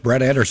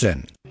Brett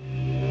Anderson.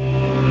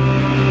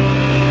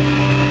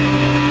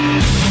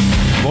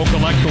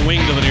 Vokalek the wing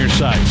to the near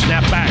side.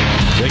 Snap back.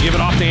 They give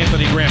it off to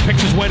Anthony Graham.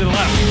 Picks his way to the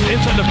left.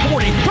 Inside the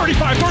 40,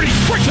 35, 30.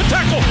 Breaks the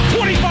tackle.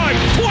 25,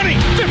 20,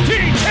 15,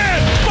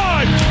 10,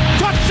 5.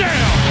 Touchdown,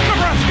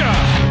 Nebraska.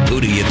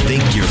 Who do you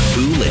think you're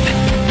fooling?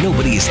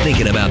 Nobody is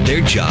thinking about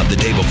their job the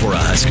day before a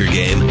Husker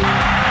game.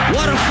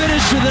 What a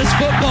finish to this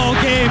football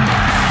game.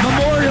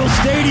 Memorial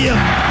Stadium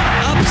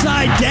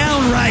upside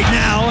down right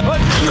now.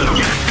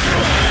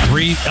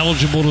 3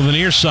 eligible to the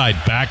near side.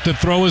 Back to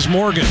throw is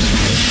Morgan.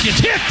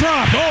 Gets hit,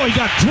 dropped. Oh, he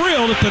got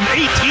drilled at the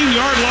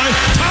 18-yard line.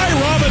 Ty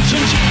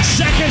Robinson's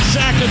second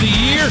sack of the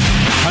year.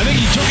 I think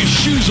he took his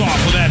shoes off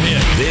with that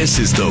hit. This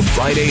is the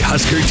Friday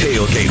Husker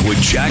Tailgate with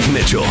Jack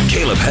Mitchell,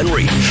 Caleb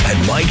Henry,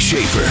 and Mike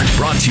Schaefer.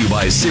 Brought to you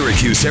by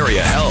Syracuse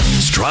Area Health,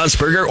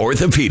 Strasburger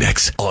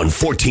Orthopedics on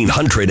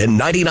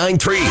 1499.3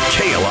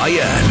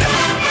 KLIN.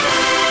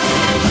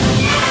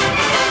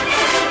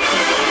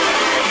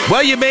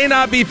 Well, you may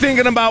not be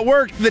thinking about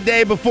work the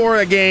day before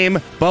a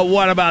game, but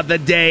what about the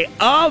day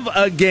of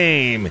a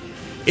game?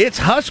 It's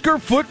Husker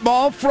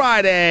Football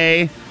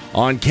Friday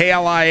on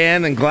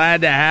KLIN, and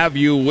glad to have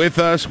you with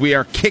us. We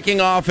are kicking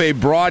off a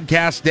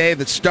broadcast day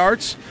that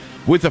starts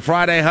with the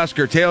Friday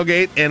Husker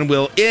Tailgate and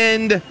will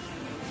end,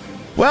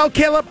 well,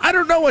 Caleb, I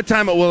don't know what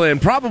time it will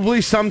end.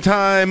 Probably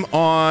sometime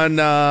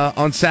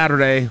on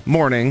Saturday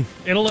morning.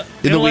 It'll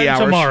in the wee end hours.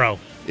 tomorrow.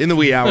 In the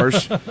wee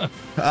hours,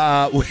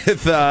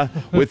 with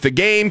the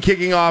game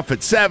kicking off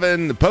at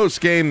 7, the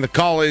post-game, the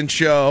call-in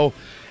show,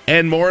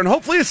 and more, and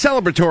hopefully a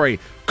celebratory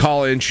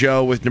call-in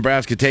show with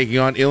Nebraska taking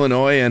on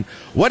Illinois, and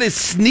what is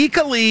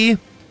sneakily,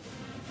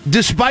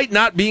 despite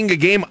not being a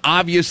game,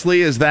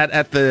 obviously, is that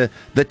at the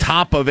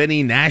top of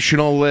any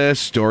national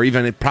list, or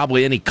even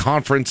probably any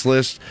conference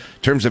list,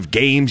 in terms of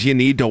games you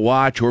need to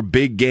watch, or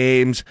big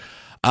games,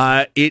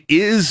 it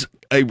is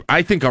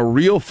I think a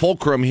real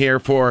fulcrum here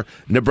for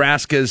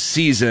Nebraska's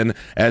season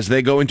as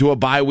they go into a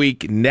bye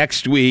week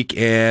next week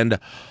and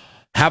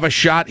have a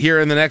shot here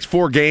in the next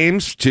 4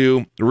 games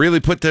to really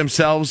put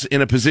themselves in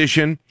a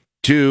position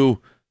to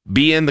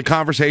be in the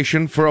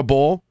conversation for a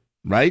bowl,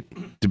 right?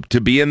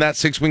 To be in that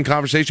 6-win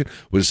conversation,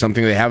 was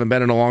something they haven't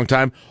been in a long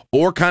time,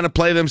 or kind of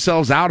play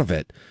themselves out of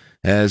it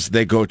as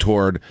they go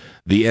toward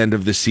the end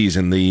of the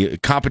season. The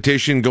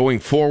competition going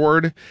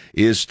forward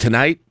is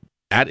tonight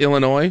at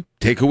Illinois,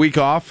 take a week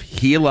off,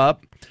 heal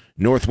up.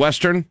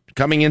 Northwestern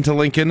coming into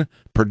Lincoln,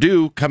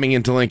 Purdue coming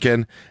into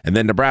Lincoln, and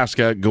then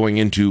Nebraska going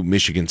into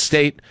Michigan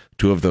State.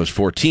 2 of those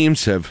 4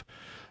 teams have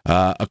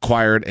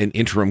acquired an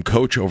interim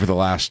coach over the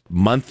last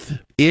month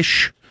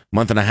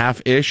and a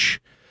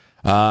half-ish.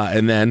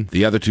 And then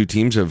the other 2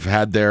 teams have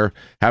had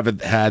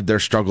their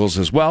struggles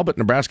as well, but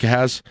Nebraska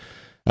has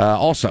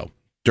also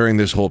during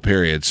this whole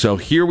period. So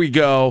here we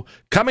go,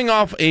 coming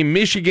off a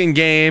Michigan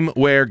game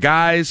where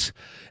guys,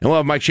 and we'll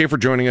have Mike Schaefer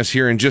joining us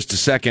here in just a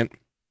second,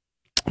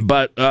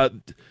 but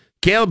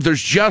Caleb,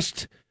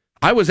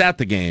 I was at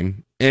the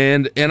game,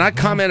 and I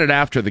commented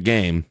after the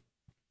game,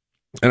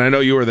 and I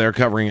know you were there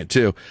covering it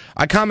too.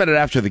 I commented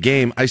after the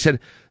game, I said,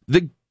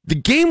 the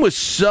game was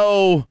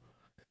so,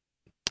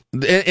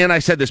 and I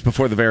said this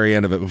before the very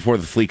end of it, before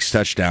the Fleeks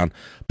touchdown,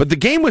 but the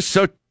game was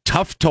so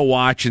tough to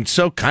watch and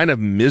so kind of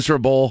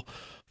miserable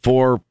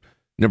for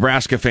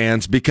Nebraska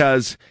fans,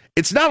 because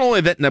it's not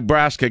only that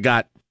Nebraska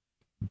got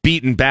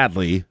beaten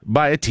badly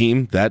by a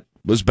team that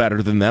was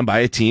better than them, by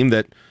a team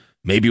that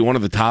maybe one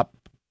of the top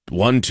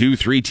 1, 2,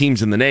 3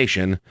 teams in the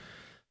nation,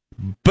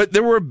 but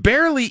there were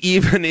barely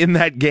even in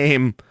that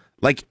game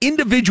like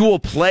individual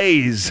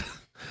plays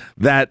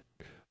that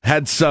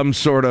had some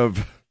sort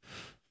of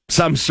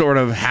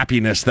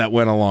happiness that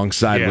went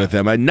alongside with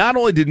them. And not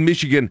only did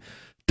Michigan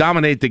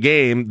dominate the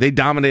game, they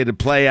dominated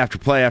play after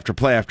play after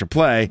play after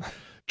play.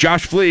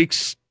 Josh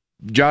Fleeks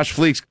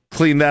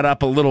cleaned that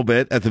up a little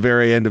bit at the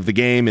very end of the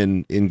game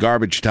in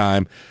garbage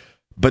time,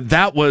 but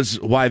that was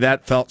why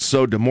that felt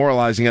so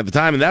demoralizing at the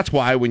time, and that's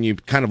why when you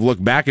kind of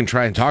look back and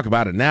try and talk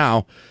about it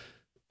now,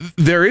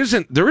 there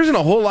isn't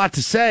a whole lot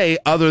to say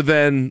other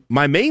than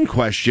my main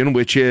question,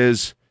 which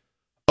is,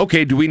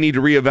 okay, do we need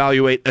to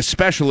reevaluate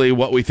especially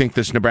what we think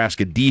this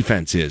Nebraska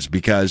defense is?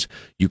 Because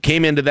you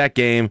came into that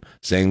game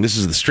saying this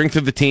is the strength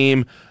of the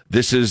team,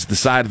 this is the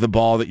side of the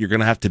ball that you're going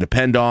to have to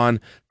depend on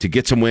to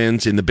get some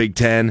wins in the Big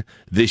Ten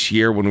this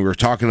year, when we were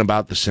talking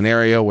about the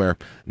scenario where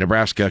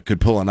Nebraska could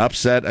pull an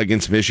upset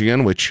against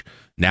Michigan, which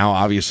now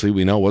obviously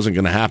we know wasn't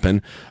going to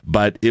happen,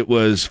 but it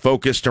was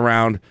focused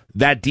around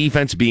that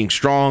defense being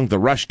strong, the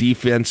rush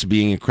defense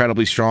being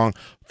incredibly strong,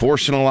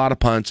 forcing a lot of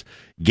punts,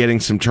 getting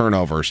some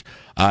turnovers.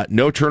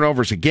 No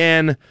turnovers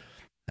again.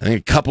 I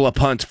think a couple of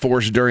punts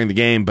forced during the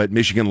game, but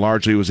Michigan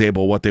largely was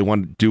able what they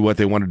wanted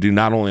to do,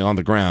 not only on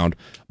the ground,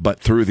 but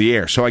through the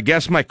air. So I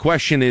guess my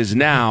question is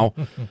now,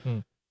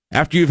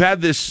 after you've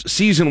had this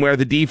season where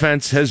the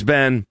defense has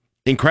been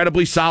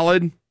incredibly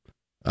solid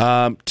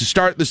to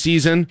start the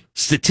season,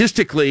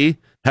 statistically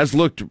has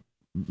looked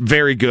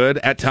very good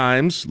at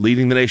times,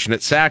 leading the nation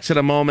at sacks at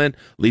a moment,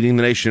 leading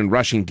the nation in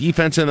rushing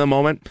defense in a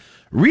moment.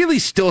 really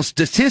still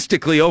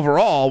statistically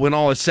overall, when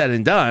all is said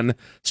and done,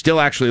 still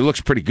actually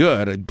looks pretty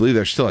good. I believe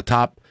they're still a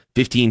top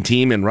 15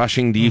 team in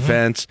rushing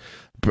defense,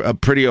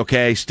 pretty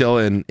okay still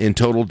in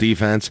total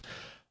defense.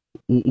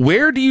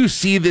 Where do you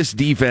see this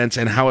defense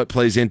and how it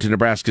plays into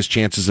Nebraska's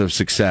chances of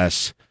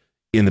success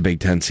in the Big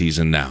Ten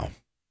season now?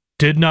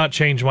 Did not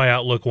change my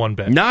outlook one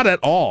bit. Not at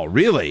all,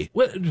 really.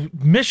 Well,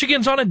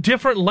 Michigan's on a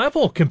different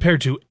level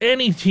compared to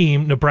any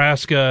team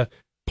Nebraska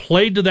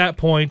played to that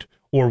point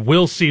or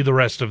will see the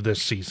rest of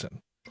this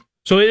season.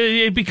 So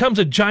it becomes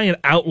a giant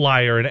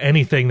outlier in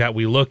anything that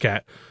we look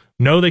at.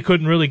 No, they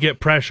couldn't really get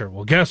pressure.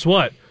 Well, guess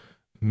what?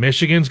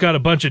 Michigan's got a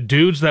bunch of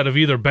dudes that have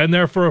either been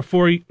there for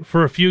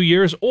a few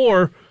years,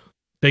 or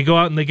they go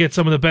out and they get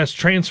some of the best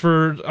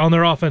transfer on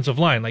their offensive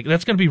line. Like,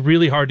 that's going to be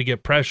really hard to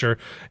get pressure.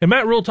 And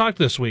Matt Rule talked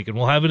this week, and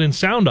we'll have it in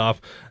sound off,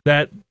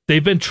 that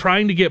they've been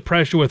trying to get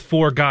pressure with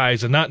 4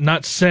 guys and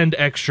not send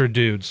extra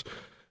dudes.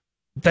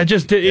 That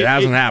just it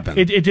hasn't happened.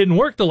 It didn't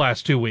work the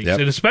last 2 weeks. Yep.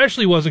 It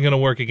especially wasn't going to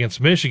work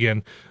against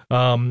Michigan.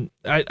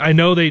 I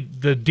know the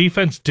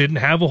defense didn't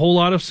have a whole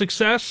lot of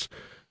success,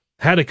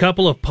 had a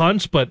couple of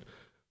punts, but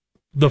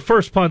the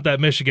first punt that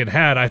Michigan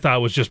had, I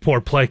thought, was just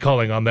poor play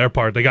calling on their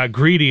part. They got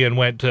greedy and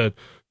went to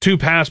 2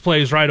 pass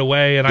plays right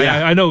away. And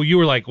yeah. I know you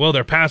were like, well,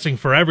 they're passing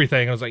for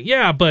everything. I was like,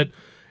 yeah, but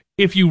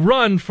if you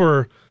run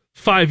for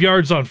 5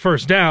 yards on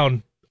first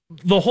down,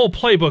 the whole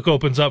playbook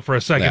opens up for a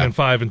 2nd and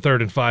 5 and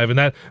 3rd and 5.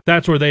 And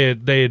that's where they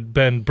had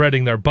been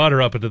breading their butter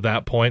up into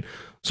that point.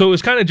 So it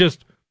was kind of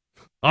just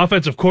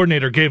offensive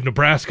coordinator gave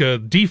Nebraska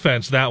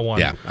defense that one.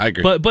 Yeah, I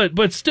agree.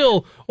 But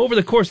still, over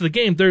the course of the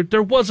game,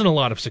 there wasn't a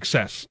lot of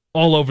success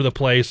all over the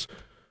place.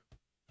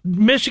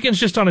 Michigan's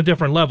just on a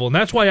different level, and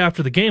that's why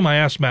after the game I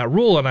asked Matt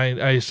Rule, and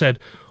I said,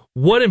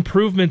 what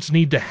improvements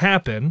need to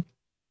happen?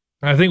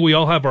 I think we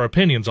all have our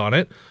opinions on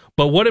it,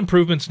 but what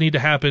improvements need to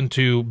happen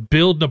to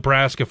build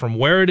Nebraska from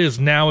where it is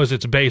now as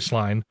its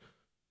baseline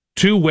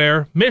to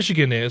where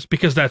Michigan is,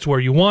 because that's where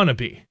you want to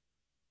be?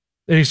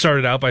 And he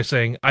started out by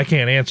saying, I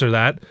can't answer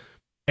that,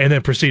 and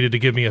then proceeded to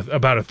give me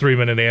about a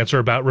 3-minute answer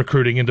about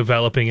recruiting and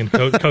developing and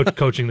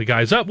coaching the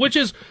guys up, which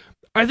is,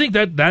 I think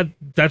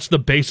that's the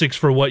basics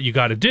for what you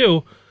got to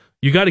do.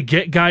 You got to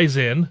get guys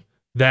in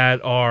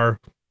that are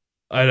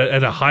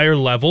at a higher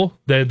level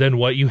than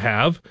what you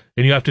have,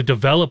 and you have to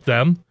develop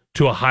them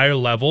to a higher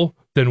level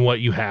than what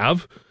you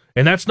have.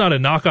 And that's not a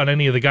knock on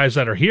any of the guys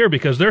that are here,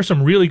 because there's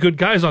some really good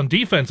guys on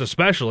defense,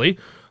 especially.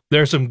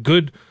 There's some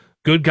good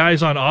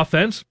guys on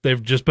offense.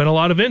 There've just been a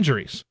lot of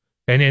injuries,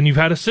 and you've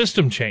had a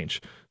system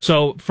change.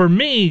 So for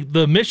me,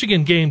 the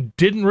Michigan game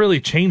didn't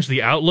really change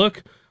the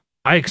outlook.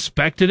 I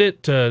expected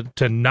it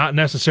to not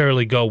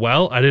necessarily go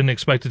well. I didn't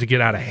expect it to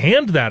get out of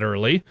hand that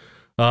early.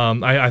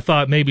 I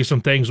thought maybe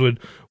some things would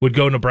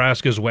go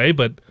Nebraska's way,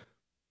 but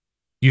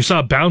you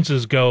saw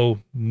bounces go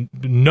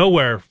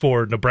nowhere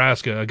for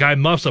Nebraska. A guy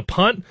muffs a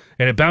punt,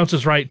 and it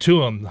bounces right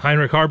to him.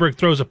 Heinrich Harburg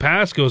throws a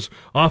pass, goes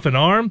off an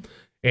arm,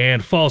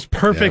 and falls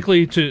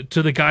perfectly to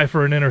the guy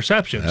for an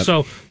interception.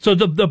 Yep. So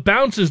the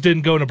bounces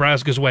didn't go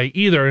Nebraska's way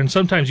either, and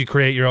sometimes you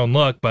create your own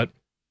luck. But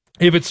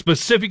if it's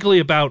specifically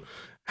about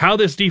how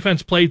this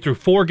defense played through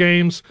 4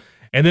 games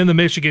and then the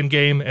Michigan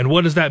game, and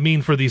what does that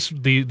mean for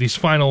these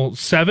final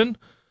 7,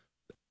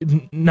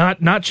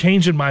 not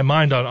changing my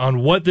mind on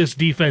what this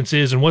defense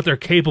is and what they're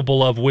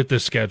capable of with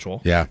this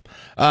schedule. Yeah.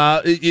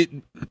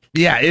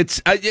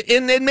 It's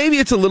and maybe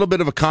it's a little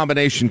bit of a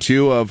combination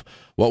too of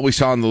what we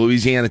saw in the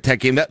Louisiana Tech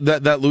game.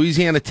 That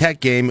Louisiana Tech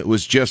game, it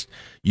was just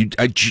you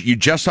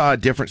just saw a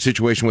different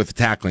situation with the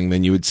tackling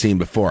than you had seen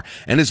before.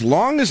 And as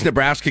long as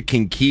Nebraska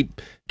can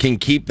keep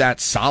that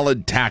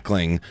solid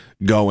tackling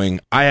going,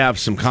 I have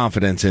some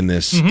confidence in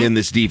this in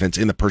this defense,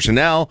 in the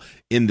personnel,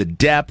 in the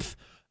depth,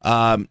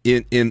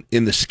 in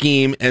the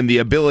scheme, and the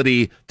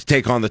ability to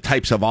take on the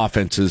types of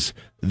offenses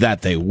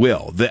that they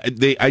will.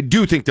 I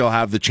do think they'll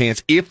have the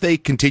chance, if they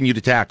continue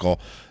to tackle,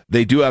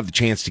 they do have the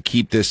chance to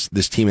keep this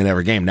team in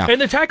every game. Now, and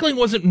the tackling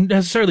wasn't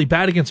necessarily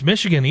bad against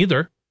Michigan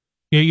either.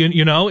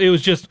 You know, it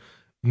was just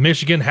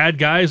Michigan had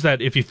guys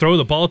that if you throw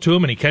the ball to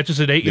him and he catches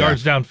it 8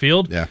 yards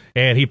downfield,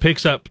 and he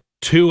picks up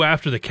 2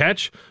 after the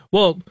catch,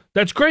 well,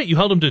 that's great. You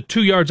held him to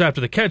 2 yards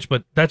after the catch,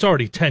 but that's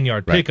already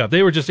 10-yard pickup.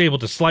 They were just able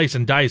to slice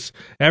and dice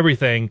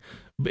everything.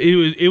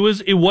 It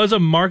was a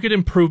marked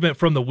improvement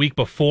from the week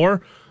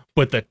before,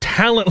 but the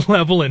talent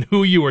level and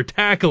who you were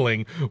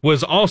tackling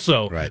was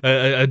also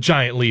a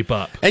giant leap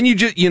up. And you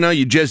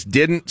just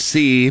didn't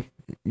see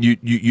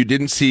you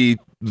didn't see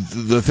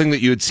the thing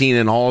that you had seen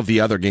in all of the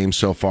other games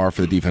so far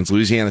for the defense,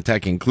 Louisiana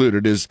Tech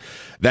included, is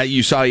that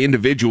you saw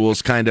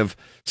individuals kind of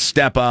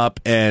step up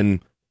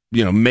and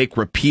make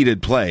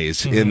repeated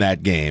plays in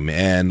that game,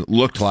 and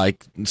looked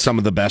like some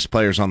of the best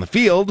players on the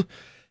field.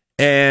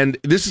 And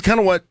this is kind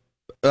of what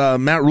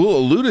Matt Rule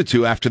alluded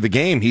to after the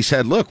game. He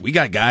said, look, we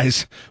got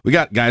guys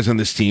on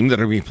this team that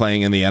are going to be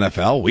playing in the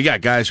NFL. We got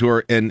guys who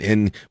are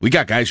we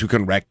got guys who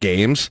can wreck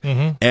games.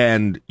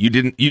 And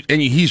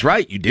he's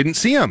right. You didn't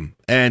see them,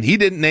 and he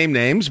didn't name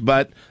names,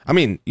 but I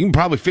mean, you can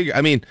probably figure,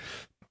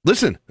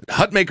 listen,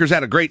 Hutmaker's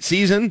had a great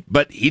season,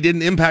 but he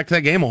didn't impact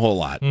that game a whole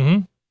lot.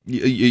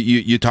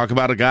 You talk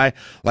about a guy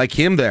like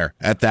him there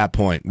at that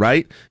point,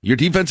 right? Your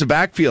defensive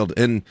backfield,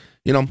 and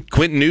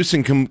Quentin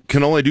Newsom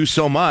can only do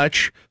so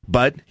much,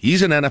 but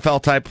he's an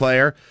NFL type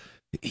player.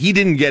 He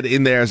didn't get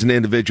in there as an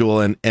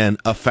individual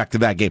and affect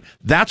that game.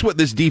 That's what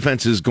this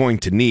defense is going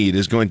to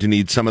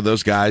need some of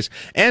those guys.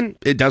 And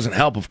it doesn't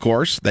help, of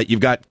course, that you've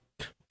got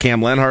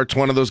Cam Lenhart's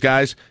one of those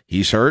guys.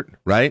 He's hurt,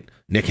 right?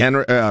 Nick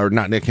Henry, or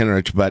not Nick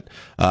Henrich, but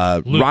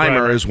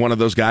Reimer is one of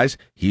those guys.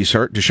 He's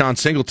hurt. Deshaun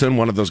Singleton,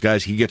 one of those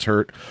guys. He gets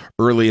hurt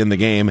early in the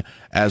game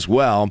as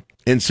well.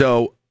 And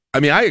so, I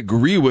mean, I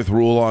agree with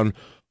Rule on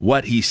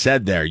what he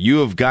said there. You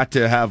have got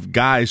to have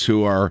guys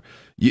who are,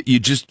 you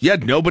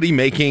had nobody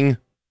making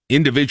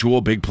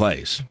individual big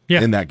plays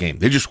in that game.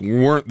 They just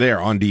weren't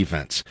there on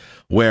defense,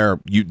 where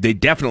they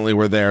definitely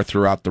were there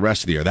throughout the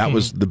rest of the year. That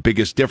was the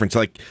biggest difference.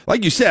 Like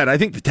you said, I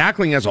think the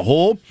tackling as a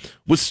whole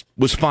was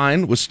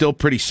fine, was still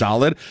pretty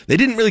solid. They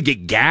didn't really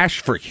get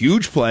gashed for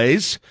huge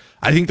plays.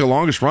 I think the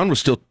longest run was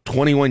still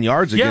 21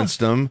 yards against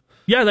them.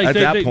 Yeah, at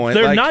that point.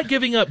 They're not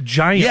giving up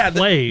giant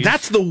plays.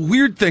 That's the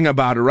weird thing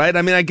about it, right?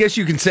 I mean, I guess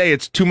you can say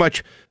it's too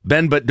much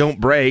bend but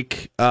don't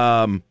break.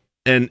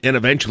 And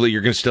eventually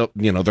you're going to still,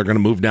 they're going to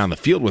move down the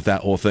field with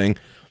that whole thing.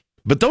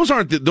 But those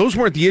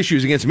weren't the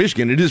issues against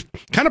Michigan. It is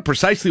kind of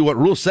precisely what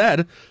Rule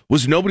said,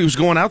 was nobody was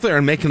going out there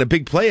and making a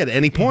big play at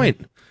any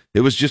point.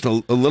 It was just a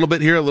little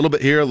bit here, a little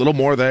bit here, a little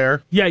more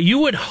there. Yeah, you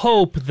would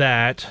hope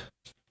that,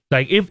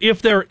 like, if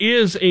there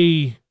is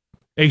a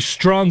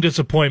strong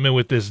disappointment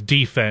with this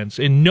defense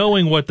in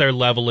knowing what their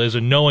level is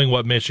and knowing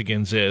what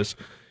Michigan's is,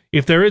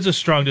 if there is a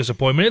strong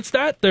disappointment, it's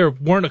that there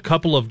weren't a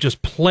couple of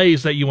just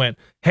plays that you went,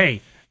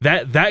 hey,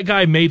 That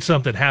guy made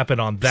something happen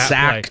on that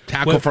sack, play.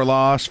 Tackle for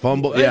loss,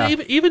 fumble. Yeah,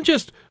 even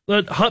just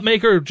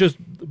Hutmaker just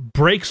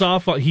breaks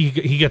off. He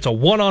gets a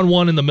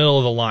one-on-one in the middle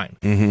of the line,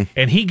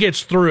 and he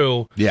gets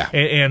through. Yeah,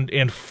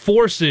 and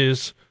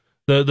forces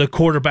the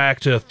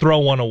quarterback to throw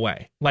one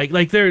away.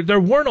 Like there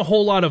weren't a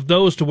whole lot of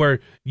those to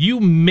where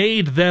you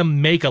made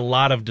them make a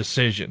lot of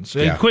decisions.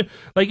 Yeah.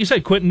 Like you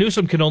said, Quentin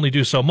Newsom can only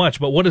do so much.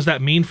 But what does that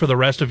mean for the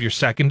rest of your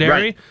secondary?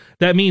 Right.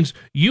 That means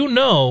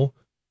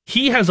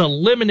he has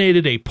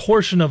eliminated a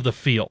portion of the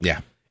field.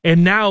 Yeah.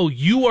 And now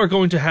you are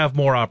going to have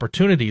more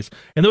opportunities.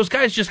 And those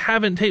guys just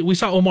haven't we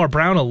saw Omar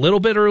Brown a little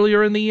bit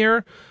earlier in the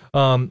year.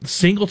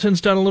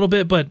 Singleton's done a little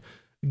bit, but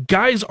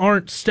guys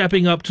aren't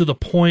stepping up to the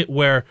point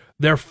where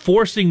they're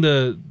forcing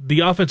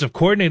the offensive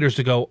coordinators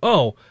to go,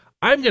 oh,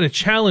 I'm going to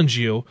challenge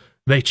you.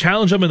 They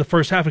challenge them in the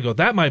first half and go,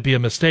 that might be a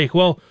mistake.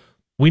 Well,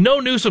 we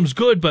know Newsom's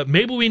good, but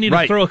maybe we need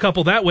to throw a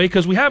couple that way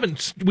because we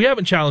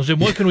haven't challenged him.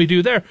 What can we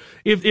do there?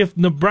 If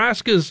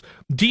Nebraska's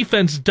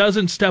defense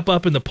doesn't step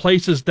up in the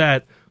places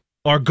that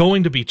are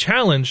going to be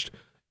challenged,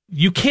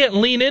 you can't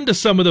lean into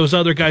some of those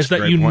other guys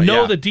that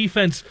the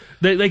defense,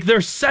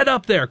 they're set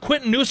up there.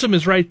 Quentin Newsom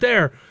is right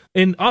there,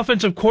 and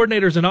offensive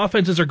coordinators and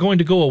offenses are going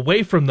to go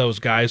away from those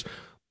guys.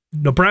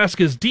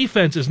 Nebraska's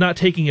defense is not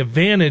taking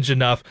advantage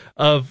enough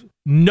of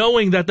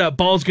knowing that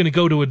ball's going to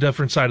go to a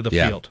different side of the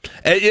field.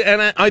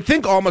 And I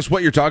think almost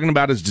what you're talking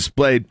about is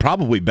displayed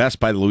probably best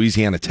by the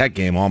Louisiana Tech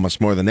game,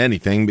 almost more than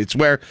anything. It's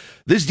where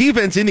this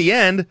defense, in the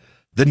end,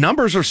 the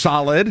numbers are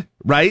solid,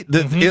 right?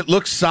 It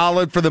looks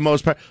solid for the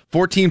most part.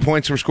 14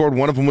 points were scored.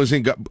 One of them was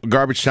in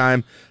garbage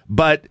time.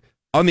 But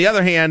on the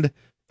other hand,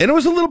 and it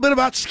was a little bit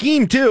about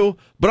scheme too,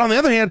 but on the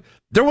other hand,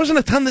 there wasn't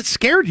a ton that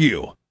scared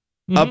you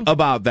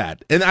about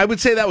that. And I would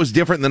say that was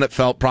different than it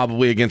felt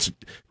probably against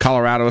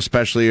Colorado,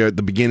 especially at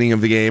the beginning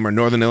of the game, or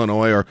Northern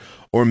Illinois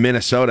or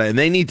Minnesota. And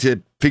they need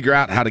to figure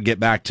out how to get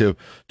back to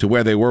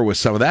where they were with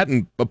some of that.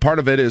 And a part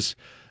of it is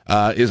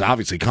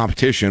obviously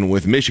competition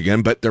with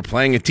Michigan, but they're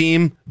playing a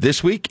team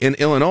this week in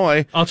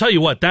Illinois. I'll tell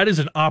you what, that is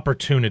an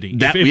opportunity.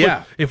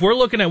 If we're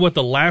looking at what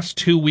the last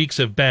 2 weeks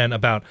have been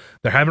about,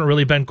 there haven't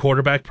really been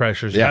quarterback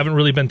pressures. They haven't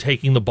really been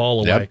taking the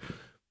ball away.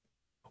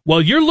 Well,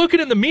 you're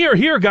looking in the mirror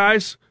here,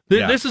 guys.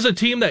 This is a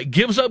team that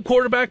gives up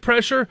quarterback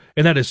pressure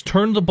and that has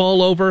turned the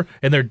ball over,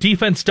 and their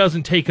defense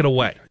doesn't take it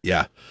away.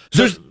 Yeah.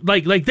 So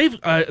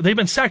they've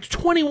been sacked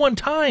 21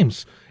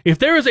 times. If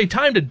there is a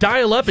time to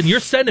dial up and you're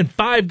sending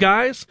 5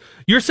 guys,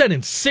 you're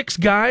sending 6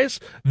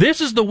 guys,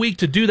 this is the week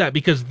to do that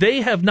because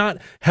they have not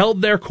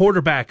held their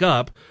quarterback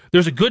up.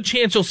 There's a good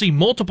chance you'll see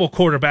multiple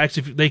quarterbacks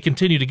if they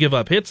continue to give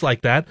up hits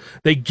like that.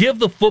 They give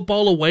the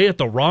football away at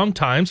the wrong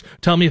times.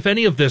 Tell me if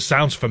any of this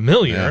sounds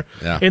familiar.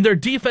 Yeah. And their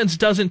defense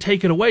doesn't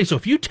take it away. So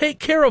if you take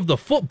care of the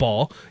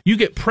football, you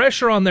get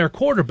pressure on their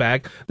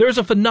quarterback, there's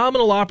a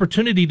phenomenal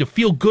opportunity to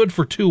feel good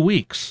for 2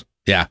 weeks.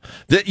 Yeah,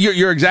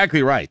 you're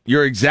exactly right.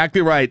 You're exactly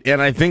right,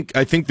 and I think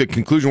the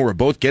conclusion we're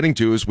both getting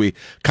to is we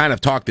kind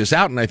of talked this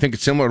out, and I think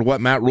it's similar to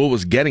what Matt Rule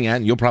was getting at,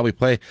 and you'll probably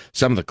play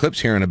some of the clips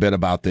here in a bit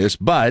about this,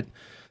 but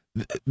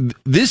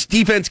this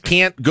defense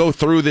can't go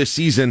through this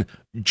season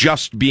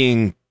just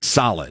being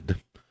solid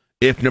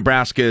if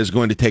Nebraska is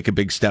going to take a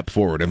big step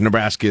forward, if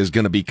Nebraska is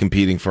going to be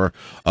competing for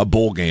a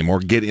bowl game or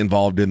get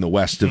involved in the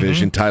West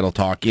Division title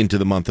talk into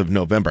the month of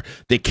November.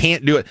 They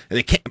can't do it.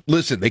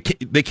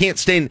 They can't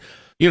stay in.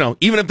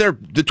 even if they're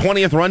the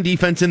 20th run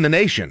defense in the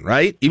nation,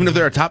 right? Even if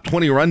they're a top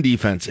 20 run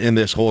defense in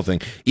this whole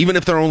thing, even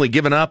if they're only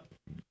giving up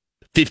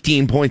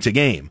 15 points a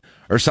game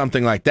or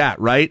something like that,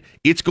 right?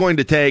 It's going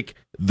to take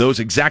those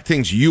exact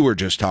things you were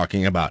just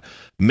talking about.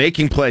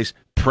 Making plays,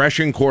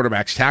 pressuring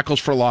quarterbacks, tackles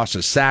for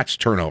losses, sacks,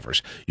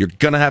 turnovers. You're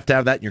going to have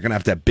that, and you're going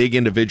to have big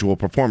individual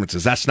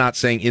performances. That's not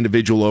saying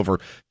individual over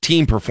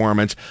team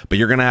performance, but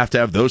you're going to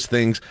have those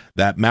things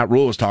that Matt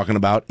Rule was talking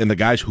about, and the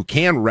guys who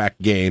can wreck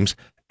games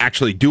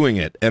actually doing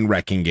it and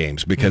wrecking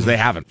games, because they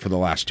haven't for the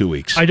last 2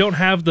 weeks. I don't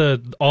have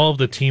all of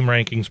the team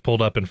rankings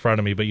pulled up in front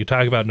of me, but you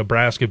talk about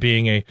Nebraska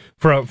being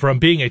from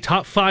being a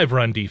top 5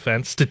 run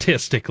defense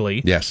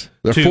statistically. Yes,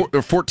 they're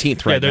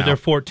 14th right now. They're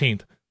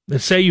 14th.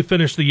 Say you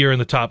finish the year in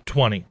the top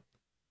 20.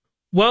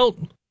 Well,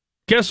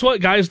 guess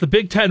what, guys? The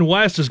Big Ten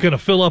West is going to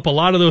fill up a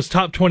lot of those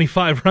top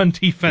 25 run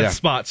defense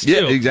spots too.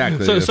 Yeah,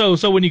 exactly.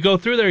 So when you go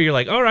through there, you're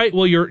like, all right,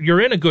 well, you're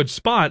in a good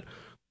spot.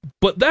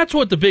 But that's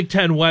what the Big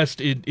Ten West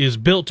is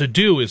built to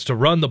do, is to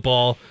run the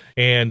ball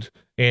and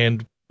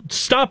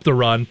stop the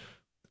run.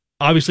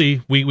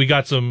 Obviously, we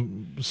got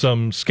some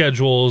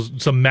schedules,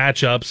 some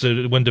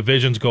matchups when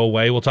divisions go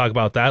away. We'll talk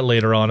about that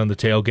later on in the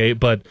tailgate.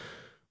 But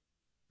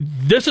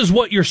this is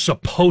what you're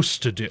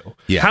supposed to do.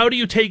 Yeah. How do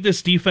you take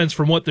this defense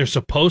from what they're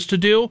supposed to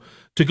do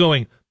to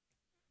going,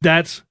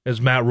 that's,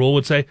 as Matt Rule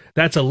would say,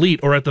 that's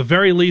elite, or at the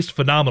very least,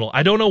 phenomenal.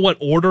 I don't know what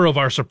order of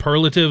our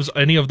superlatives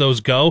any of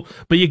those go,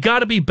 but you got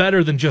to be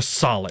better than just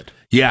solid.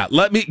 Yeah,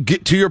 let me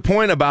get to your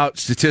point about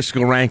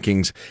statistical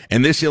rankings,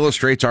 and this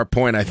illustrates our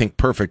point, I think,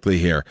 perfectly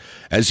here.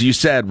 As you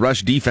said,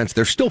 rush defense,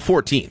 they're still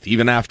 14th,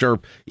 even after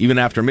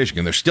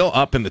Michigan. They're still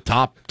up in the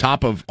top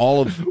of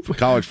all of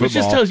college football. Which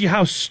just tells you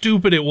how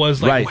stupid it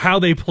was, right, how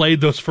they played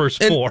those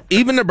first and four.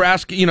 Even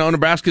Nebraska,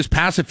 Nebraska's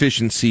pass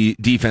efficiency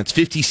defense,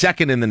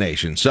 52nd in the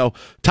nation. So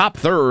top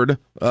third,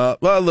 a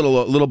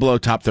little below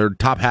top third,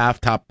 top half,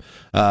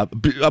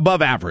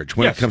 above average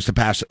when it comes to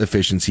pass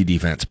efficiency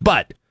defense.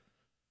 But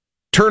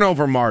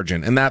turnover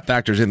margin, and that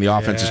factors in the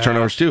offense's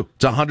turnovers too.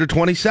 It's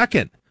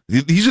 122nd.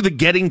 These are the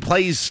getting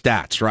plays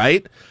stats,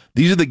 right?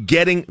 These are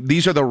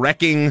the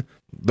wrecking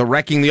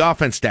the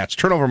offense stats.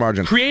 Turnover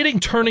margin, creating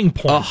turning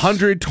points,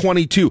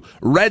 122.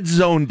 Red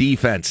zone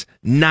defense,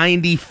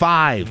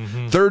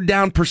 95. Third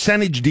down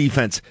percentage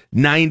defense,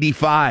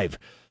 95.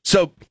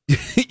 So,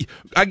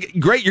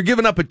 great, you're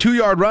giving up a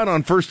 2-yard run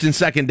on first and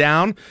second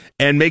down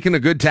and making a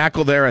good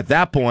tackle there at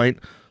that point.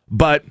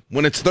 But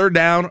when it's third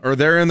down, or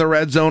they're in the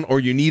red zone, or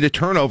you need a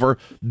turnover,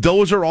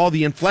 those are all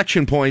the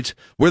inflection points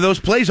where those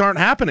plays aren't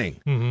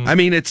happening. I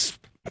mean,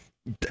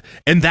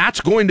 and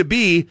that's going to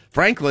be,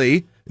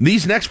 frankly,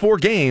 these next 4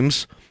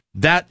 games,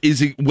 that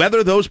is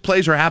whether those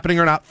plays are happening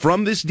or not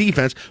from this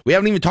defense. We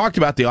haven't even talked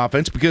about the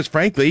offense, because,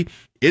 frankly,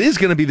 it is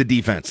going to be the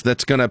defense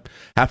that's going to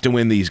have to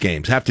win these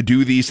games, have to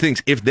do these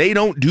things. If they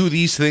don't do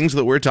these things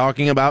that we're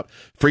talking about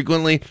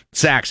frequently,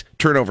 sacks,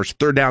 turnovers,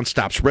 third down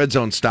stops, red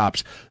zone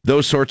stops,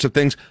 those sorts of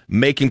things,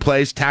 making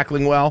plays,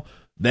 tackling well,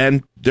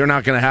 then they're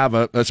not going to have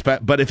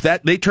but if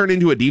they turn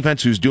into a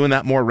defense who's doing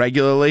that more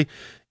regularly,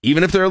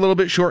 even if they're a little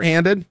bit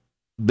shorthanded,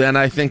 then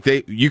I think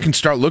you can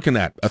start looking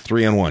at a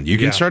 3-1. You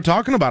can start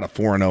talking about a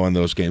 4-0 in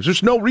those games.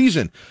 There's no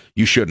reason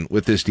you shouldn't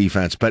with this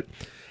defense. But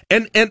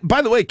and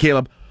by the way,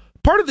 Caleb,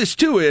 part of this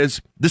too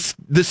is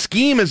the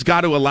scheme has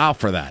got to allow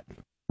for that.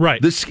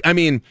 Right.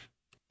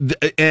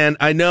 And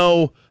I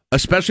know,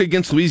 especially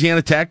against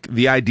Louisiana Tech,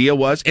 the idea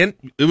was, and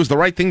it was the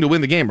right thing to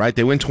win the game, right?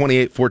 They win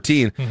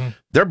 28-14.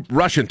 They're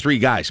rushing 3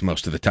 guys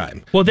most of the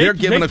time. Well, they're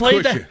giving a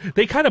cushion.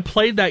 They kind of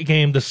played that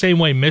game the same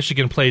way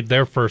Michigan played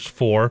their first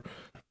 4.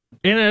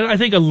 And I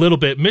think a little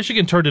bit,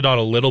 Michigan turned it on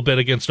a little bit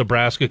against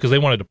Nebraska because they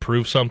wanted to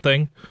prove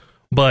something.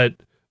 But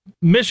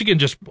Michigan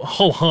just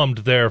ho-hummed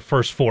their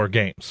first 4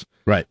 games.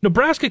 Right.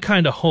 Nebraska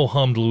kind of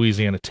ho-hummed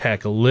Louisiana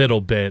Tech a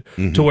little bit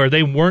to where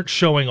they weren't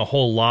showing a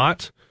whole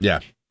lot.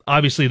 Yeah.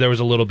 Obviously, there was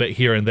a little bit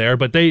here and there,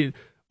 but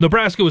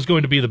Nebraska was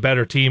going to be the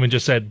better team and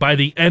just said, by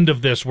the end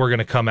of this, we're going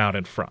to come out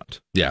in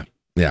front. Yeah.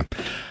 Yeah.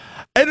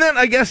 And then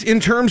I guess in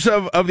terms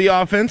of the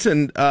offense,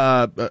 and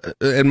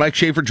Mike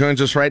Schaefer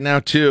joins us right now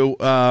too.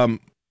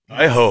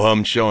 I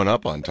ho-hum showing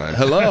up on time.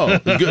 Hello.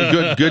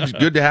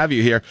 Good to have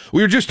you here.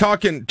 We were just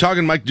talking,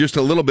 Mike, just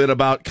a little bit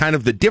about kind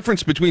of the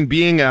difference between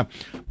being a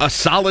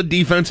solid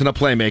defense and a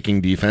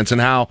playmaking defense, and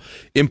how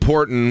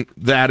important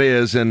that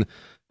is. And,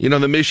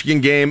 the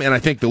Michigan game, and I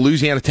think the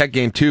Louisiana Tech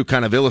game, too,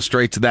 kind of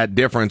illustrates that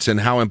difference and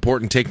how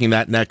important taking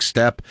that next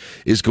step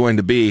is going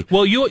to be.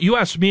 Well, you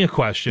asked me a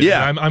question.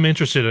 Yeah. I'm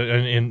interested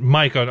in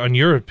Mike, on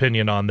your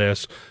opinion on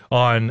this.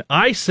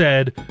 I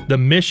said the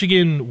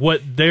Michigan,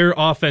 what their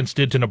offense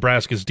did to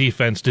Nebraska's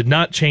defense did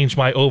not change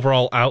my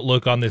overall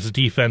outlook on this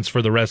defense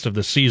for the rest of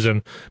the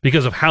season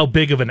because of how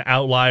big of an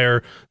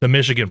outlier the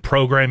Michigan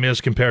program is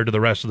compared to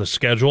the rest of the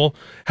schedule.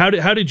 How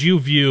did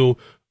you view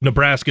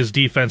Nebraska's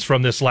defense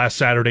from this last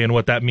Saturday and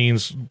what that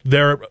means,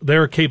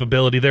 their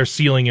capability, their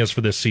ceiling is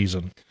for this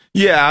season?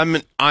 Yeah,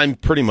 I'm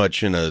pretty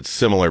much in a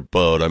similar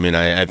boat. I mean,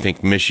 I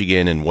think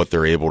Michigan and what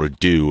they're able to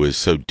do is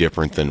so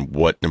different than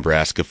what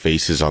Nebraska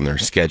faces on their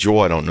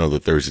schedule. I don't know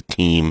that there's a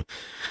team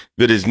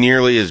that is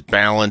nearly as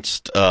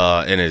balanced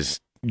and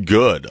as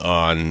good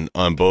on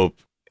both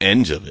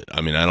ends of it. I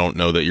mean, I don't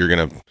know that you're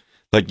going to,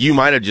 like, you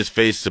might have just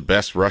faced the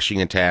best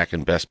rushing attack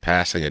and best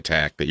passing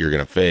attack that you're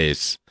going to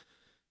face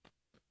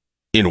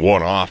in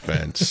one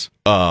offense.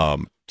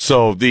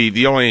 So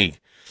the only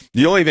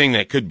thing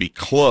that could be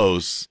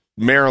close,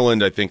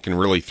 Maryland, I think, can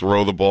really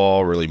throw the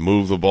ball, really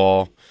move the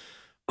ball.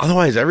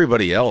 Otherwise,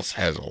 everybody else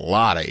has a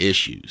lot of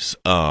issues.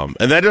 And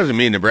that doesn't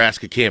mean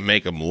Nebraska can't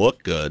make them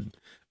look good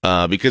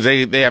because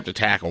they have to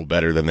tackle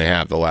better than they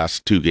have the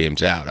last two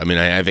games out. I mean,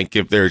 I think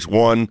if there's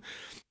one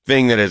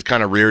thing that has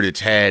kind of reared its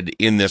head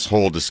in this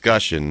whole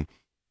discussion,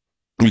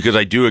 because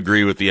I do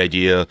agree with the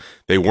idea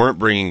they weren't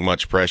bringing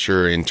much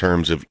pressure in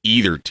terms of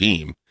either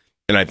team.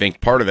 And I think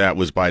part of that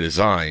was by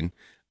design.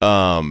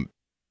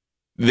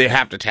 They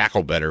have to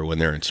tackle better when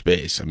they're in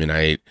space. I mean,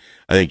 I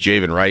think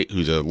Javen Wright,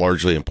 who's a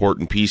largely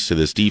important piece to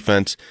this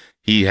defense,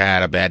 he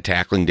had a bad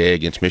tackling day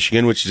against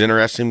Michigan, which is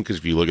interesting because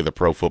if you look at the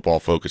Pro Football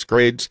Focus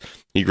grades,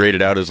 he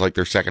graded out as like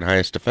their second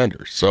highest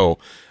defender. So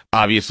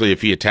obviously,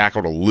 if he had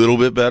tackled a little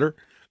bit better,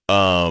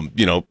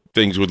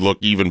 things would look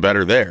even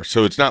better there.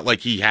 So it's not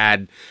like he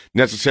had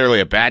necessarily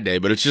a bad day,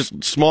 but it's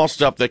just small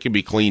stuff that can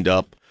be cleaned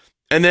up.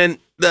 And then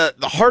the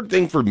hard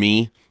thing for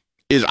me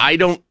is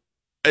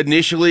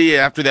initially,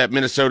 after that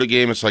Minnesota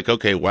game, it's like,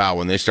 okay, wow,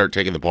 when they start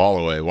taking the ball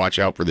away, watch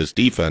out for this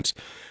defense.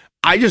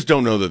 I just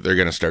don't know that they're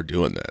going to start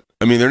doing that.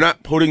 I mean, they're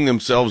not putting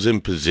themselves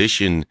in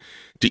position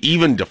to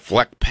even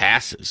deflect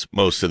passes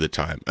most of the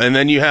time. And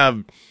then you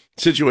have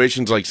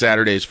situations like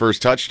Saturday's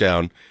first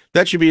touchdown.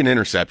 That should be an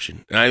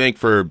interception. And I think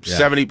for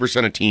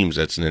 70% of teams,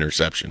 that's an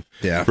interception.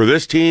 Yeah. For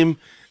this team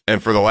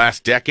and for the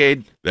last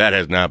decade, that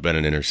has not been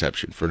an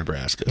interception for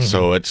Nebraska. Mm-hmm.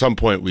 So at some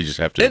point, we just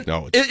have to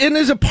acknowledge it. And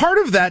as a part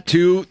of that,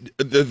 too,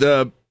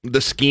 the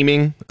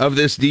scheming of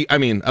this,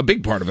 a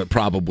big part of it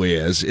probably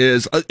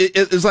is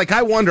like,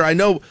 I wonder, I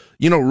know,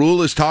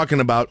 Rule is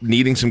talking about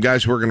needing some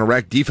guys who are going to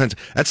wreck defense.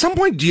 At some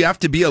point, do you have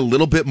to be a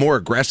little bit more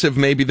aggressive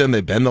maybe than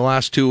they've been the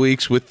last 2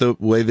 weeks with the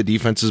way the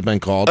defense has been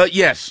called?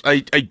 Yes, I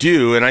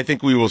do, and I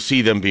think we will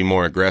see them be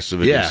more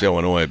aggressive against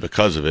Illinois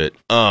because of it.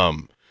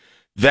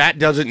 That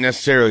doesn't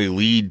necessarily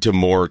lead to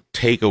more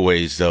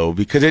takeaways, though,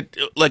 because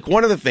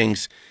one of the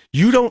things,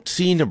 you don't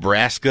see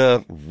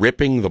Nebraska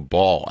ripping the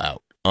ball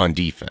out on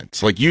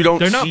defense. Like, you don't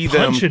see them.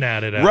 They're not punching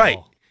at it at right.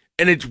 all.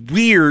 And it's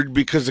weird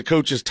because the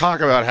coaches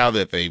talk about how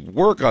that they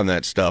work on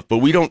that stuff, but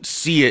we don't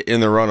see it in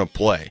the run of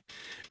play.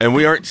 And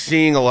we aren't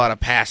seeing a lot of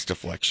pass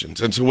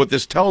deflections. And so what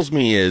this tells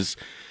me is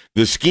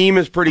the scheme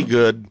is pretty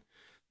good.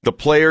 The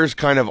players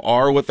kind of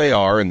are what they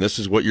are, and this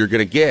is what you're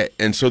going to get.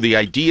 And so the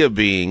idea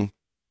being,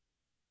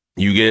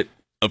 you get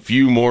a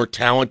few more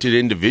talented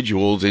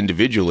individuals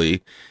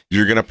individually,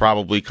 you're going to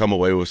probably come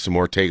away with some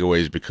more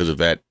takeaways because of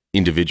that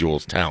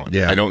individual's talent.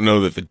 Yeah. I don't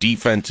know that the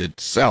defense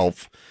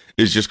itself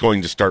is just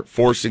going to start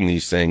forcing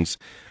these things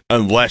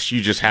unless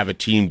you just have a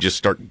team just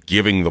start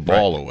giving the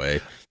ball away.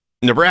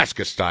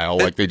 Nebraska style,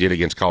 like they did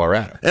against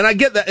Colorado. And I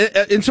get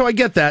that. And so I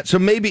get that. So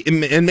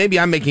maybe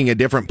I'm making a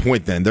different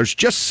point then. There's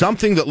just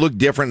something that looked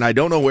different, and I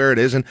don't know where it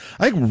is. And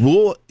I think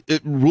Rule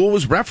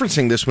was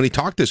referencing this when he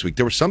talked this week.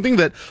 There was something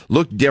that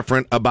looked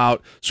different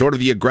about sort of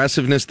the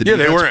aggressiveness the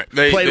defense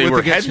played with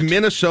against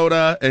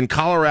Minnesota and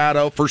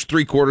Colorado, first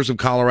three quarters of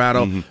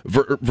Colorado,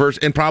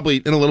 and probably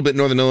in a little bit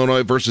Northern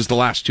Illinois versus the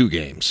last two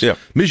games. Yeah.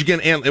 Michigan,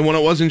 and when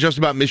it wasn't just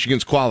about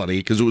Michigan's quality,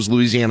 because it was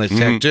Louisiana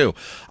Tech too.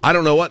 I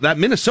don't know what, that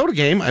Minnesota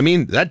game,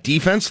 that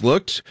defense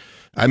looked...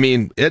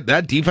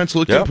 that defense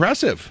looked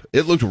impressive.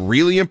 It looked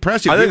really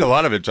impressive. I think a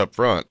lot of it's up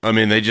front.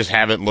 They just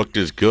haven't looked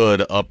as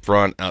good up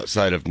front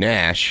outside of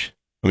Nash.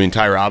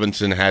 Ty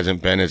Robinson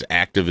hasn't been as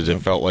active as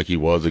it felt like he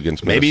was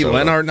against Minnesota. Maybe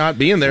Lenhart not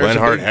being there.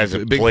 Lenhart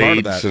hasn't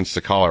played since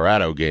the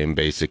Colorado game,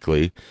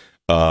 basically.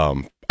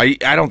 I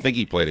don't think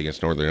he played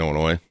against Northern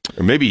Illinois.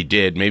 Or maybe he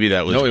did. Maybe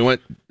that was... No, he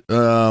went...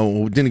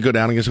 didn't go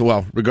down against...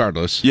 Well,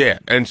 regardless. Yeah,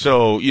 and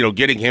so,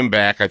 getting him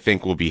back, I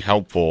think, will be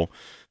helpful.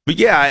 But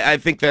yeah, I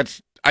think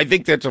that's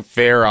a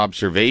fair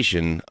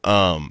observation.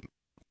 I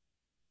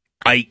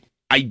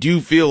do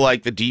feel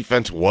like the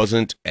defense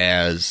wasn't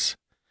as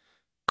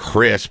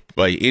crisp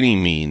by any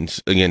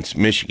means against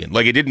Michigan.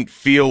 Like, it didn't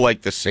feel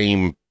like the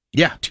same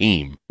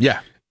team. Yeah.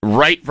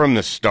 Right from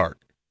the start.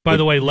 By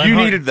the way, you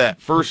needed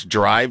that first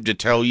drive to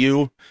tell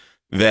you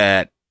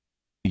that,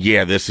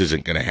 this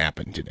isn't going to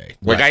happen today.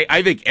 Like,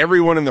 I think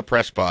everyone in the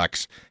press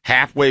box,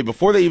 halfway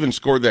before they even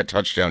scored that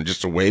touchdown,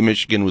 just the way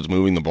Michigan was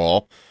moving the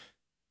ball,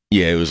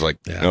 it was like,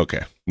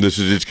 okay,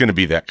 it's going to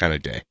be that kind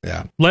of day.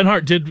 Yeah.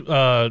 Lenhart did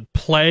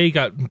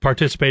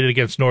participated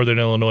against Northern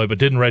Illinois, but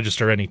didn't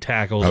register any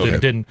tackles.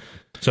 Okay.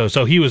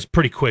 So he was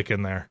pretty quick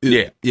in there.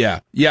 Yeah.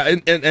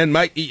 And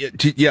Mike,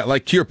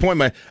 like to your point,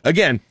 Mike.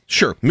 Again,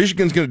 sure,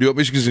 Michigan's going to do it.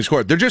 Michigan's going to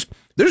score. There just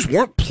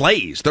weren't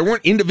plays. There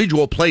weren't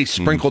individual plays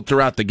sprinkled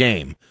throughout the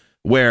game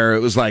where it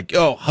was like,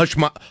 oh,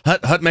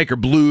 Hutmaker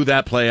blew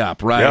that play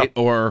up, right?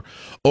 Yep.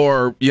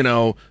 Or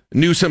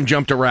Newsome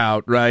jumped a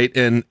route, right?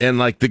 And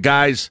like the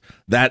guys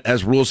that,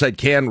 as Rule said,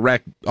 can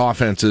wreck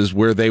offenses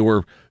where they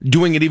were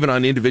doing it even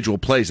on individual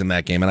plays in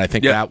that game. And I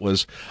think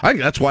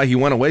that's why he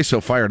went away so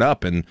fired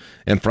up and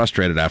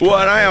frustrated after. Well,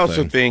 and I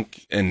also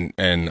think, and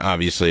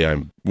obviously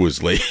I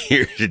was late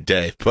here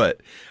today,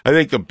 but I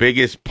think the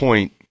biggest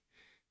point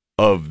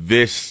of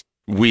this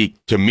week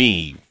to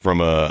me, from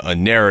a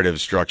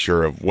narrative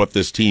structure of what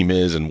this team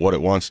is and what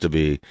it wants to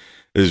be,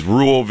 is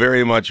Rule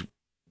very much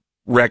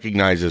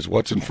recognizes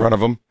what's in front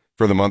of him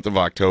for the month of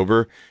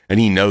October, and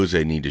he knows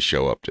they need to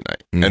show up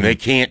tonight. Mm-hmm. And they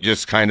can't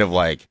just kind of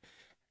like,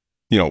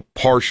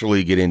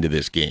 partially get into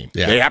this game.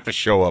 Yeah. They have to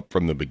show up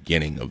from the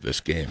beginning of this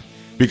game.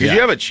 Because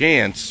you have a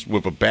chance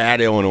with a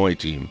bad Illinois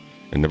team,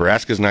 and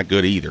Nebraska's not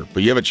good either,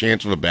 but you have a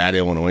chance with a bad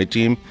Illinois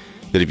team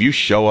that if you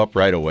show up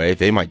right away,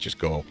 they might just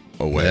go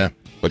away. Yeah.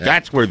 But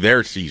that's where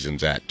their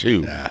season's at,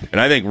 too. Yeah.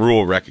 And I think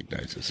Rule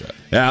recognizes that.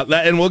 Yeah,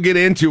 and we'll get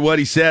into what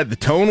he said. The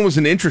tone was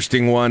an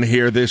interesting one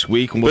here this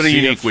week. But a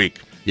unique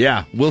week.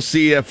 Yeah, we'll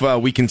see if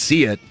we can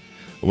see it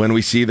when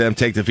we see them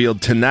take the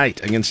field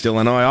tonight against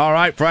Illinois. All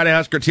right, Friday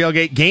Husker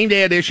Tailgate Game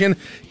Day Edition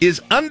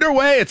is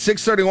underway at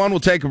 6:31.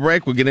 We'll take a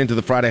break. We'll get into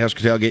the Friday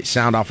Husker Tailgate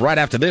sound off right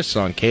after this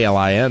on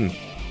KLIN.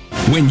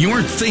 When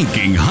you're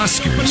thinking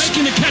Huskers,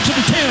 making the catch at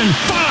the 10,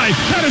 5,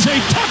 that is a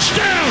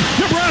touchdown,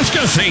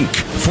 Nebraska. Think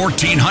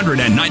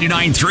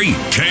 1499.3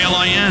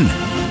 KLIN.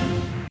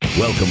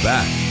 Welcome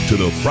back to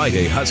the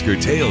Friday Husker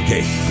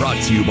Tailgate,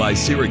 brought to you by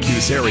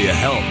Syracuse Area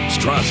Health,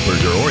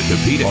 Strasburger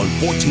Orthopedic on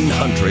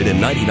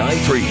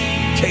 1499.3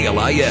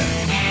 KLIN.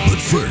 But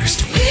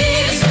first,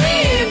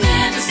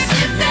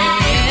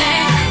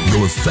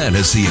 your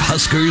fantasy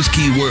Huskers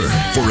keyword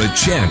for a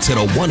chance at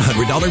a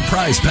 $100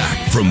 prize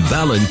pack from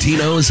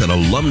Valentino's at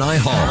Alumni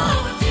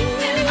Hall.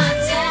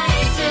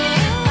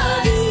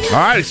 All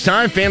right, it's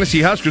time.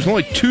 Fantasy Huskers.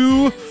 Only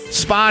 2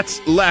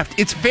 spots left.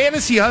 It's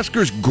Fantasy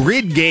Huskers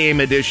Grid Game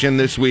Edition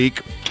this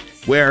week,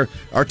 where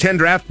our 10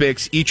 draft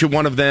picks, each of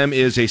one of them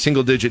is a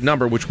single-digit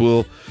number, which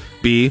will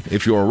be,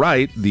 if you're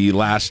right, the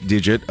last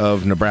digit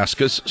of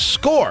Nebraska's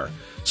score.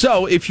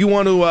 So if you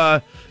want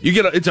to, you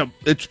get it's a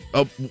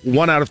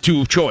 1 out of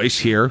 2 choice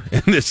here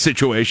in this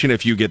situation.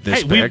 If you get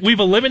this, we've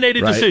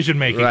eliminated decision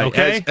making. Right.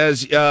 Okay,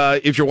 as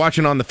if you're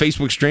watching on the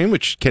Facebook stream,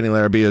 which Kenny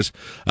Larrabee is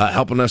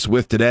helping us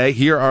with today,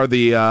 here are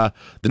the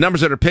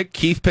numbers that are picked.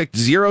 Keith picked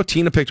 0,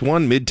 Tina picked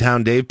 1,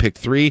 Midtown Dave picked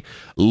 3,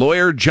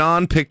 Lawyer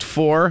John picked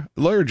 4.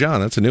 Lawyer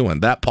John, that's a new one.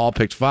 That Paul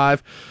picked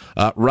 5.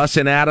 Russ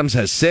and Adams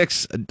has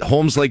 6,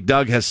 Holmes Lake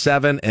Doug has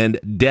 7, and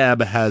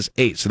Deb has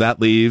 8. So that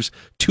leaves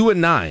 2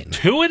 and 9.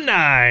 2 and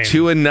 9.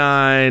 2 and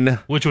 9.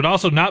 Which would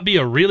also not be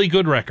a really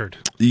good record.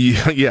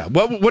 Yeah.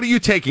 What are you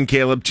taking,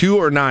 Caleb? 2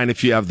 or 9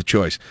 if you have the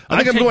choice?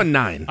 I'm going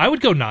 9. I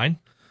would go 9.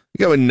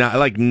 Going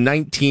like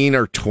 19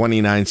 or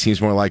 29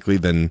 seems more likely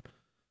than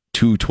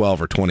 2,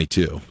 12, or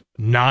 22.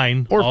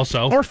 9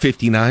 or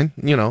 59.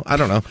 I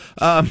don't know.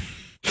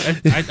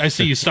 I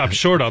see you stopped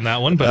short on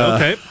that one,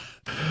 but okay.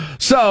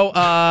 So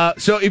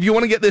if you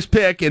want to get this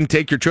pick and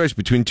take your choice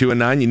between 2 and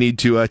 9, you need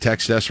to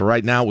text us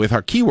right now with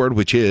our keyword,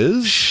 which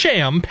is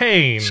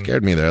champagne.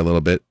 Scared me there a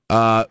little bit.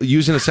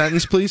 Using a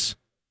sentence, please.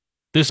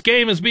 This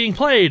game is being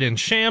played in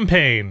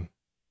Champaign,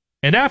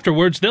 and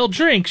afterwards they'll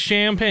drink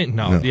champagne.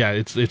 No. Yeah,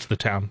 it's the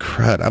town.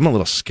 Crud, I'm a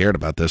little scared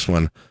about this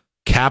one.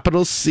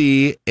 Capital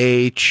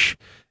CHAMPAIGN.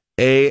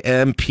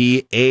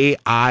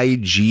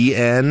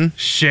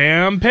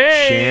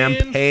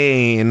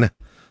 Champagne.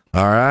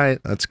 All right,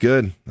 that's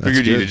good.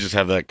 Figured you to just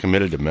have that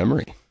committed to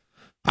memory.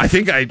 I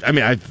think I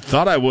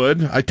thought I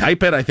would. I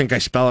type it. I think I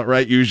spell it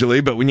right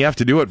usually, but when you have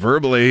to do it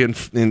verbally and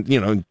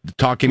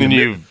talking, and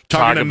you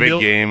talk a big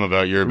game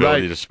about your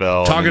ability to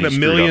spell, talking to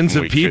millions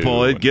of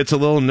people, it gets a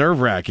little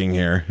nerve-wracking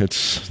here.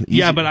 It's easy.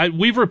 Yeah, but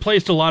we've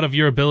replaced a lot of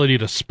your ability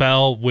to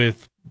spell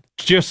with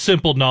just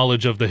simple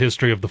knowledge of the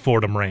history of the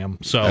Fordham Ram.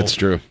 So that's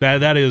true.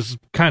 That is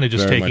kind of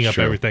just taking up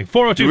everything.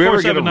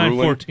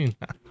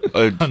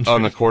 402-479-14.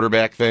 On the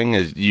quarterback thing,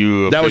 is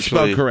that was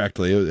spelled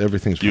correctly.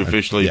 Everything's fine. You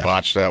officially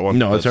botched that one?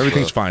 No,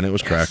 everything's fine. It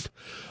was correct.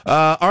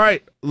 All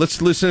right,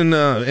 let's listen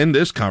in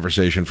this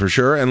conversation for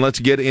sure, and let's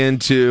get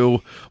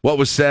into what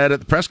was said at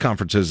the press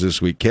conferences this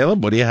week.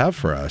 Caleb, what do you have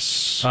for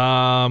us?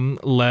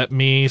 Let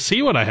me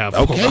see what I have.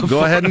 Okay,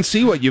 go ahead and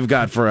see what you've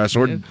got for us.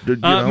 Or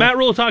Matt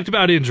Rule talked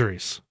about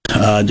injuries.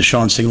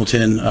 Deshaun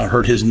Singleton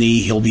hurt his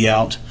knee. He'll be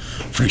out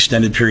for an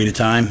extended period of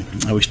time.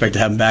 We expect to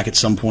have him back at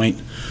some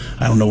point.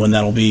 I don't know when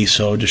that'll be,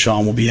 so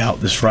Deshaun will be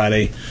out this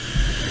Friday.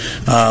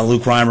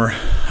 Luke Reimer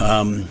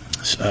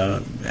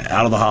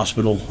out of the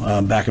hospital,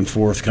 back and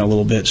forth kind of a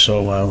little bit,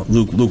 so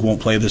Luke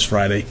won't play this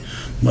Friday,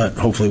 but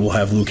hopefully we'll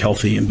have Luke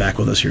healthy and back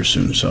with us here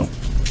soon. So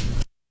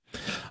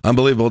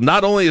unbelievable.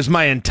 Not only is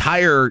my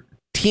entire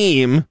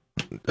team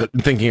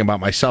thinking about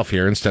myself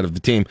here instead of the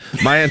team.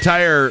 My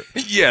entire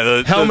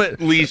helmet,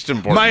 the least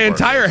important. My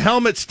entire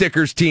helmet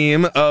stickers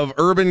team of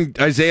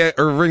Isaiah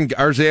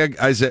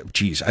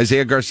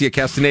Garcia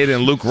Castaneda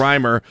and Luke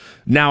Reimer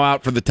now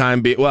out for the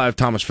time being. Well, I have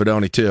Thomas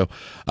Fedoni too,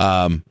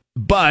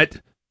 but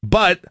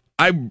But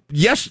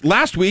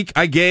last week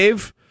I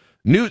gave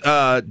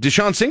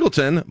Deshaun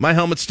Singleton my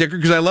helmet sticker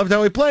because I loved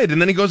how he played,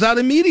 and then he goes out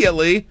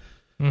immediately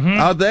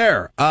out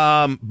there.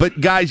 But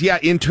guys,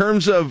 in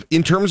terms of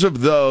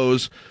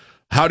those,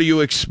 how do you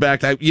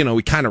expect?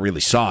 We kind of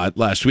really saw it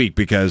last week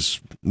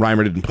because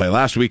Reimer didn't play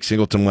last week.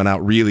 Singleton went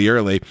out really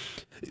early.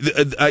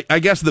 I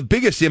guess the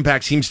biggest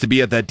impact seems to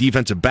be at that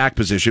defensive back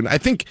position. I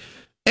think,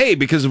 A,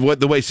 because of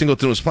the way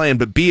Singleton was playing,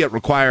 but B, it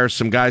requires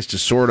some guys to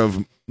sort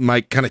of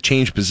might kind of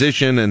change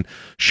position and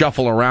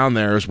shuffle around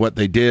there is what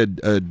they did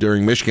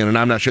during Michigan. And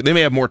I'm not sure. They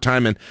may have more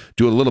time and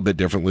do a little bit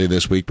differently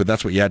this week, but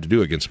that's what you had to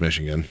do against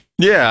Michigan.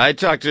 Yeah, I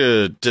talked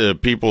to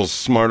people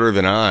smarter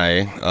than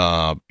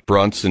I,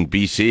 Brunts and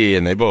BC,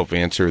 and they both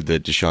answered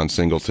that Deshaun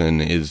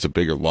Singleton is the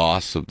bigger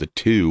loss of the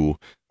two,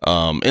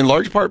 in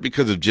large part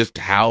because of just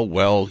how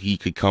well he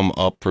could come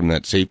up from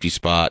that safety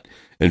spot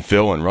and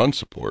fill and run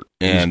support.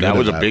 And that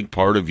was a big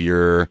part of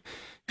your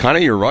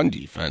run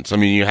defense. I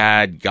mean, you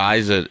had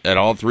guys at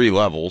all three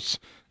levels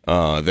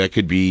that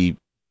could be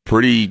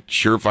pretty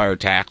surefire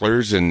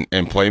tacklers and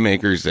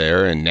playmakers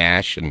there, and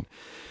Nash and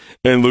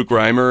Luke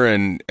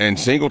Reimer and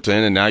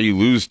Singleton, and now you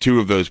lose two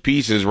of those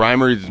pieces.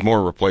 Reimer is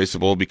more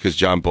replaceable because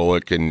John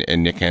Bullock and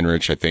Nick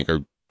Henrich, I think,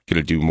 are going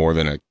to do more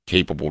than a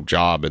capable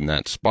job in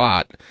that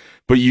spot.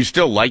 But you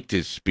still liked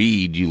his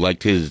speed. You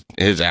liked his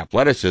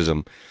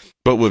athleticism.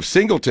 But with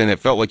Singleton, it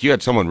felt like you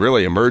had someone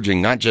really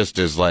emerging, not just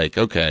as like,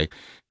 okay,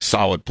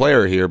 solid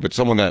player here, but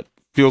someone that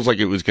feels like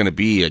it was going to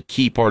be a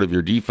key part of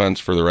your defense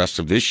for the rest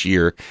of this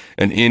year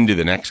and into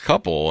the next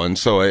couple. And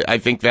so I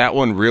think that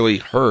one really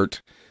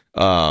hurt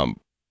kind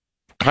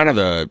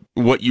of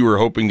what you were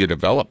hoping to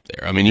develop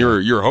there. I mean,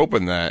 you're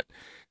hoping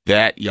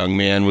that young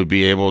man would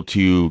be able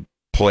to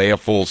play a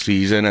full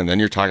season, and then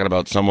you're talking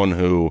about someone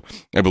who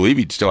I believe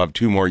he'd still have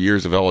 2 more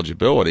years of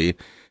eligibility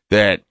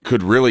that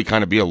could really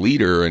kind of be a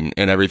leader and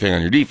everything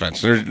on your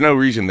defense. There's no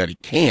reason that he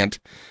can't,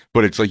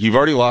 but it's like you've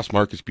already lost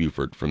Marcus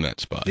Buford from that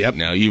spot. Yep.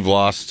 Now you've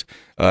lost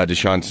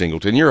Deshaun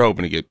Singleton. You're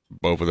hoping to get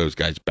both of those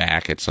guys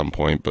back at some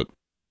point, but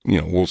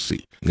we'll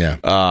see.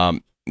 Yeah.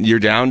 You're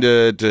down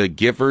to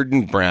Gifford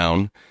and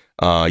Brown.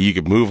 You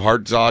could move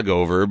Hartzog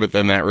over, but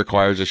then that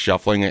requires a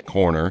shuffling at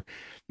corner.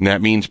 And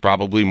that means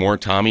probably more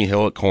Tommy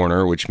Hill at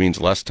corner, which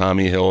means less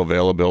Tommy Hill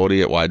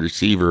availability at wide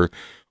receiver.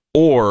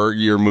 Or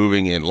you're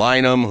moving in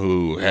Lynham,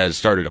 who has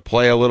started to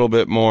play a little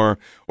bit more,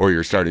 or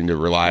you're starting to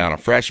rely on a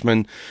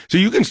freshman. So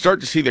you can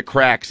start to see the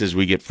cracks as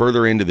we get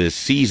further into this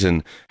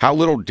season, how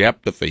little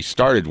depth that they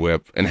started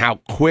with, and how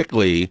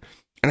quickly,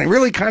 and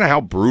really kind of how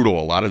brutal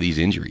a lot of these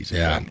injuries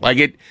have been.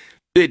 Like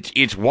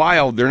it's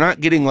wild. They're not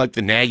getting like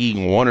the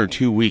nagging 1 or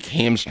 2 week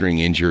hamstring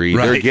injury.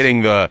 Right. They're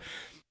getting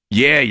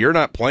you're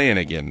not playing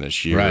again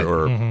this year, right.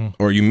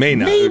 or you may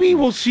not. Maybe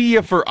we'll see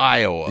you for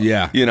Iowa.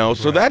 Yeah,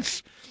 so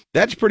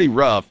that's pretty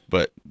rough,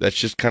 but that's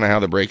just kind of how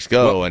the breaks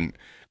go. Well, and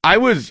I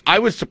was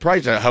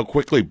surprised at how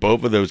quickly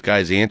both of those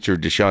guys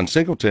answered Deshaun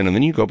Singleton, and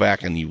then you go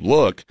back and you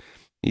look.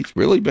 He's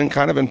really been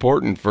kind of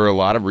important for a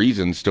lot of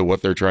reasons to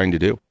what they're trying to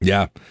do.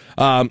 Yeah.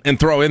 And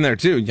throw in there,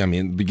 too, I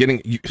mean,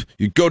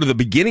 you go to the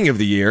beginning of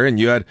the year, and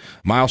you had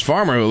Miles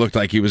Farmer, who looked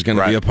like he was going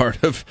to be a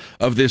part of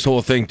this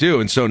whole thing,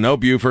 too. And so no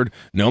Buford,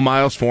 no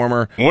Miles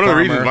Farmer. One of the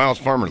reasons Miles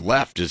Farmer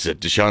left is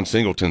that Deshaun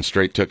Singleton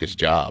straight took his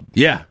job.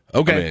 Yeah.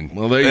 Okay. I mean,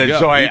 well, there you go.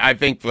 So I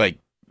think, like,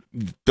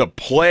 the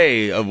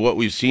play of what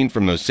we've seen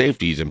from those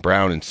safeties and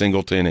Brown and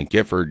Singleton and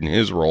Gifford in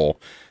his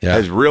role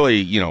has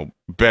really,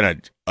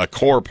 been a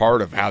core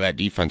part of how that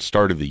defense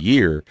started the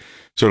year.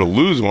 So to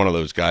lose one of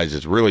those guys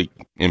is really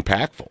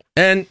impactful.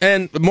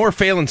 And more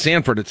Phelan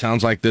Sanford, it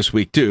sounds like, this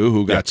week, too,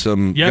 who got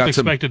some...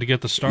 expected to get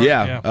the start.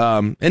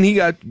 Yeah. And he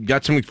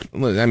got some...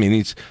 I mean,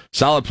 he's a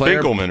solid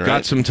player. Benkelman, right?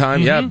 Got some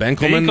time. Mm-hmm. Yeah,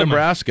 Benkelman,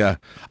 Nebraska.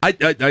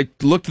 I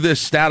looked this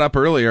stat up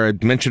earlier.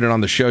 I mentioned it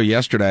on the show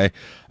yesterday.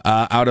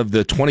 Out of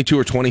the 22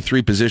 or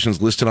 23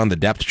 positions listed on the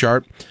depth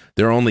chart,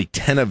 there are only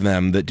 10 of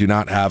them that do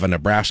not have a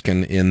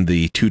Nebraskan in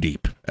the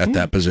 2-deep at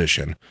that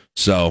position.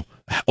 So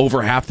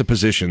over half the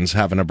positions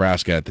have a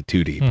Nebraska at the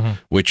 2-deep,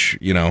 which,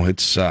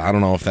 it's I don't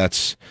know if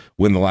that's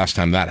when the last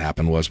time that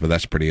happened was, but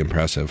that's pretty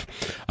impressive.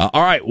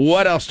 All right,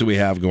 what else do we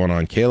have going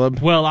on, Caleb?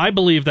 Well, I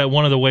believe that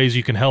one of the ways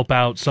you can help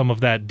out some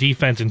of that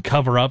defense and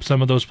cover up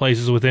some of those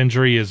places with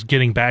injury is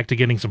getting back to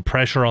getting some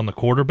pressure on the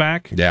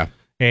quarterback. Yeah.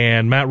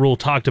 And Matt Rule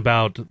talked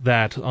about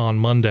that on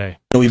Monday.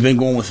 We've been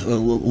going with a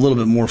little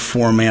bit more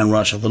 4-man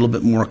rush, a little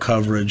bit more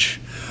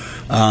coverage.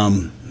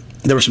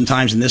 There were some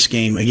times in this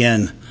game,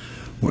 again,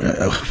 when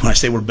I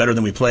say we're better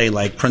than we play,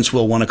 like Prince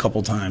Will won a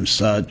couple times,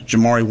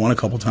 Jamari won a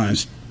couple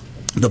times.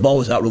 The ball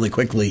was out really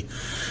quickly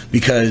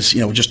because,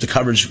 just the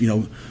coverage,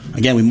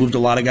 again, we moved a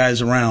lot of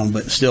guys around,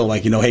 but still,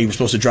 like, hey, we're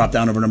supposed to drop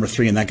down over number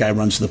 3, and that guy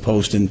runs to the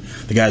post, and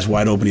the guy's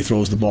wide open, he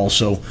throws the ball.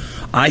 So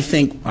I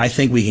think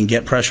we can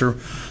get pressure.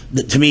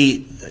 To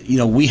me,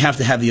 we have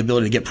to have the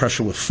ability to get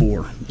pressure with 4.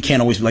 You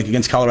can't always, like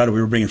against Colorado,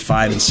 we were bringing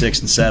 5 and 6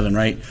 and 7,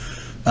 right?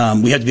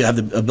 We have to have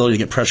the ability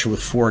to get pressure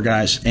with 4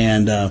 guys,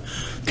 and kind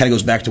of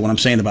goes back to what I'm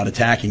saying about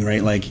attacking,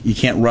 right? Like, you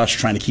can't rush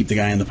trying to keep the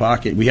guy in the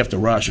pocket. We have to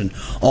rush, and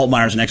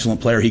Altmaier's an excellent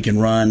player. He can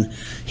run.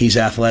 He's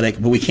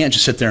athletic, but we can't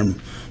just sit there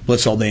and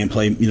blitz all day and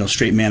play,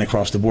 straight man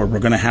across the board. We're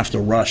going to have to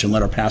rush and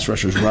let our pass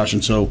rushers rush.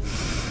 And so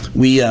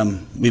we've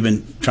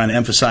been trying to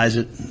emphasize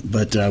it,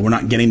 but we're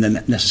not getting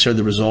necessarily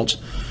the results.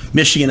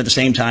 Michigan at the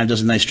same time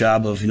does a nice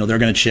job of, they're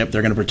going to chip,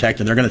 they're going to protect,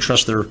 and they're going to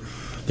trust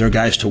their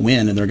guys to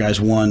win, and their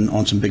guys won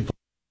on some big plays.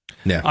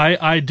 Yeah.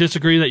 I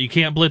disagree that you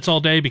can't blitz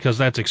all day because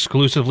that's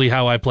exclusively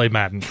how I play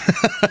Madden.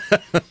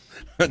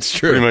 That's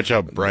true. Pretty much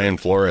how Brian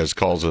Flores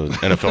calls an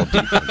NFL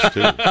defense,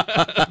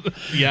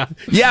 too. Yeah.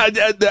 Yeah,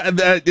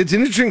 it's an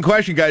interesting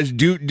question, guys.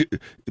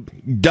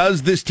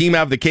 Does this team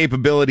have the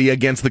capability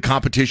against the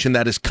competition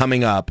that is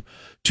coming up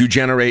to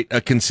generate a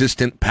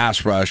consistent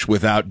pass rush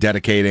without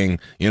dedicating,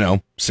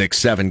 6,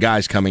 7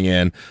 guys coming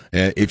in,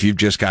 if you've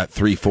just got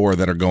 3, 4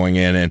 that are going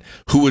in? And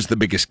who is the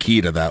biggest key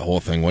to that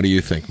whole thing? What do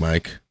you think,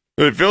 Mike?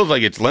 It feels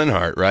like it's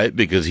Lenhart, right?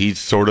 Because he's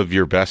sort of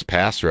your best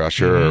pass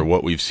rusher, or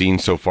what we've seen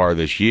so far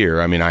this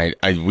year. I mean, I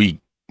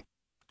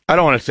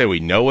don't want to say we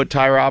know what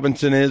Ty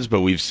Robinson is,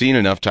 but we've seen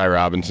enough Ty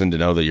Robinson to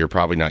know that you're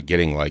probably not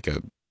getting like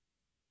a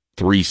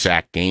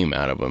 3-sack game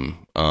out of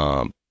him.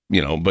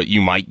 But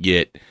you might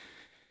get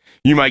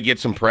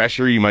some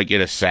pressure, you might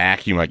get a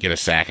sack, you might get a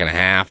sack and a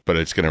half, but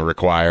it's going to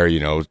require,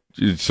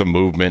 some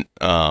movement,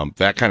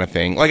 that kind of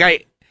thing.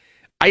 Like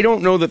I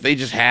don't know that they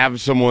just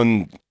have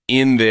someone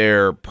in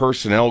their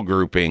personnel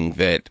grouping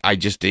that I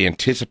just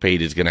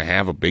anticipate is going to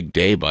have a big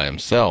day by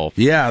himself.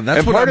 Yeah,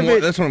 that's what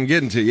I'm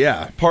getting to.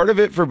 Yeah, part of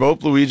it for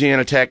both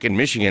Louisiana Tech and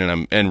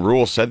Michigan, and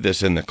Rule said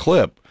this in the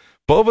clip.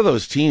 Both of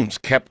those teams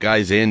kept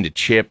guys in to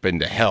chip and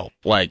to help.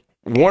 Like,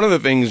 one of the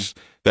things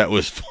that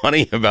was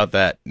funny about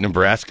that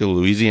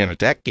Nebraska-Louisiana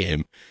Tech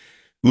game,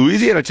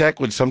 Louisiana Tech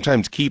would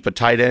sometimes keep a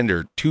tight end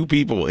or 2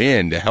 people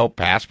in to help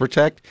pass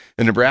protect,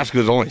 and Nebraska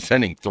was only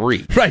sending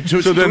 3. Right,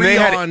 so then 3 they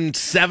had on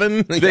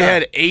 7? They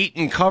had 8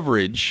 in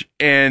coverage,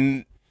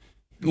 and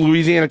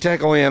Louisiana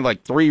Tech only had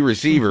like 3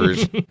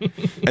 receivers,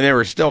 and they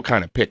were still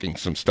kind of picking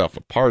some stuff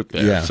apart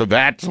there. Yeah. So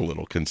that's a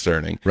little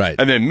concerning. Right.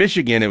 And then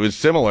Michigan, it was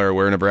similar,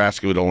 where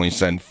Nebraska would only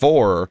send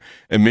 4,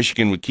 and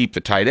Michigan would keep the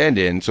tight end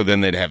in, so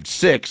then they'd have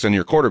 6, and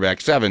your quarterback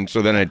 7,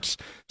 so then it's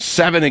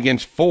 7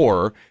 against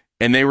 4,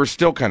 and they were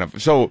still kind of...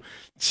 So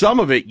some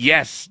of it,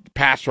 yes,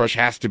 pass rush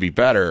has to be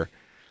better.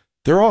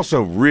 They're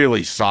also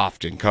really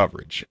soft in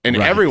coverage, and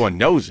everyone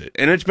knows it.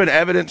 And it's been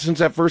evident since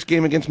that first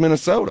game against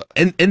Minnesota.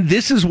 And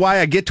this is why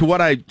I get to what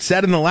I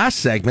said in the last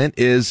segment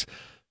is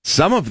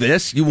some of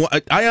this,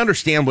 I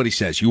understand what he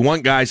says. You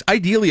want guys,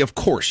 ideally, of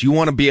course, you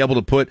want to be able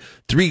to put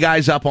 3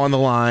 guys up on the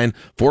line,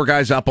 4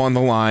 guys up on the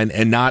line,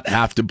 and not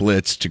have to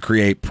blitz to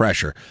create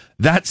pressure.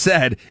 That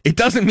said, it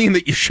doesn't mean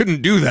that you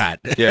shouldn't do that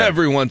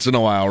every once in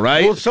a while,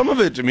 right? Well, some of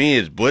it to me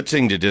is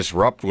blitzing to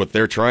disrupt what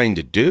they're trying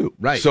to do.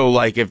 Right. So,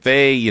 like, if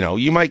they,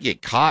 you might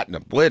get caught in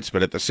a blitz,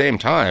 but at the same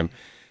time,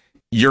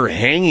 you're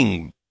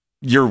hanging,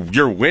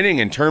 you're winning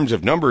in terms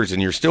of numbers,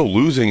 and you're still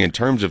losing in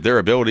terms of their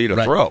ability to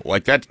throw.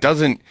 Like,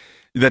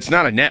 that's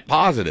not a net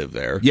positive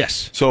there.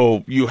 Yes.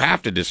 So you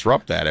have to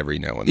disrupt that every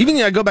now and then.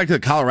 Even I go back to the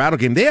Colorado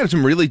game, they had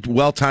some really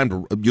well-timed,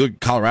 you look at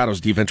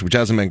Colorado's defense, which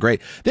hasn't been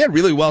great, they had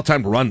really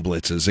well-timed run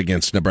blitzes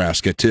against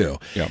Nebraska, too.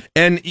 Yeah.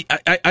 And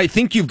I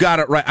think you've got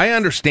it right. I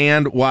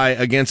understand why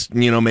against,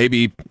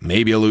 maybe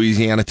a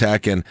Louisiana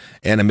Tech and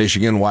a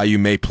Michigan, why you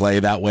may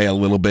play that way a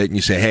little bit, and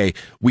you say, hey,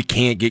 we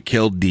can't get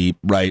killed deep,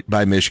 right,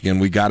 by Michigan.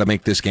 We got to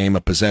make this game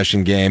a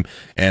possession game,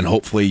 and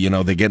hopefully,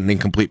 they get an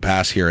incomplete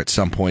pass here at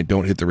some point,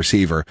 don't hit the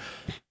receiver.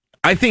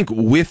 I think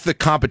with the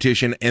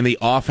competition and the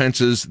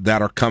offenses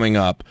that are coming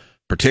up,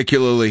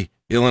 particularly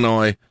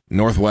Illinois,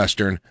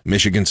 Northwestern,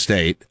 Michigan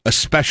State,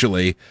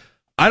 especially,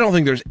 I don't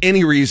think there's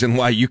any reason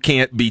why you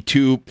need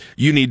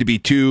to be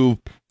too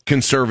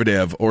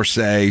conservative or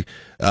say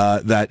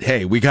that,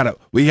 hey, we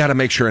gotta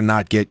make sure and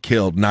not get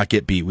killed, not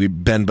get beat. We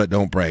bend but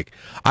don't break.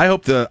 I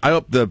hope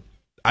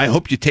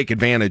you take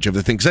advantage of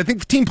the thing, because I think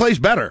the team plays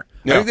better.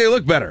 Yeah. I think they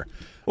look better.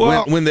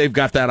 Well, when they've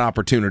got that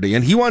opportunity,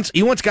 and he wants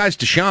guys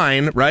to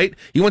shine, right?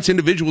 He wants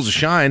individuals to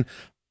shine.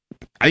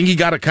 I think you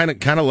got to kind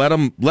of let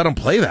them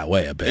play that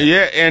way a bit.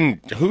 Yeah, and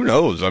who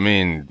knows? I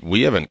mean,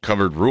 we haven't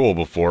covered Rule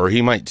before.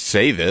 He might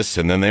say this,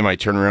 and then they might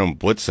turn around and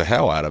blitz the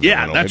hell out of him.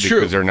 Yeah, that's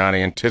true. Because they're not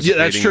anticipating.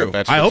 Yeah, that's true.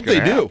 I hope they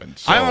do.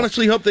 So, I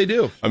honestly hope they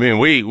do. I mean,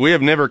 we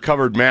have never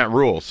covered Matt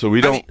Rule, so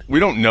we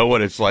don't know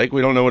what it's like.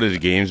 We don't know what his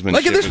gamesmanship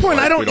like at this point, is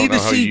like. I don't need to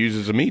see how he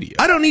uses the media.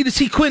 I don't need to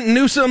see Quentin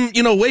Newsome,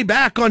 way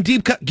back on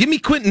deep cut. Give me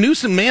Quentin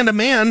Newsome man to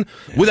man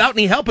without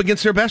any help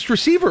against their best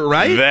receiver,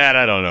 right? That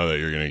I don't know that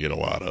you're going to get a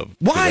lot of.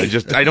 Why?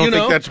 I don't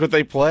think that's what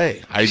they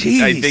play. I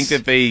think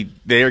that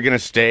they are going to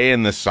stay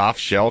in the soft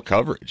shell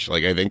coverage.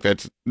 Like, I think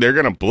they're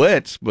going to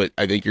blitz, but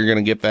I think you're going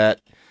to get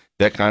that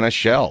kind of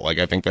shell. Like,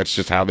 I think that's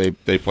just how they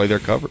play their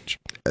coverage.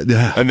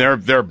 And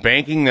they're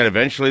banking that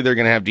eventually they're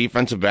going to have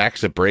defensive backs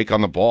that break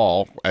on the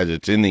ball as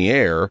it's in the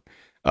air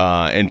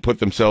and put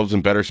themselves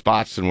in better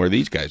spots than where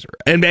these guys are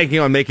at. And banking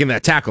on making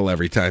that tackle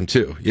every time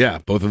too. Yeah,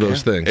 both of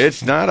those things.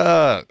 It's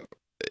not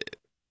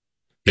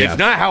It's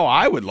not how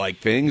I would like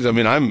things. I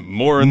mean, I'm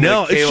more in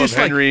the Caleb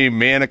Henry,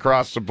 man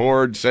across the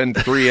board, send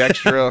 3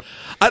 extra.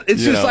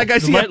 It's just like I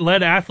see.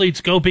 Let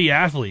athletes go be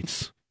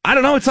athletes. I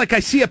don't know. It's like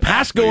I see a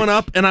pass going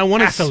up, and I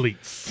want to.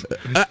 Athletes.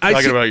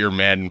 Talking about your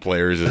Madden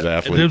players as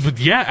athletes.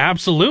 Yeah,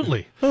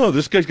 absolutely. Oh,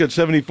 this guy's got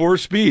 74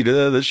 speed.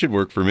 This should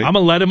work for me. I'm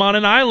going to let him on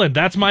an island.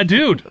 That's my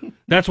dude.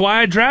 That's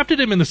why I drafted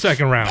him in the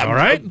second round, all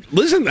right?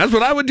 Listen, that's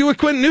what I would do with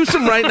Quentin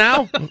Newsom right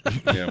now.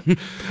 Yeah.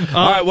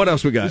 All right, what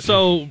else we got?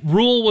 So,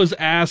 Rule was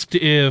asked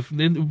if,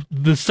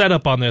 the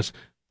setup on this,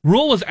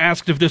 Rule was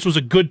asked if this was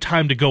a good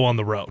time to go on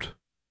the road.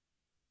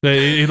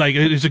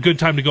 It's a good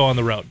time to go on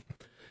the road.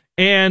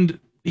 And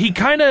he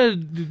kind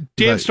of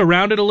danced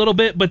around it a little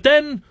bit, but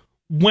then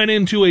went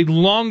into a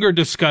longer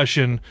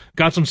discussion,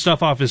 got some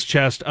stuff off his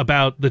chest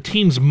about the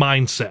team's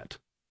mindset.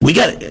 We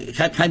got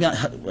kind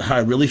of how I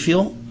really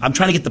feel. I'm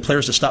trying to get the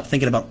players to stop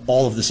thinking about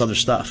all of this other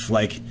stuff,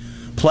 like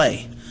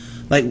play.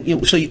 We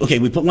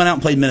went out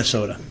and played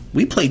Minnesota.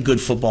 We played good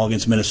football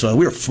against Minnesota.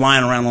 We were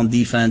flying around on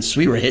defense.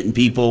 We were hitting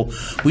people.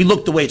 We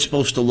looked the way it's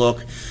supposed to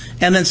look.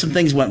 And then some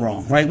things went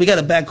wrong, right? We got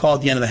a bad call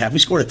at the end of the half. We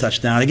scored a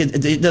touchdown.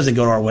 It doesn't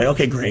go our way.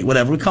 Okay, great,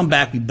 whatever. We come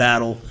back, we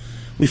battle.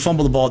 We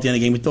fumble the ball at the end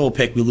of the game. We throw a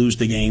pick, we lose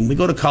the game. We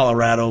go to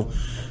Colorado.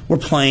 We're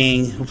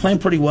playing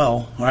pretty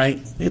well, all right?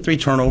 We had 3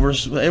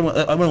 turnovers. I want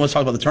to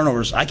talk about the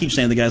turnovers. I keep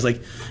saying to the guys,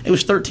 it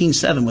was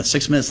 13-7 with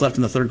 6 minutes left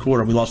in the third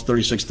quarter. We lost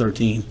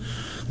 36-13.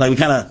 We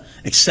kind of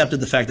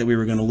accepted the fact that we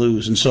were going to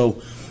lose. And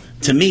so,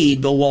 to me,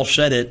 Bill Walsh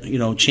said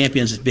it,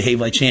 champions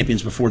behave like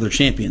champions before they're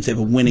champions. They have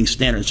a winning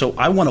standard. So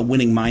I want a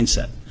winning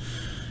mindset.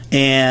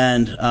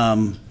 And,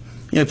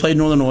 we played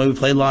Northern Illinois, we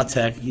played La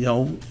Tech,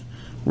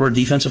 we're a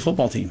defensive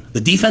football team. The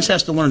defense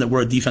has to learn that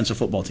we're a defensive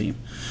football team.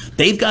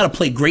 They've got to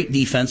play great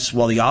defense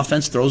while the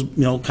offense throws,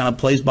 kind of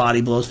plays body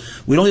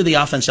blows. We don't leave the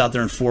offense out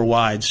there in 4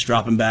 wides,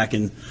 dropping back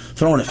and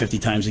throwing it 50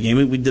 times a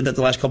game. We did that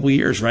the last couple of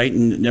years, right?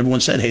 And everyone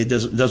said, hey, it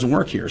doesn't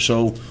work here.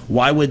 So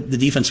why would the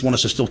defense want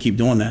us to still keep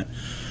doing that?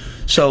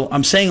 So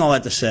I'm saying all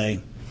that to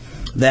say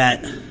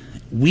that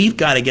we've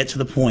got to get to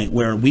the point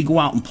where we go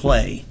out and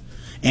play,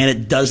 and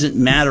it doesn't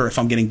matter if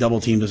I'm getting double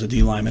teamed as a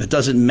D lineman. It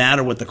doesn't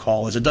matter what the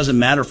call is. It doesn't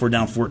matter if we're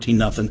down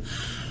 14-0.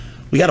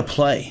 We got to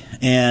play,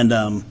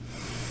 and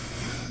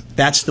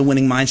that's the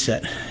winning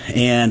mindset.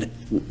 And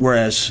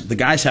whereas the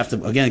guys have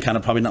to, again, kind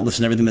of probably not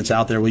listen to everything that's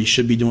out there. What you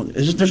should be doing.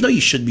 There's no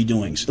you should be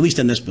doings, at least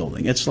in this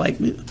building. It's like,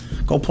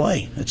 go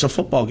play. It's a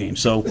football game.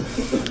 So,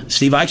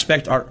 Steve, I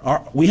expect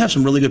we have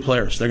some really good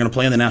players. They're going to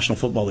play in the National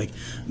Football League.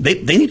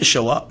 They need to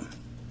show up.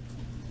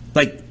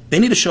 They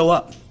need to show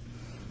up.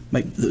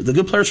 The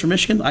good players from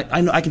Michigan,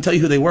 I can tell you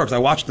who they were because I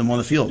watched them on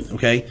the field,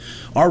 okay?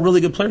 Our really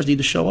good players need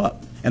to show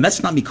up. And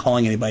that's not me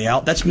calling anybody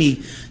out. That's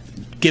me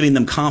giving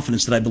them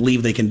confidence that I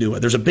believe they can do it.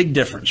 There's a big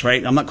difference,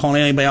 right? I'm not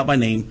calling anybody out by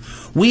name.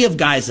 We have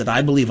guys that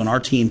I believe on our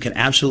team can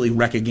absolutely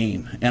wreck a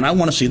game. And I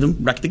want to see them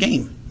wreck the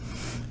game.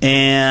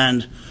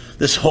 And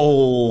this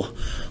whole,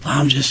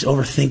 I'm just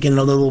overthinking it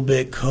a little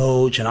bit,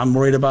 coach, and I'm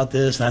worried about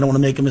this, and I don't want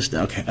to make a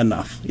mistake. Okay,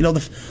 enough.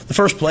 The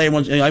first play,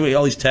 I get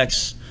all these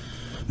texts.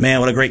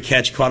 Man, what a great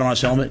catch. Caught him on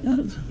his helmet.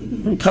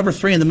 Cover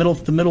 3 in the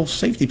middle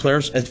safety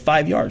players at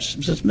 5 yards.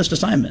 Just missed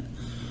assignment.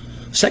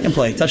 Second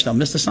play, touchdown,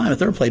 missed assignment.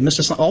 Third play, missed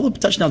assignment. All the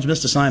touchdowns,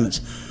 missed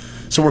assignments.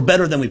 So we're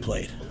better than we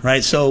played,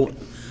 right? So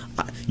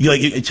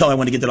you tell me I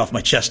want to get that off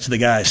my chest to the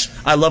guys.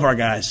 I love our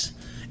guys.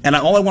 And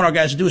all I want our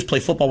guys to do is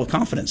play football with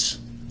confidence.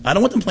 I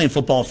don't want them playing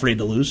football afraid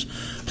to lose.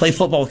 Play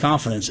football with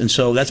confidence. And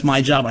so that's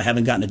my job. I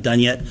haven't gotten it done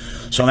yet.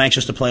 So I'm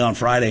anxious to play on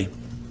Friday.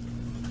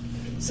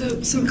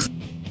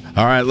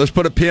 All right, let's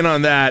put a pin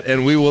on that,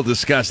 and we will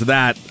discuss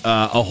that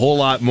a whole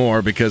lot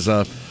more because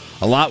a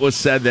lot was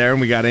said there, and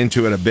we got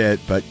into it a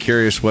bit, but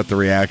curious what the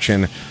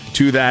reaction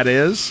to that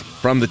is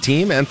from the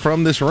team and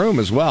from this room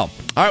as well.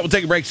 All right, we'll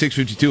take a break.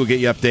 6:52 will get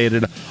you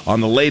updated on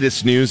the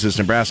latest news as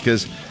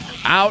Nebraska's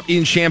out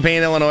in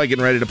Champaign, Illinois,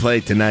 getting ready to play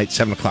tonight,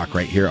 7 o'clock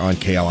right here on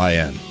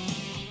KLIN.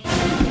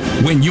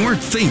 When you're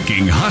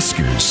thinking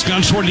Huskers,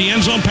 Guns toward the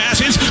end zone,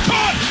 passes,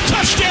 caught,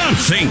 touchdown!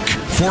 think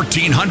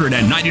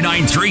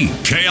 1499.3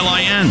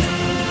 KLIN.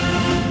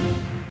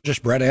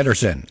 Just Brett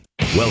Anderson.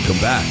 Welcome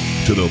back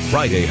to the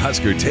Friday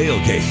Husker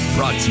Tailgate,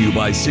 brought to you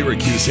by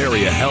Syracuse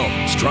Area Health,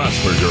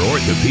 Strasburger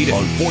Orthopedic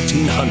on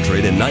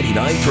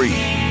 1499.3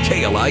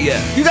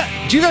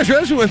 KLIN. Do you guys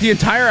realize we went the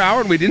entire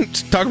hour and we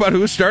didn't talk about who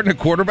was starting at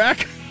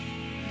quarterback?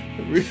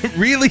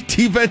 Really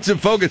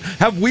defensive focus.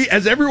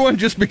 Has everyone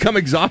just become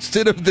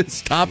exhausted of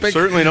this topic?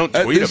 Certainly don't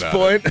tweet at this about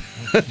point.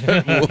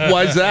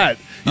 Why is that?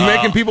 You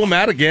making people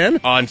mad again?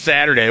 On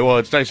Saturday, well,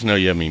 it's nice to know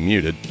you have me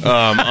muted.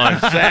 On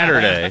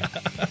Saturday,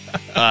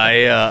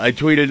 I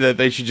tweeted that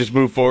they should just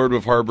move forward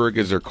with Harburg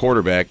as their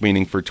quarterback,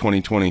 meaning for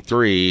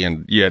 2023,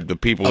 and you had the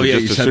people who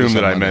just assumed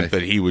that I meant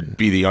that he would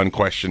be the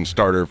unquestioned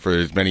starter for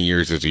as many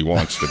years as he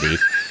wants to be.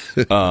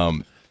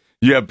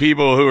 You have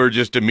people who are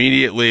just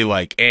immediately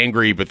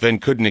angry, but then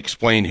couldn't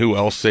explain who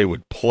else they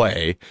would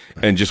play,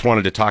 and just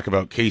wanted to talk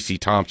about Casey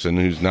Thompson,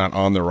 who's not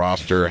on the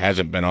roster,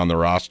 hasn't been on the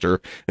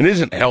roster, and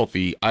isn't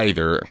healthy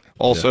either.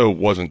 Also,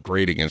 wasn't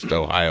great against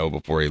Ohio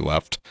before he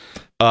left.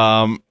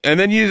 And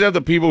then you have the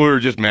people who are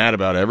just mad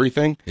about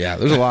everything. Yeah,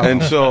 there's a lot of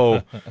them. And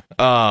so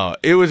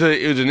it was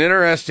an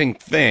interesting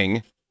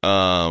thing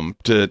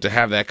to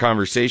have that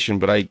conversation,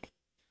 but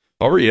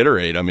I'll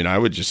reiterate. I mean, I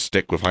would just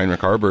stick with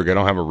Heinrich Harburg. I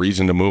don't have a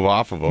reason to move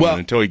off of him. And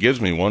until he gives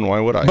me one, why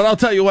would I? But I'll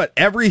tell you what,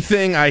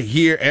 everything I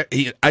hear,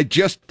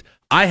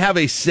 I have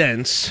a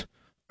sense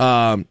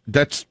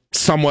that's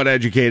somewhat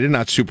educated,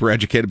 not super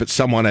educated, but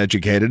somewhat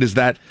educated, is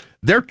that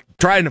they're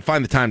trying to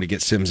find the time to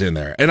get Sims in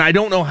there. And I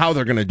don't know how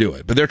they're going to do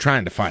it, but they're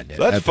trying to find it.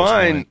 That's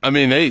fine. I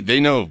mean, they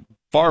know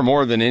far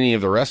more than any of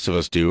the rest of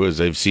us do, as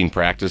they've seen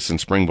practice and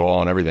spring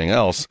ball and everything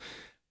else.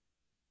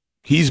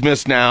 He's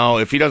missed now.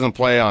 If he doesn't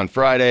play on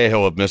Friday,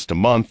 he'll have missed a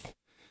month.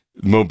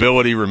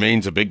 Mobility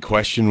remains a big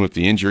question with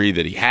the injury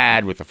that he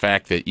had, with the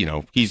fact that,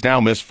 he's now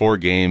missed 4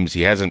 games.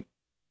 He hasn't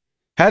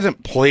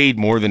played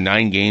more than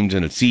 9 games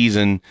in a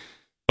season.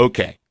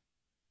 Okay.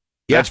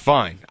 Yeah. That's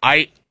fine.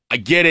 I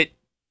get it.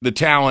 The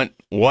talent,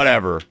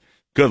 whatever.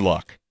 Good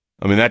luck.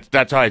 I mean,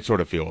 that's how I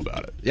sort of feel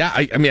about it. Yeah,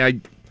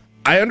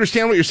 I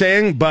understand what you're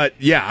saying, but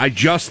yeah, I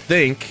just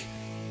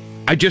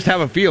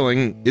have a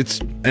feeling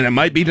and it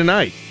might be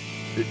tonight.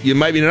 You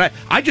might be tonight.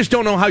 I just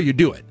don't know how you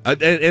do it,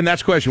 and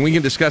that's the question. We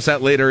can discuss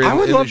that later. I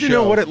would love to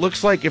know what it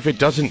looks like if it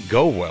doesn't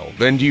go well.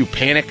 Then do you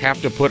panic,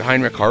 have to put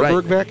Heinrich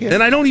Harburg back in?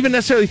 And I don't even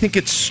necessarily think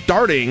it's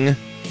starting.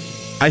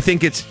 I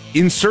think it's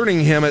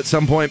inserting him at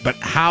some point, but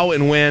how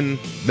and when,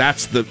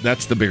 that's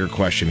the bigger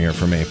question here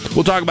for me.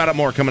 We'll talk about it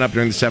more coming up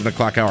during the 7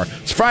 o'clock hour.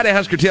 It's Friday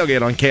Husker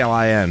Tailgate on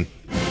KLIN.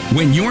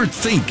 When you're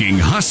thinking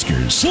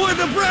Huskers. Boy,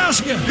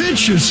 Nebraska,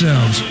 pinch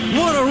yourselves.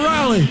 What a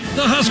rally.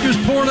 The Huskers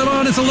poured it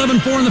on. It's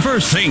 11-4 in the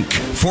first. Think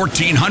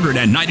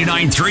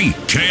 1499.3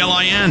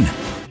 KLIN.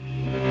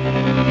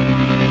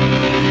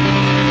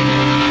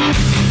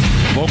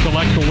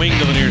 Vokalek the wing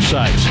to the near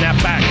side. Snap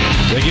back.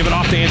 They give it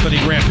off to Anthony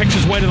Graham. Picks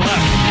his way to the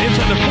left.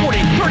 Inside the 40,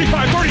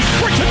 35, 30.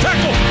 Breaks the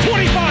tackle.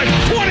 25,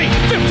 20,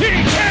 15,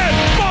 10,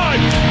 5.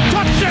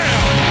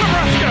 Touchdown,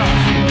 Nebraska.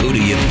 Who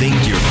do you think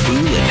you're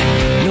fooling?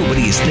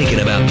 Nobody is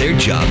thinking about their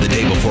job the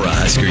day before a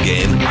Husker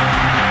game.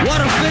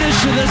 What a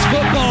finish to this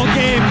football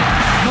game.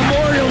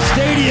 Memorial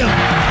Stadium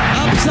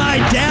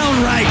upside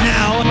down right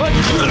now.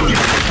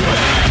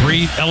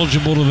 3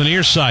 eligible to the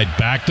near side.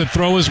 Back to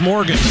throw is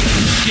Morgan.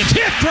 Gets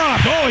hit,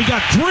 dropped. Oh, he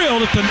got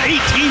drilled at the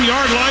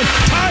 18-yard line.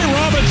 Ty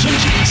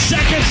Robinson's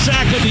second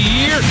sack of the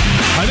year.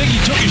 I think he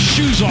took his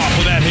shoes off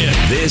with that hit.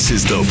 This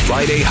is the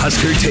Friday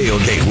Husker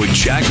Tailgate with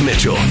Jack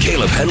Mitchell,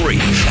 Caleb Henry,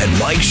 and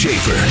Mike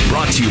Schaefer.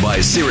 Brought to you by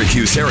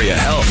Syracuse Area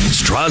Health,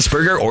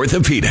 Strasburger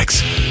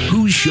Orthopedics.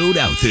 Who showed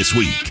out this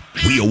week?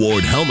 We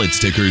award helmet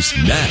stickers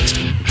next.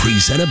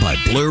 Presented by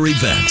Blur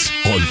Events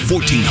on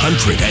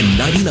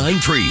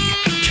 1499.3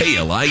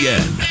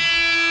 KLIN.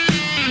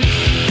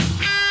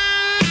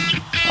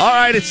 All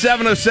right, it's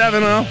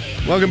 7:07.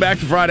 Welcome back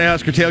to Friday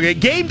Husker Tailgate.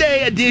 Game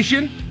day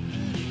edition.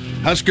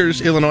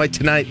 Huskers, Illinois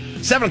tonight,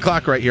 7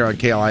 o'clock right here on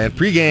KLIN.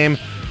 Pre-game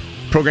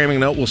programming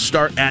note will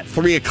start at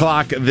 3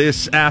 o'clock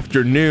this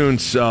afternoon.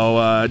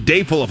 So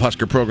day full of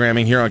Husker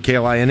programming here on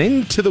KLIN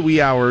into the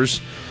wee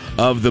hours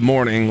of the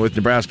morning with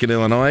Nebraska and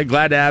Illinois.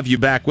 Glad to have you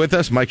back with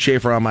us. Mike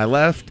Schaefer on my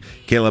left,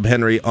 Caleb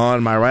Henry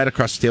on my right.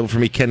 Across the table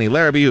from me, Kenny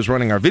Larrabee, who's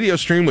running our video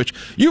stream, which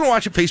you can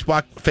watch at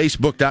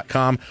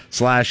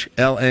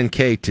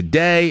facebook.com/LNK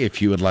today.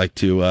 If you would like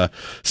to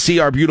see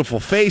our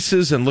beautiful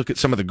faces and look at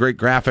some of the great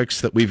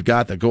graphics that we've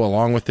got that go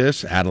along with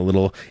this, add a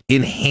little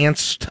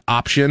enhanced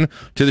option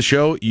to the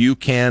show, you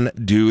can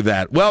do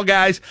that. Well,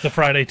 guys. The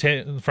Friday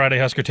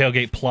Husker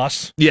Tailgate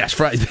Plus. Yes,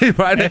 Friday.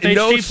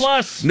 FHT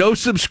Plus. No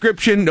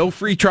subscription, no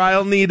free trial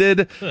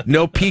needed,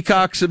 no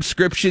Peacock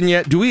subscription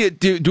yet. Do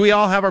we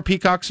all have our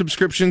Peacock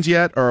subscriptions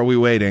yet, or are we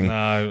waiting?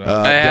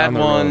 I had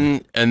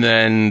one, and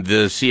then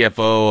the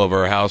CFO of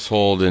our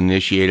household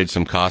initiated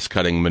some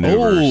cost-cutting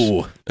maneuvers.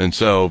 Ooh. And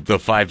so the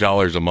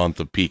 $5 a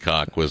month of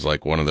Peacock was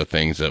like one of the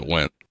things that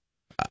went.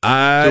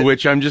 To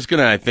which I'm just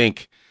gonna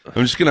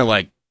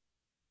like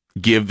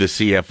give the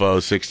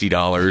CFO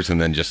 $60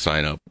 and then just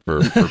sign up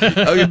for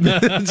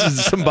this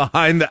is some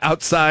behind the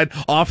outside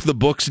off the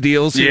books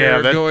deals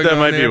here. That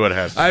might be what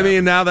has to happen.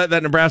 mean, now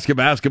that Nebraska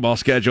basketball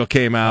schedule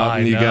came out,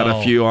 and you got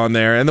a few on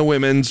there, and the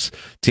women's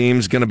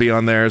team's going to be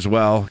on there as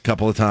well a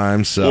couple of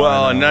times. So,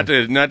 well, and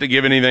not to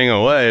give anything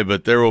away,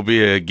 but there will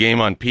be a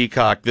game on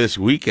Peacock this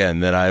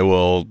weekend that I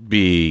will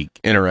be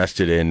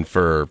interested in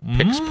for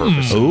picks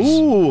purposes.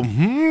 Ooh,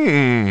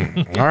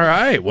 all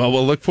right. Well,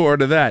 we'll look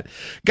forward to that.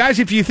 Guys,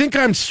 if you think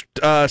I'm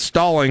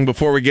stalling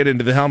before we get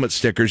into the helmet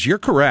stickers, you're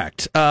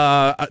correct.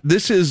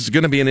 This is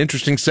going to be an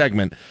interesting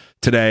segment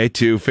today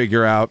to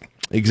figure out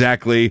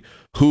exactly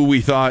who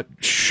we thought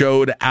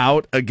showed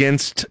out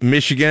against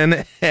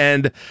Michigan,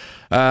 and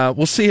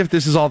we'll see if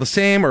this is all the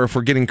same or if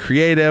we're getting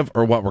creative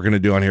or what we're going to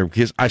do on here,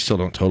 because I still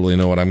don't totally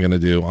know what I'm going to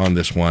do on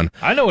this one.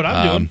 I know what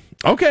I'm doing.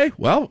 Okay,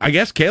 well, I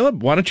guess,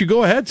 Caleb, why don't you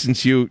go ahead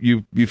since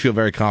you feel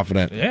very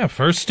confident. Yeah,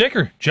 first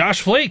sticker,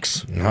 Josh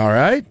Flakes. All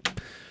right.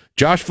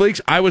 Josh Fleeks,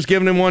 I was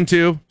giving him one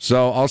too,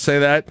 so I'll say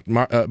that.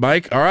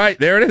 Mike, all right,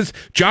 there it is.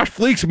 Josh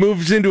Fleeks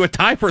moves into a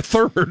tie for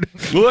third.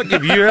 Look,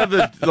 if you have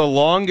the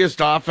longest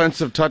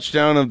offensive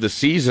touchdown of the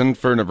season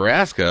for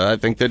Nebraska, I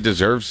think that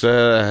deserves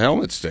a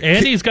helmet stick.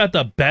 And he's got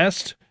the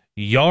best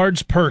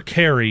yards per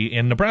carry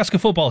in Nebraska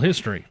football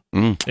history,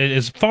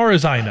 as far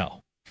as I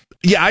know.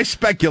 Yeah, I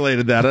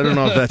speculated that. I don't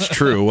know if that's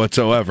true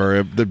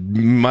whatsoever. There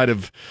might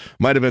have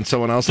been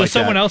someone else. Does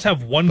someone else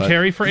have one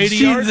carry for 80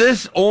 yards?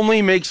 This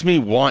only makes me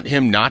want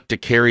him not to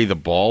carry the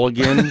ball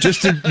again.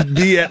 Just to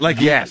be at,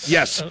 like,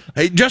 yes.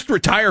 Hey, just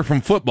retire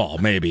from football,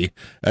 maybe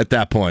at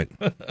that point.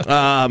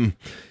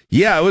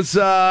 Yeah, it was.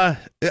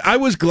 I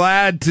was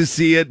glad to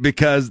see it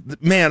because,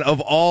 man,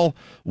 of all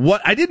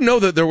what I didn't know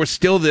that there was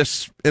still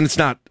this, and it's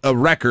not a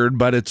record,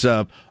 but it's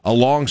a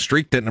long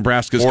streak that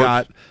Nebraska's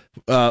got.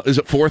 Is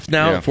it fourth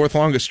now? Yeah. Fourth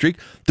longest streak.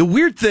 The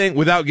weird thing,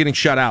 without getting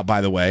shut out,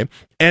 by the way,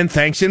 and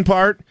thanks in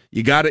part,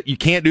 you got it. You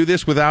can't do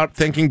this without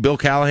thanking Bill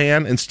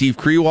Callahan and Steve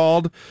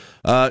Krewald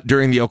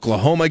during the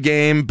Oklahoma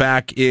game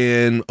back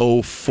in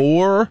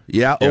 04.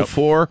 Yeah, Yep.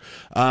 04,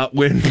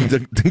 when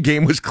the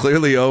game was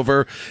clearly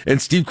over,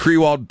 and Steve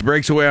Krewald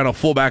breaks away on a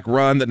fullback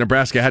run that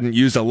Nebraska hadn't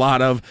used a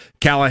lot of.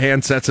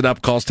 Callahan sets it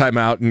up, calls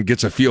timeout, and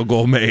gets a field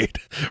goal made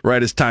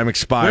right as time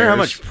expires. I wonder how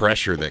much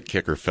pressure that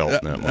kicker felt in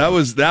that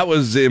moment.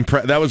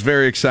 That was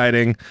very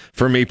exciting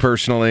for me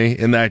personally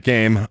in that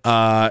game,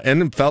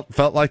 and it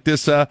felt like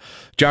this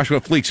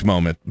Joshua Fleeks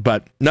moment.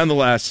 But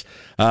nonetheless,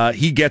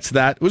 he gets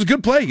that. It was a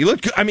good play. He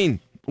looked good. I mean,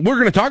 we're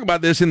going to talk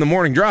about this in the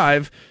morning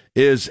drive.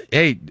 Is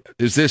he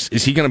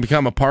going to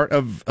become a part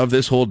of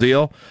this whole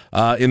deal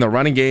in the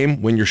running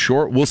game when you're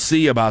short? We'll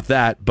see about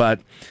that.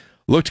 But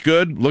looked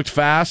good, looked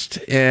fast,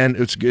 and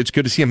it's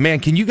good to see him. Man,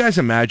 can you guys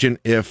imagine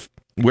if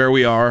where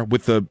we are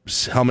with the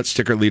helmet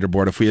sticker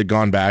leaderboard, if we had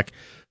gone back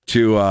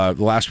to the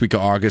last week of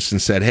August and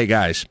said, hey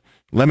guys,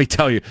 let me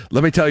tell you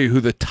who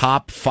the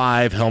top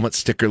 5 helmet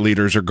sticker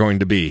leaders are going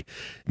to be.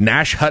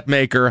 Nash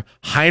Hutmaker,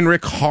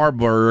 Heinrich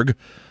Harburg,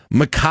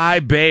 Mackay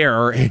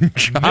Bear, and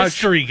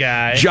Mystery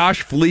guy.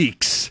 Josh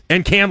Fleeks,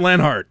 and Cam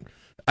Lenhart.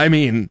 I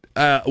mean,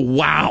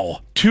 wow.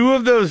 2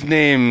 of those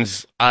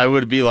names, I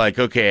would be like,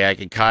 okay, I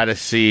can kind of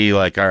see,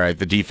 like, all right,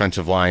 the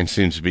defensive line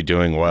seems to be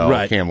doing well.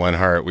 Right. Cam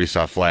Lenhart, we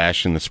saw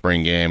flash in the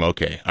spring game.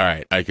 Okay, all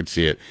right, I could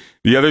see it.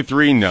 The other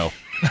 3, no.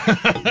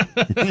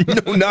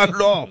 No, not at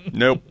all.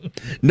 Nope.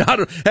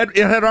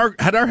 Had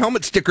our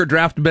helmet sticker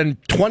draft been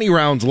 20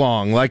 rounds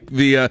long, like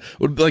the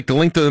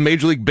length of the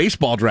Major League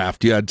Baseball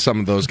draft, you had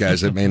some of those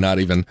guys that may not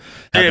even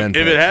have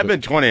If it had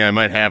been 20, I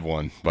might have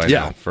one by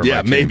now. For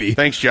my team. Maybe.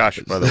 Thanks, Josh,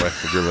 by the way,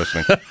 if you're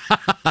listening.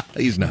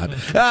 He's not.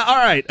 All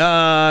right,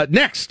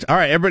 next. All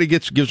right, everybody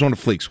gives one to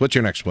Fleeks. What's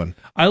your next one?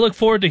 I look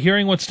forward to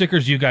hearing what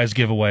stickers you guys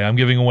give away. I'm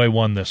giving away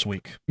one this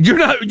week.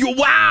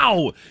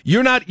 Wow!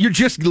 You're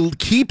just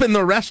keeping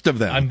the rest of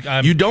them.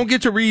 You don't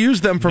get to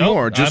reuse them for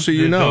more, just so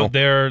you know.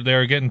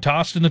 They're getting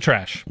tossed in the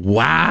trash.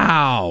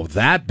 Wow,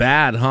 that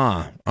bad,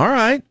 huh? All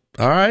right.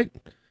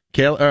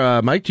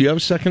 Mike, do you have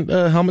a second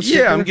helmet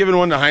sticker? Yeah, I'm giving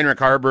one to Heinrich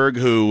Harburg,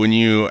 who, when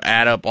you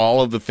add up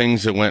all of the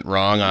things that went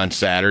wrong on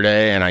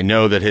Saturday, and I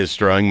know that his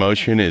throwing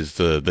motion is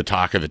the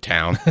talk of the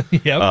town.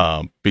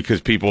 Yep.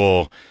 Because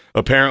people,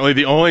 apparently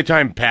the only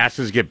time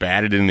passes get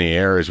batted in the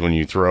air is when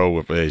you throw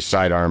with a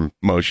sidearm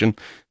motion.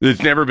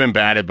 It's never been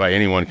batted by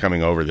anyone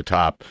coming over the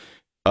top,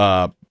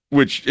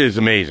 which is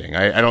amazing.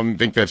 I don't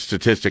think that's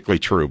statistically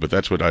true, but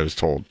that's what I was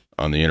told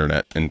on the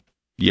internet, and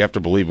you have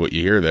to believe what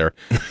you hear there.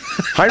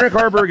 Heinrich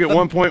Harburg at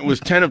one point was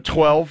 10 of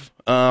 12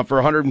 for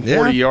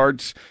 140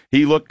 yards.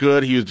 He looked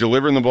good. He was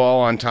delivering the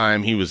ball on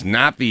time. He was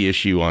not the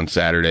issue on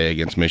Saturday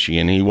against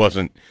Michigan. He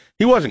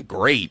wasn't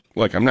great.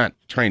 Like, I'm not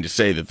trying to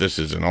say that this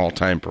is an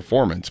all-time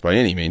performance by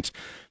any means,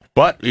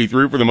 but he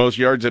threw for the most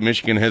yards that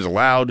Michigan has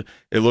allowed.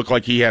 It looked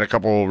like he had a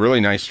couple really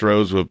nice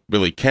throws with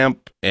Billy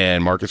Kemp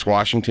and Marcus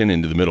Washington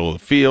into the middle of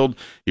the field.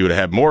 He would have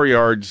had more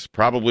yards,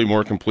 probably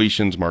more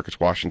completions. Marcus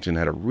Washington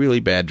had a really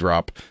bad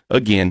drop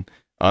again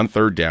on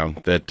third down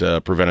that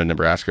prevented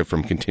Nebraska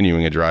from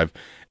continuing a drive.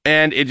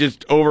 And it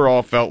just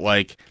overall felt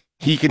like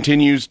he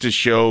continues to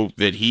show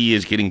that he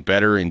is getting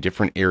better in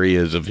different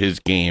areas of his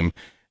game.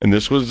 And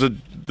this was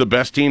the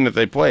best team that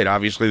they played.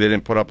 Obviously, they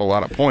didn't put up a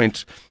lot of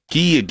points.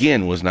 He,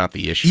 again, was not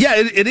the issue. Yeah,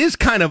 it is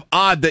kind of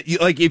odd that,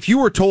 if you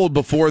were told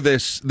before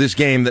this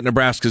game that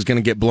Nebraska is going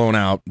to get blown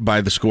out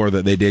by the score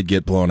that they did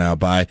get blown out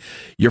by,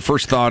 your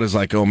first thought is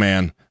like, oh,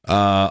 man,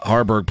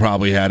 Harburg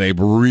probably had a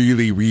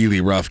really, really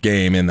rough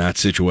game in that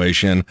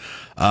situation.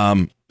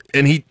 And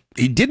he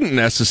didn't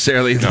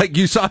necessarily, like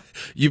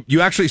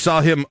you actually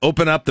saw him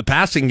open up the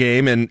passing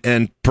game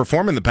and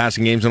perform in the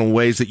passing games in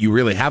ways that you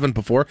really haven't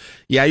before.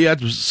 Yeah, you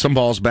had some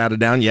balls batted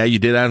down. Yeah, you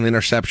did have an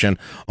interception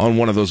on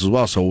one of those as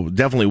well. So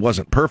definitely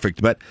wasn't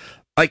perfect. But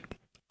I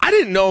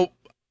didn't know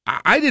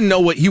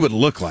what he would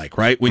look like,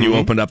 right, when you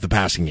opened up the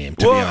passing game,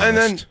 to be honest. And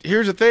then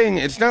here's the thing.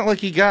 It's not like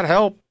he got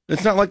help.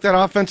 It's not like that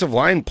offensive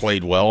line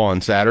played well on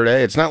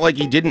Saturday. It's not like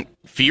he didn't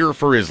fear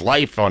for his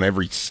life on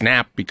every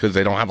snap because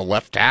they don't have a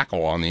left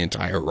tackle on the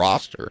entire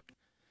roster.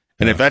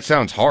 And if that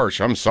sounds harsh,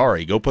 I'm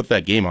sorry. Go put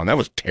that game on. That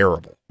was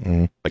terrible.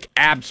 Like,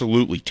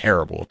 absolutely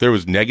terrible. If there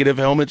was negative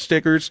helmet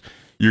stickers,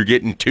 you're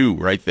getting 2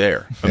 right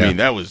there. I mean,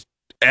 that was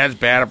as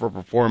bad of a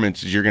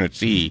performance as you're going to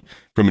see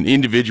from an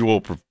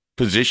individual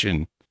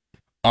position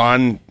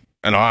on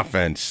an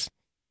offense,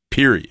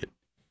 period.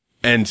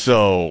 And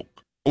so,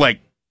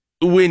 like,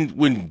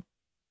 when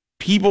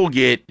people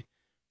get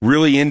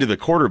really into the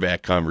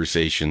quarterback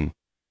conversation,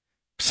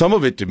 some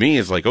of it to me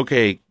is like,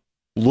 okay,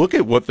 look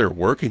at what they're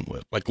working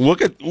with. Like,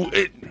 look at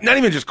not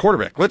even just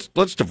quarterback.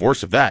 Let's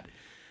divorce of that.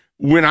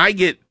 When I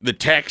get the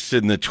texts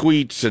and the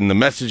tweets and the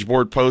message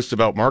board posts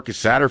about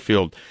Marcus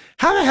Satterfield,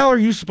 how the hell are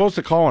you supposed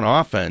to call an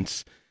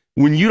offense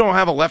when you don't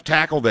have a left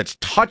tackle that's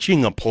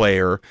touching a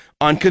player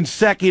on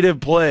consecutive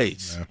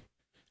plays?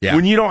 Yeah.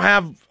 When you don't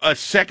have a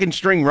second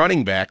string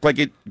running back,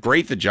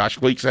 great that Josh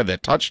Gleeks had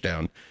that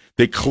touchdown.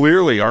 They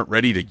clearly aren't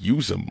ready to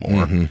use him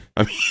more. Mm-hmm.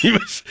 I mean,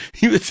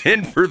 he was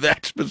in for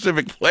that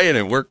specific play and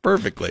it worked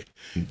perfectly.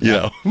 You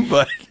know,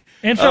 but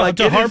and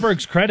to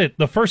Harburg's credit,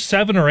 the first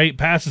 7 or 8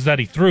 passes that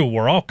he threw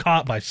were all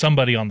caught by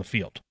somebody on the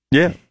field.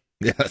 Yeah.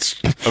 Yes.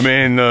 I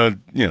mean,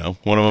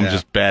 one of them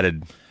just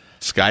batted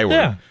skyward.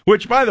 Yeah.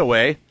 Which, by the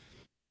way,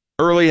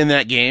 early in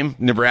that game,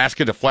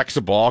 Nebraska deflects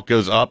the ball,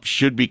 goes up,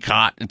 should be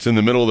caught. It's in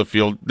the middle of the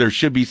field. There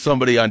should be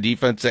somebody on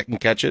defense that can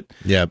catch it.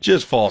 Yeah.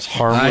 Just falls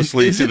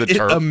harmlessly to the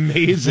turf.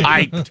 Amazing.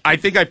 I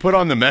think I put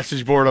on the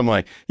message board, I'm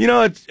like,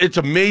 it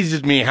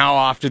amazes me how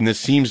often this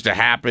seems to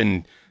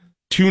happen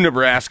to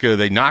Nebraska.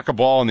 They knock a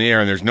ball in the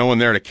air and there's no one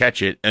there to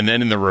catch it. And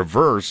then in the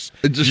reverse,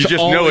 you just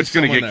know it's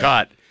going to get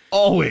caught.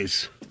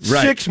 Always.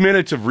 Right. 6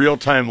 minutes of real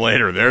time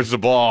later, there's the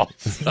ball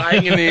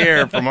flying in the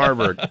air from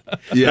Harburg.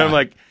 Yeah. And I'm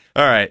like,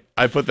 all right,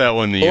 I put that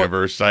one in the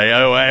universe. I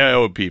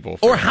owe people.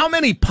 Or how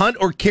many punt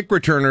or kick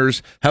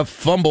returners have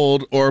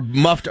fumbled or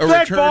muffed a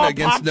return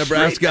against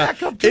Nebraska?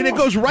 And it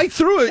goes right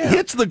through it,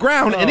 hits the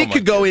ground, and it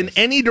could go in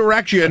any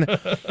direction.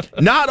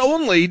 Not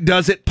only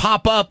does it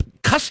pop up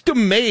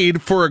custom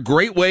made for a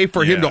great way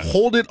for him to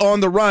hold it on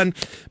the run,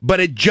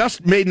 but it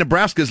just made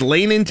Nebraska's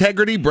lane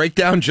integrity break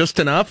down just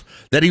enough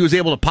that he was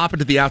able to pop it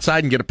to the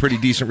outside and get a pretty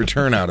decent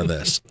return out of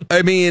this.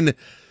 I mean,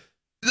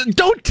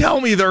 don't tell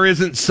me there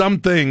isn't some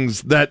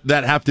things that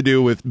have to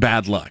do with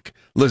bad luck.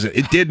 Listen,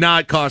 it did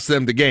not cost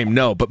them the game,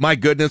 no, but my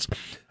goodness,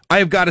 I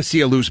have got to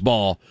see a loose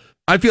ball.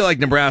 I feel like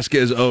Nebraska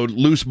is owed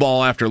loose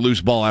ball after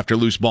loose ball after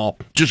loose ball,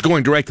 just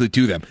going directly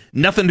to them.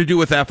 Nothing to do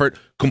with effort,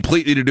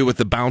 completely to do with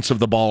the bounce of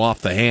the ball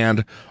off the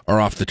hand or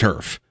off the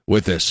turf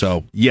with this.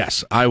 So,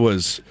 yes, I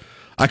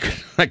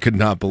could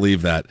not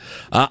believe that.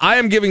 I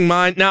am giving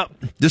mine. Now,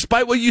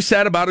 despite what you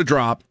said about a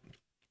drop,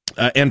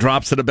 and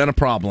drops that have been a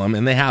problem,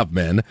 and they have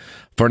been,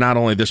 for not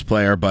only this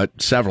player,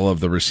 but several of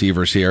the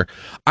receivers here,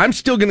 I'm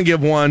still going to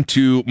give one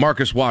to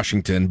Marcus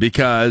Washington,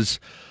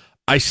 because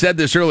I said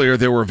this earlier,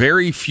 there were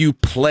very few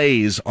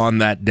plays on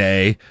that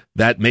day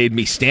that made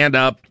me stand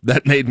up,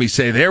 that made me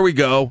say, there we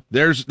go,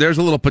 there's a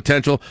little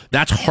potential.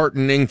 That's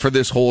heartening for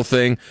this whole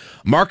thing.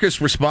 Marcus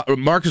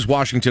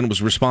Washington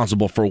was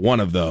responsible for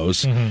one of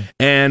those. Mm-hmm.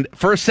 And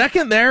for a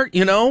second there,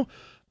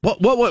 what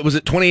was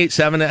it,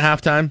 28-7 at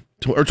halftime?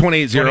 Or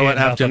 28-0 at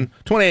halftime?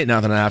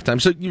 28-0 at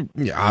halftime.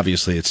 So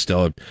obviously it's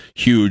still a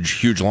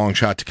huge long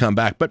shot to come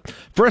back. But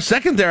for a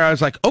second there, I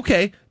was like,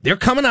 okay, they're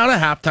coming out of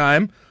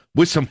halftime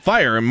with some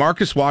fire. And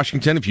Marcus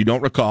Washington, if you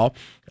don't recall,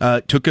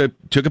 took a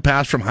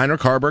pass from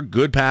Heinrich Harburg,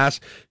 good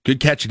pass, good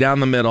catch down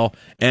the middle,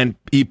 and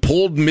he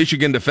pulled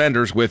Michigan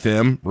defenders with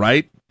him,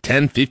 right?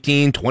 10,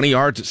 15, 20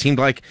 yards, it seemed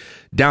like,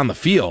 down the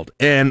field.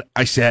 And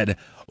I said,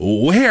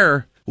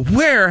 where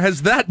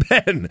has that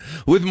been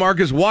with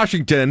Marcus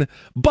Washington?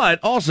 But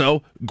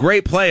also,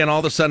 great play, and all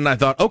of a sudden I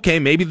thought, okay,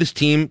 maybe this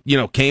team,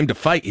 came to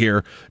fight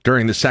here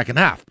during the second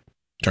half.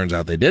 Turns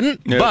out they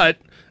didn't, but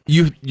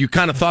you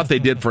kind of thought they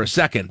did for a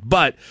second.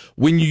 But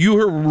when you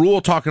heard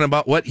Rule talking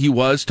about what he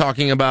was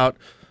talking about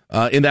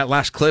in that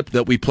last clip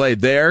that we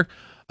played there,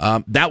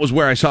 that was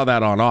where I saw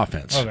that on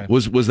offense,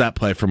 was that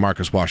play for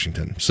Marcus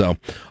Washington. So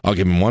I'll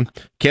give him one.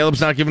 Caleb's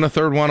not giving a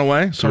third one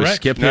away, so we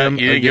skipped him.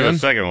 You didn't give a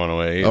second one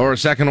away. Or a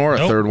second or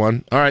a third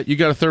one. All right, you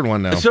got a third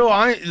one now. So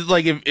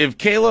if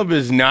Caleb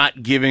is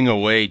not giving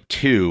away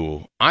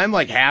two, I'm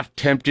like half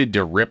tempted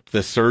to rip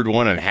the third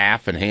one in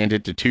half and hand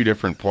it to two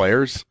different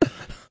players.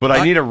 But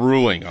I need a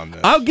ruling on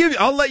this.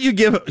 I'll let you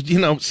give,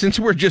 since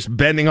we're just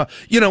bending off.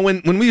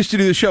 When we used to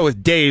do the show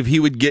with Dave, he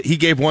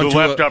gave one to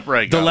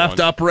the left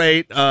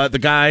upright, the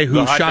guy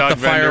who shot the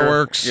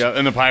fireworks. Yeah,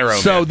 and the pyro.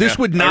 So this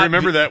would not, I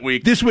remember that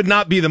week. This would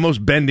not be the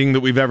most bending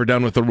that we've ever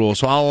done with the rule.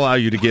 So I'll allow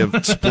you to give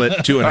split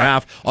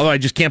 2.5. Although I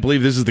just can't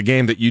believe this is the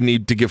game that you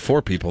need to give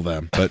 4 people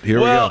then. But here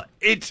we go.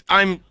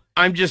 Well,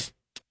 I'm just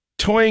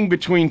toying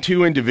between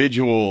two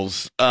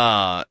individuals.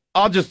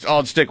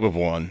 I'll stick with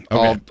one.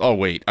 Okay. I'll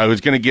wait. I was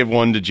going to give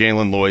one to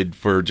Jalen Lloyd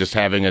for just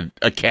having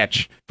a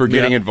catch, for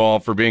getting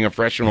involved, for being a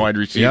freshman wide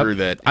receiver.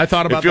 That I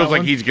thought about. It feels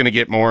like he's going to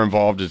get more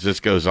involved as this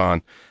goes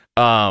on.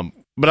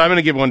 But I'm going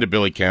to give one to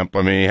Billy Kemp.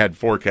 I mean, he had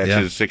 4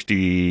 catches,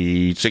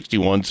 60,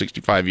 61,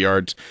 65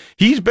 yards.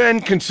 He's been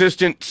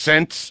consistent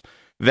since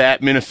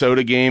that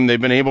Minnesota game.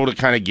 They've been able to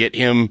kind of get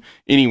him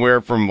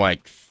anywhere from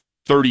like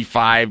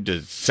 35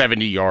 to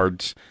 70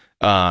 yards.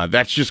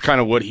 That's just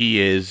kind of what he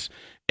is.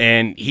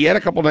 And he had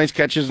a couple nice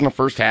catches in the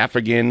first half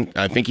again.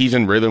 I think he's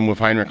in rhythm with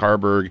Heinrich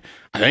Harburg.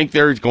 I think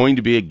there's going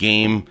to be a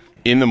game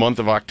in the month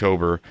of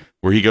October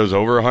where he goes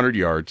over 100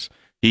 yards.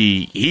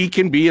 He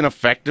can be an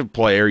effective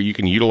player. You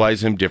can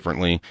utilize him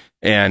differently,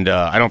 and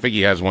I don't think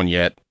he has one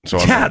yet. So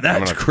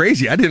that's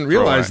crazy. I didn't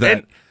realize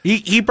that. And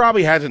he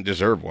probably hasn't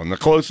deserved one. The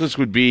closest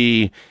would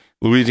be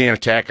Louisiana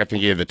Tech. I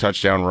think he had the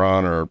touchdown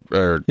run,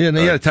 or he had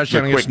a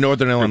touchdown against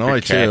Northern Illinois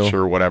too,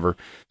 or whatever.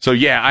 So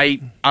yeah,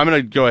 I'm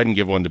going to go ahead and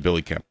give one to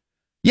Billy Kemp.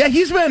 Yeah,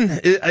 he's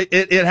been.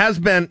 It has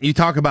been. You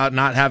talk about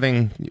not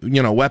having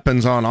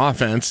weapons on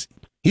offense.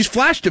 He's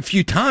flashed a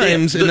few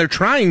times, and they're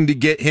trying to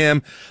get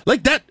him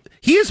like that.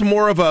 He is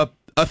more of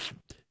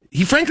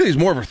he frankly is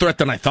more of a threat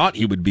than I thought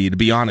he would be, to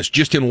be honest,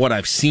 just in what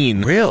I've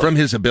seen from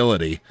his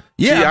ability.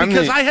 Yeah,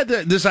 because I had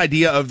this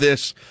idea of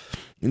this,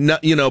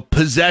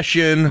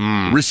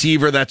 possession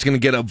receiver that's going to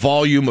get a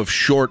volume of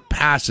short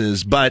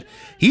passes, but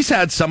he's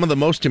had some of the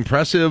most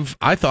impressive,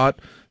 I thought,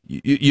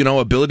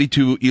 ability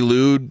to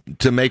elude,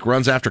 to make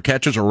runs after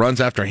catches or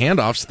runs after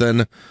handoffs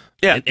than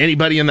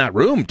anybody in that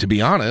room, to be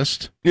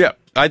honest. Yeah,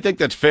 I think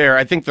that's fair.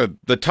 I think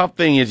the tough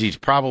thing is he's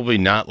probably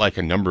not like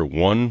a number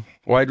one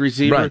wide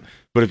receiver, right.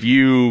 But if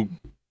you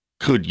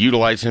could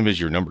utilize him as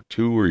your number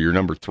 2 or your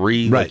number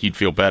 3, right. like you'd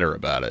feel better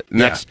about it. And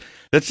that's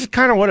just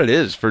kind of what it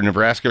is for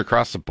Nebraska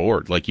across the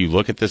board. Like you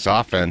look at this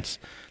offense,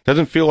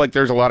 doesn't feel like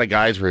there's a lot of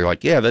guys where you're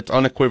like, yeah, that's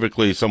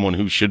unequivocally someone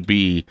who should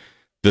be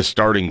the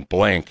starting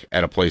blank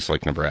at a place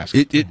like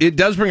Nebraska. It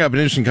does bring up an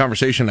interesting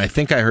conversation. I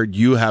think I heard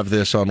you have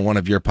this on one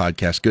of your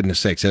podcasts. Goodness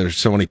sakes, there's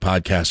so many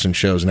podcasts and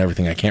shows and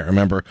everything. I can't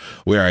remember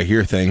where I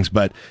hear things,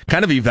 but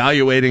kind of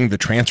evaluating the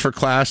transfer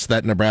class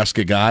that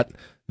Nebraska got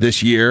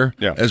this year,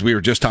 as we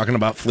were just talking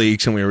about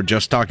Fleeks and we were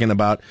just talking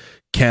about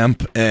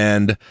Kemp,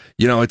 and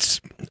it's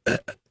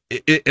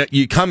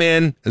you come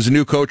in as a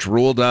new coach,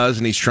 Rule does,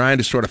 and he's trying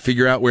to sort of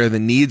figure out where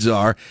the needs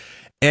are,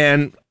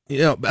 and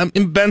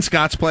Ben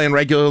Scott's playing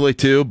regularly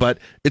too, but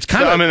it's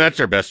kind of that's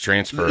our best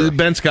transfer.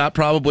 Ben Scott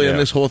probably in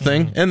this whole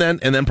thing, and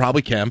then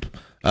probably Kemp.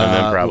 And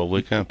then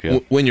probably Kemp,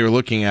 when you're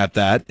looking at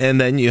that,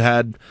 and then you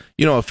had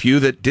a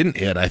few that didn't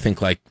hit. I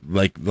think like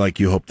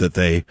you hope that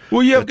they.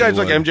 Well, you have guys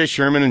like MJ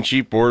Sherman and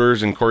Chief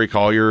Borders and Corey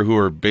Collier who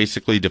are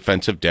basically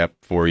defensive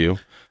depth for you,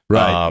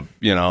 right?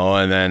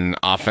 And then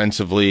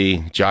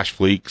offensively, Josh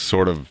Fleek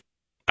sort of.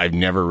 I've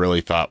never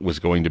really thought was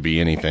going to be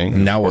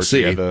anything. Now we'll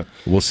see.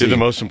 We'll see the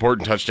most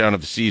important touchdown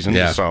of the season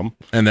to some,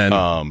 and then.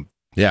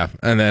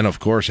 And then of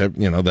course,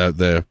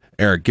 the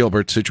Eric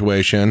Gilbert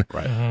situation.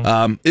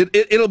 Right.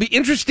 It'll be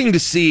interesting to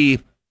see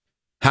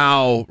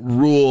how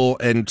Rule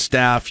and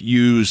staff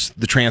use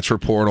the transfer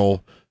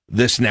portal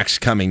this next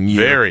coming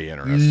year. Very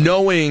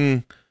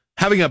interesting.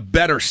 Having a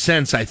better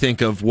sense, I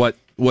think, of what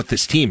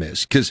this team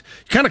is, because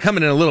you're kind of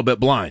coming in a little bit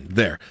blind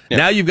there. Yeah.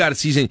 Now you've got a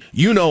season.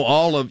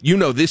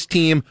 This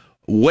team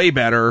way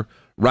better,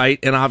 right?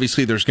 And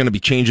obviously, there's going to be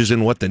changes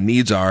in what the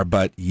needs are.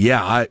 But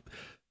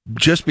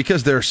just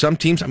because there are some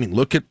teams,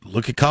 look at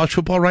college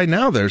football right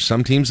now. There's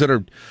some teams that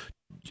are,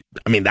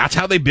 that's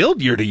how they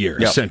build year to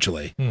year,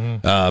 essentially,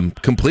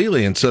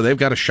 completely. And so they've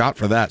got a shot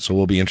for that. So it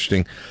will be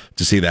interesting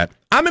to see that.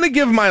 I'm going to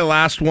give my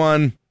last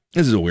one.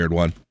 This is a weird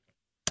one.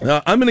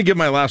 I'm going to give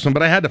my last one,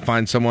 but I had to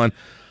find someone.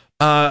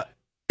 And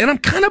I'm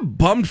kind of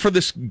bummed for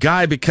this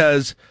guy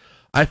because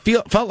I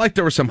felt like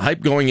there was some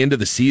hype going into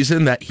the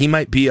season that he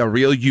might be a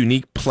real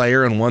unique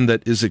player and one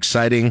that is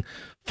exciting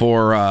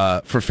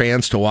for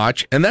fans to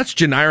watch, and that's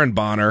Janiron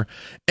Bonner,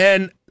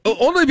 and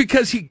only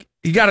because he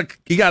got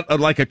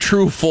a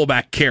true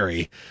fullback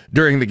carry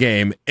during the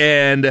game,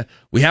 and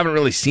we haven't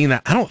really seen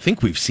that. I don't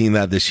think we've seen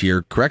that this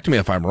year. Correct me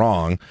if I'm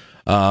wrong,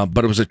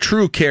 but it was a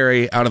true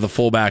carry out of the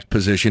fullback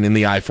position in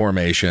the I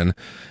formation,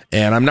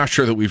 and I'm not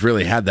sure that we've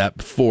really had that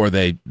before.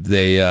 The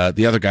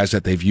other guys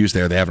that they've used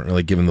there, they haven't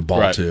really given the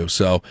ball to.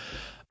 So.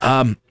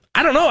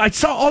 I don't know. I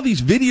saw all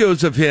these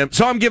videos of him,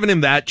 so I'm giving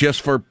him that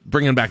just for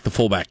bringing back the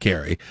fullback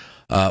carry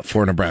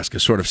for Nebraska,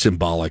 sort of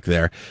symbolic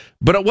there.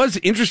 But it was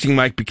interesting,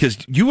 Mike, because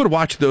you would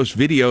watch those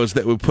videos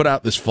that we put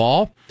out this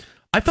fall.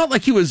 I felt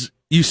like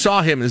you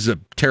saw him as a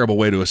terrible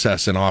way to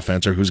assess an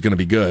offense or who's going to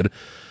be good.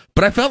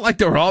 But I felt like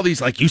there were all these,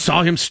 like you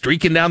saw him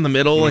streaking down the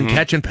middle and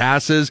catching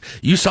passes.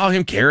 You saw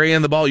him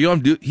carrying the ball.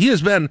 He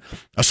has been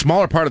a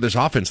smaller part of this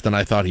offense than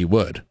I thought he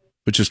would,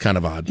 which is kind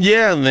of odd.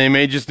 Yeah, and they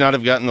may just not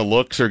have gotten the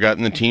looks or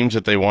gotten the teams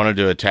that they wanted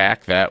to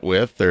attack that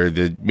with, or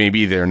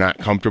maybe they're not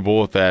comfortable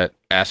with that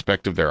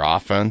aspect of their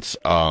offense.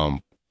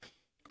 I'm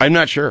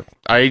not sure.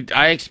 I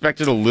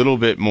expected a little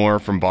bit more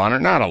from Bonner.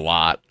 Not a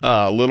lot,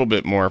 a little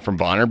bit more from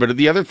Bonner. But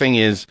the other thing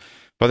is,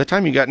 by the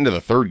time you got into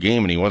the third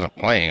game and he wasn't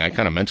playing, I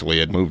kind of mentally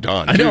had moved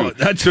on. I know.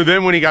 So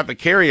then when he got the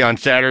carry on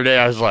Saturday,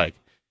 I was like,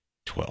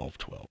 12.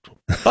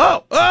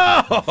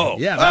 Oh!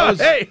 Yeah, that was.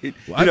 Hey!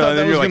 I thought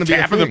that was going to be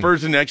tapping the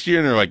person next to you,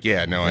 and they're like,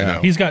 I know.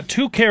 He's got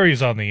 2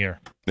 carries on the year.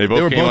 They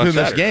were came both on in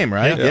Saturday. this game,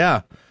 right?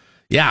 Yeah.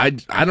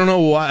 I don't know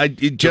why.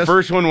 The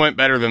first one went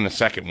better than the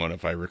second one,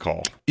 if I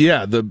recall.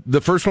 Yeah,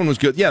 the first one was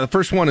good. Yeah, the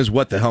first one is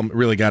what the helmet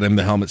really got him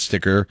the helmet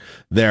sticker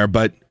there.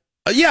 But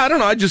Yeah, I don't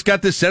know. I just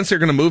got this sense they're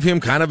going to move him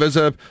kind of as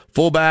a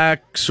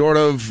fullback, sort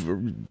of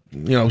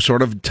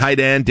tight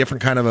end,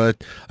 different kind of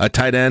a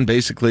tight end,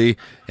 basically,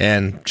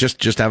 and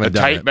just haven't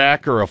done it. A tight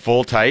back or a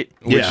full tight?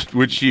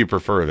 Which do you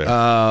prefer then?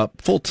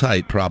 Full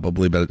tight,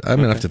 probably, but I'm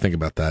going to have to think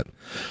about that.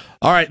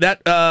 All right,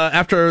 that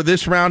after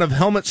this round of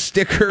helmet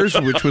stickers,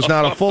 which was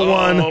not a full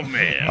one,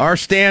 man. Our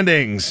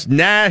standings,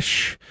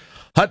 Nash...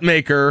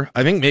 Hutmaker,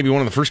 I think maybe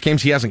one of the first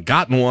games he hasn't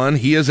gotten one.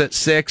 He is at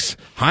 6.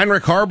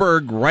 Heinrich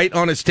Harburg right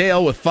on his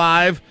tail with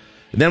 5.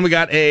 And then we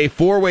got a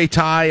 4-way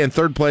tie in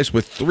third place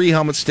with 3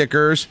 helmet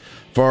stickers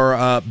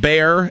for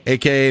Bear,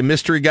 a.k.a.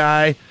 Mystery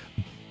Guy.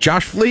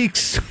 Josh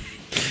Fleeks,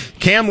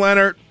 Cam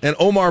Leonard, and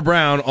Omar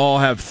Brown all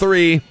have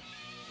 3.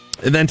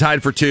 And then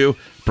tied for 2.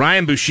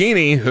 Brian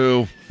Buschini,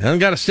 who hasn't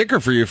got a sticker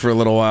for you for a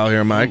little while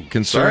here, Mike.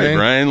 Concerning. Sorry,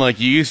 Brian. Like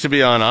you used to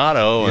be on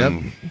auto.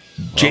 And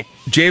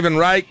Javen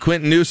Wright,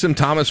 Quentin Newsom,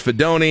 Thomas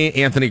Fedoni,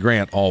 Anthony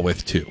Grant, all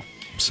with 2.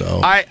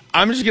 So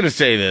I'm just going to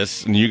say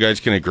this, and you guys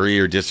can agree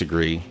or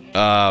disagree.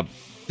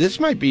 This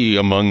might be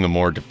among the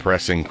more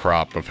depressing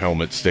crop of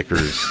helmet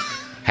stickers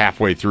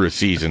halfway through a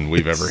season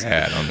we've ever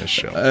had on this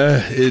show.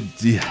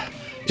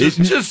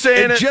 Just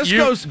saying it.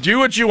 Do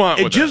what you want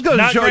with it. Just goes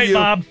to show great, you,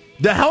 Bob.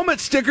 The helmet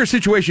sticker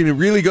situation, it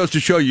really goes to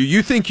show you.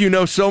 You think you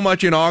know so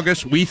much in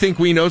August. We think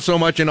we know so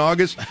much in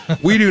August.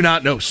 We do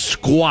not know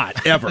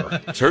squat,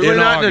 ever. Certainly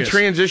not in a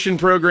transition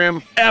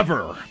program.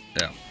 Ever.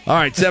 Yeah. All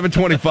right,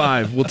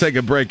 7:25. We'll take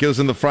a break. It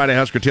was in the Friday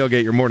Husker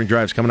Tailgate. Your morning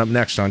drive's coming up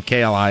next on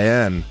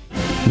KLIN.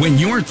 When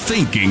you're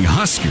thinking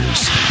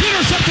Huskers,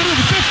 Intercepted at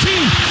the 15,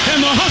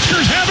 and the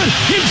Huskers have it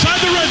inside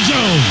the red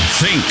zone.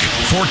 think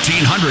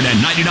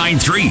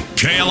 1499.3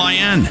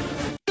 KLIN.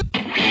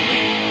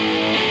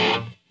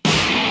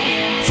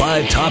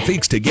 5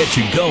 topics to get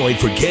you going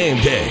for game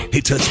day.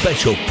 It's a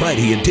special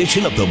Friday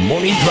edition of the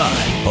Morning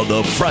Drive on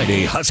the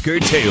Friday Husker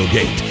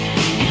Tailgate.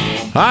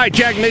 Hi,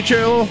 Jack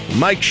Mitchell,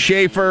 Mike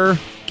Schaefer,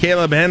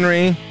 Caleb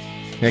Henry,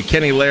 and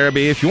Kenny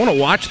Larrabee. If you want to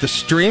watch the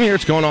stream here,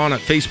 it's going on at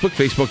Facebook,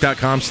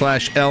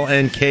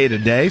 facebook.com/LNK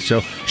today.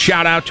 So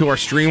shout out to our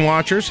stream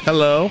watchers.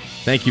 Hello.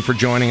 Thank you for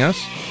joining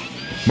us.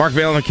 Mark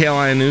Vail in the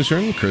KLIN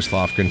Newsroom, Chris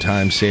Lofgren,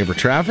 Time Saver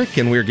Traffic,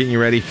 and we're getting you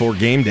ready for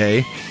game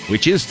day,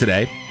 which is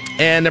today.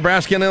 And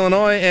Nebraska and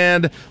Illinois,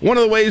 and one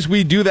of the ways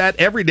we do that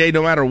every day,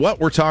 no matter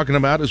what we're talking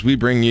about, is we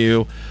bring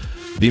you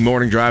the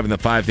morning drive and the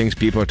 5 things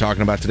people are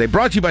talking about today.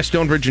 Brought to you by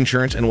Stonebridge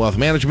Insurance and Wealth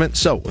Management.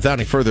 So, without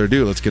any further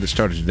ado, let's get it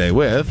started today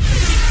with...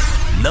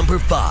 Number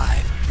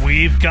 5.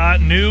 We've got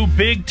new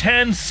Big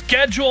Ten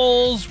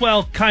schedules.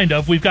 Well, kind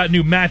of. We've got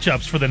new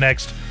matchups for the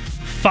next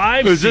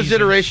 5 Is seasons. this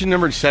iteration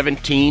number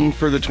 17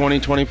 for the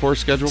 2024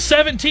 schedule?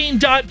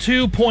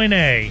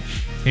 17.2.A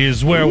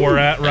is where we're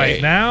at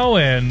right now,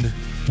 and...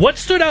 What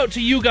stood out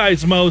to you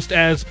guys most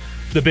as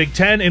the Big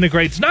Ten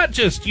integrates not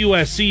just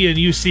USC and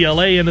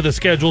UCLA into the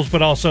schedules,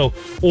 but also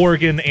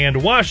Oregon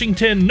and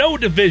Washington? No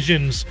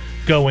divisions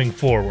going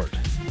forward.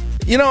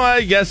 You know,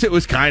 I guess it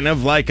was kind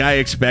of like I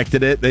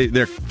expected it.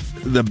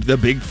 The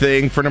big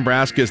thing for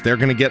Nebraska is they're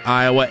going to get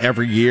Iowa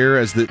every year.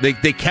 As they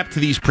kept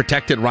these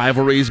protected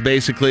rivalries,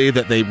 basically,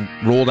 that they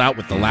rolled out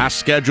with the last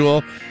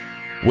schedule,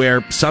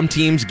 where some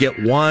teams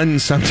get 1,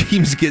 some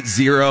teams get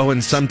 0,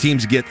 and some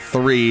teams get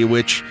 3,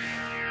 which...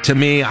 To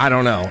me, I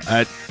don't know.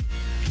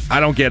 I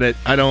don't get it.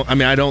 I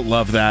don't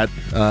love that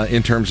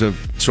in terms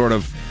of sort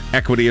of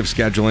equity of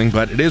scheduling,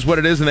 but it is what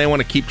it is, and they want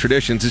to keep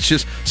traditions. It's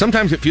just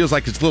sometimes it feels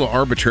like it's a little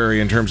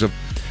arbitrary in terms of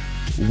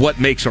what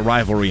makes a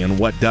rivalry and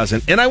what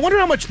doesn't. And I wonder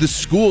how much the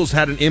schools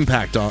had an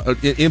input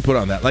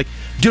on that. Like,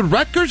 did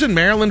Rutgers and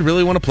Maryland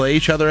really want to play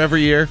each other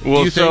every year?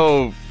 Well,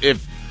 so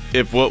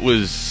if what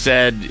was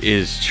said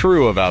is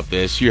true about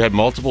this, you had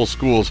multiple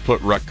schools put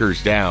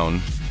Rutgers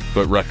down,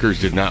 but Rutgers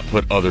did not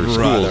put other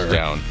schools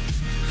down.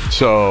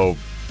 So,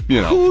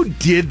 you know. Who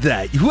did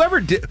that? Whoever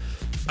did...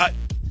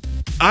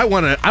 I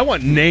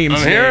want names.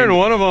 I'm hearing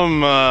one of them,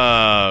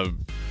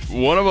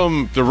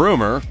 the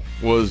rumor,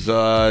 was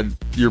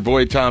your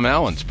boy Tom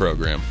Allen's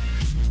program.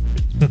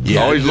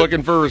 Yeah, always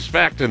looking for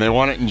respect, and they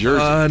want it in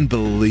Jersey.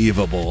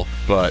 Unbelievable.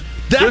 But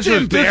that's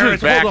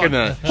embarrassing.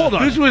 Hold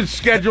on. This was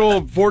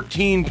scheduled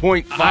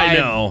 14.5. I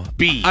know.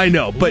 B. I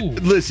know. But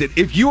listen,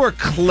 if you are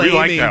claiming, we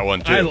like that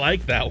one too. I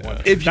like that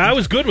one. I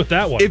was good with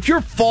that one. If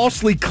you're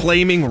falsely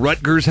claiming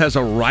Rutgers has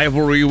a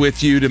rivalry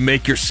with you to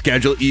make your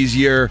schedule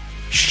easier,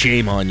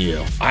 shame on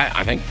you.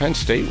 I think Penn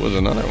State was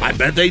another one. I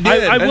bet they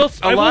did. I will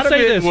a lot of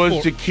say it this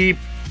was to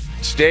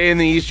stay in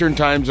the Eastern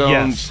time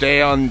zone,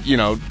 stay on,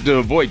 to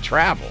avoid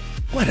travel.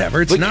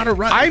 Whatever, it's not a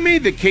right. I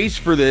made the case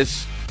for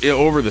this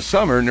over the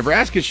summer.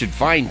 Nebraska should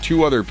find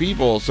 2 other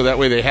people so that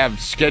way they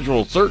have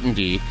schedule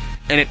certainty,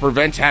 and it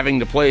prevents having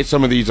to play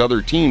some of these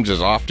other teams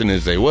as often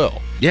as they will.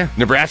 Yeah.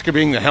 Nebraska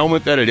being the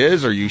helmet that it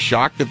is, are you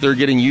shocked that they're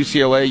getting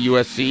UCLA,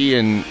 USC,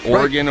 and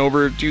Oregon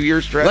over a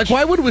 2-year stretch? Like,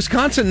 why would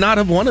Wisconsin not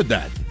have wanted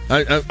that?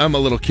 I'm a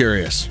little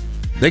curious.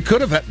 They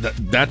could have.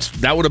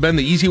 That would have been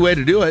the easy way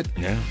to do it.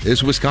 Yeah,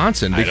 is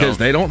Wisconsin because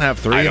they don't have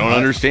 3. I don't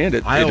understand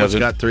it. Iowa's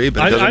got 3,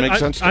 but it doesn't make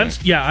sense.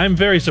 I'm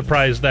very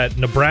surprised that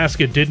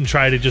Nebraska didn't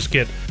try to just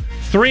get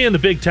 3 in the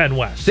Big Ten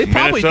West. They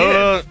probably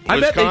Minnesota, did. I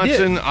bet they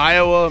Wisconsin, did.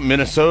 Iowa,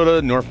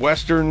 Minnesota,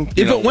 Northwestern.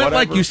 If it went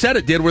like you said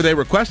it did, where they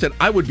requested,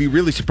 I would be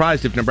really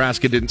surprised if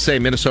Nebraska didn't say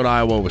Minnesota,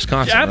 Iowa,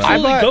 Wisconsin.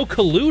 Absolutely, right? go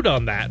collude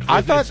on that.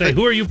 I thought say,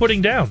 who are you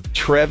putting down?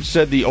 Trev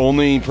said the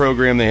only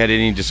program they had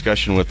any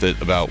discussion with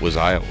it about was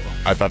Iowa.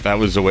 I thought that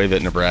was the way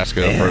that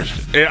Nebraska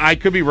approached it. I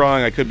could be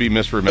wrong. I could be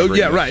misremembering. Oh,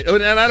 yeah, right.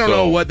 And I don't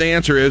know what the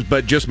answer is,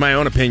 but just my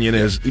own opinion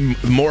is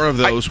more of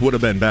those would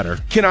have been better.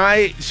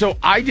 I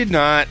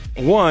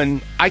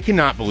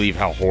cannot believe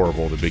how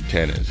horrible the Big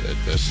Ten is at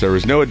this. There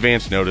was no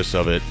advance notice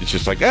of it. It's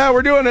just like,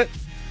 we're doing it.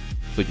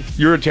 It's like,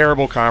 you're a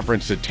terrible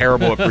conference,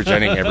 terrible at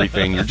presenting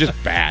everything. You're just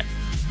bad.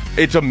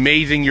 It's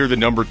amazing you're the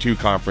number 2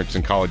 conference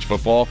in college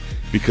football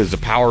because the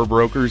power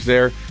brokers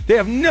there, they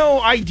have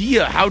no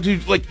idea how to,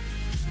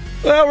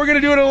 well, we're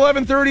going to do it at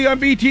 11:30 on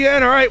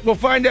BTN. All right, we'll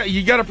find out.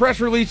 You got a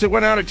press release that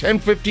went out at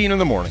 10:15 in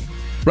the morning.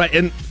 Right,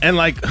 and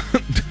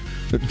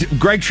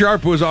Greg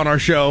Sharp was on our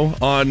show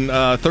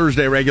on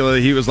Thursday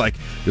regularly. He was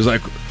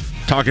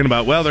talking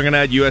about, well, they're going to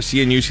add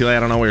USC and UCLA. I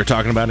don't know what you're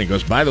talking about. And he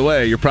goes, by the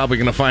way, you're probably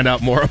going to find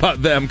out more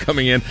about them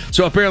coming in.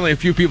 So apparently a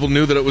few people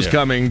knew that it was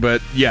coming,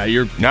 but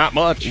you're not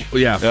much.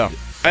 Yeah.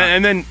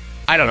 And then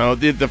I don't know,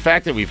 the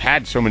fact that we've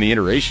had so many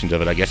iterations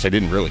of it, I guess I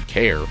didn't really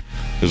care.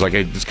 It was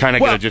it's kind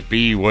of going to just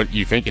be what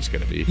you think it's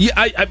going to be.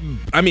 Yeah,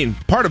 I mean,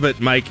 part of it,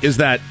 Mike, is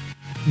that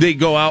they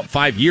go out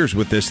 5 years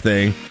with this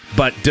thing,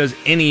 but does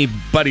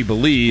anybody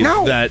believe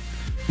that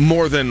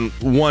more than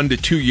 1 to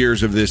 2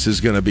 years of this is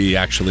going to be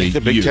actually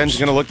the Big used? Ten's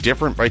going to look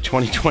different by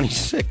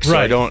 2026.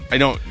 Right. So I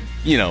don't,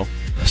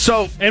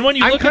 So, and when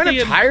you I'm look kind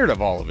of tired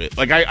of all of it.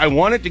 I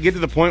want it to get to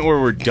the point where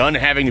we're done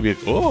having to be,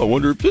 I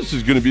wonder if this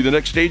is going to be the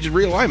next stage of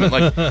realignment.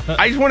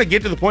 I just want to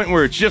get to the point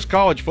where it's just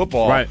college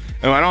football. Right.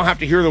 And I don't have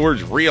to hear the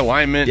words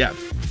realignment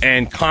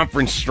and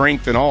conference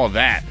strength and all of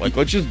that.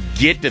 Let's just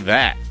get to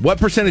that. What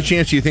percentage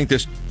chance do you think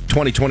this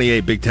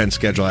 2028 Big Ten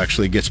schedule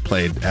actually gets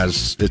played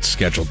as it's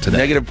scheduled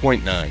today?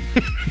 -0.9.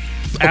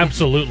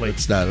 Absolutely.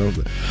 It's not.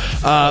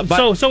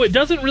 So it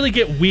doesn't really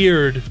get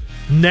weird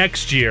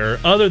next year,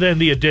 other than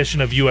the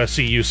addition of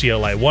USC,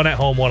 UCLA, one at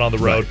home, one on the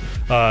road.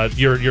 Right.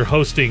 You're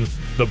hosting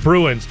the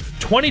Bruins.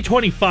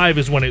 2025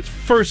 is when it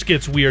first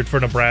gets weird for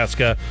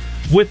Nebraska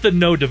with the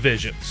no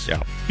divisions.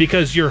 Yeah.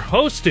 Because you're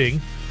hosting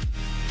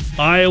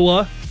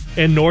Iowa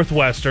and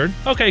Northwestern.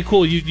 Okay,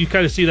 cool. You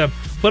kind of see them.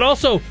 But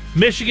also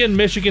Michigan,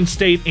 Michigan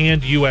State,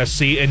 and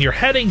USC. And you're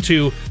heading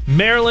to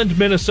Maryland,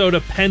 Minnesota,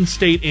 Penn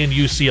State, and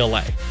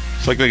UCLA.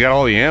 It's like they got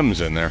all the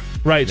M's in there.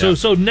 Right. Yeah.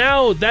 So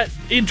now that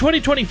in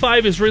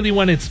 2025 is really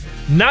when it's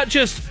not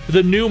just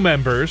the new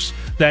members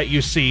that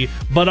you see,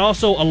 but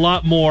also a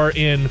lot more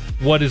in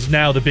what is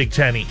now the Big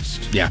Ten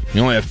East. Yeah.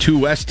 You only have 2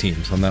 West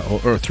teams on that,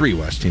 or 3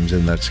 West teams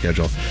in that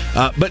schedule.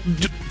 But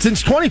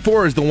since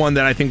 24 is the one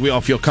that I think we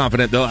all feel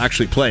confident they'll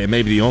actually play, and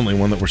maybe the only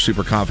one that we're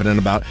super confident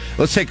about,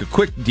 let's take a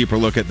quick, deeper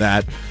look at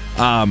that.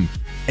 And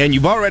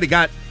you've already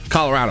got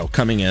Colorado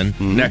coming in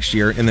next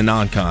year in the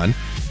non-con.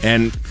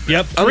 And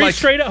 3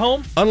 straight at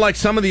home. Unlike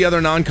some of the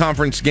other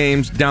non-conference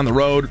games down the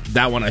road,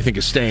 that one I think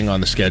is staying on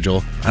the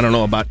schedule. I don't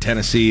know about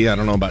Tennessee. I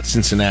don't know about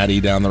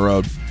Cincinnati down the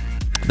road.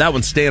 That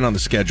one's staying on the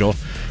schedule.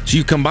 So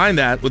you combine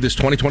that with this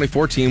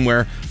 2024 team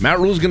where Matt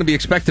Rhule's going to be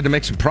expected to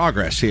make some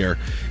progress here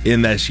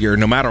in this year,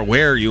 no matter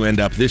where you end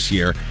up this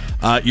year.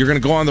 You're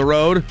going to go on the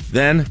road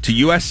then to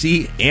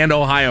USC and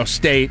Ohio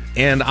State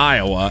and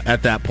Iowa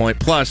at that point,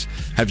 plus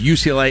have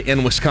UCLA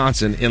and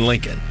Wisconsin in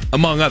Lincoln,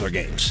 among other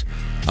games.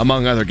 And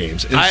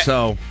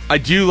I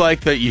do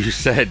like that you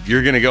said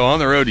you're going to go on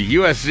the road to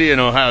USC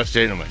and Ohio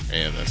State. And I'm like,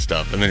 man, that's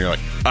tough. And then you're like,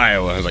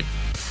 Iowa. I was like,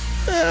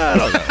 I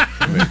don't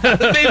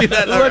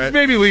know. Let's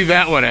maybe leave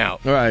that one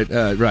out.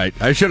 Right.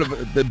 I should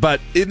have, but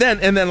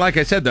then, like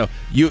I said though,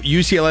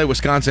 UCLA,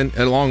 Wisconsin,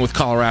 along with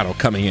Colorado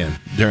coming in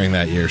during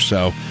that year.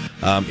 So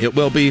it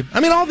will be. I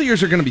mean, all the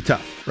years are going to be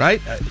tough,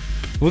 right?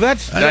 Well,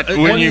 that's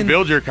when you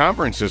build your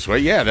conference this way.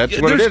 Yeah,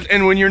 that's what it is.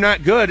 And when you're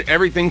not good,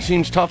 everything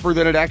seems tougher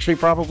than it actually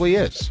probably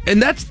is.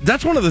 And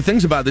that's one of the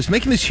things about this,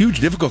 making this huge,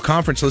 difficult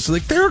conference list.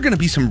 Like, there are going to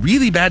be some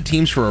really bad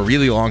teams for a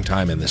really long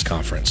time in this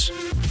conference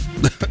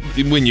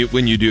when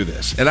you do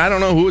this. And I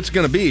don't know who it's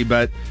going to be,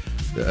 but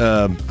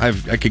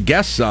I could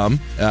guess some.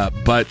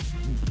 But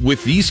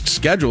with these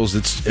schedules,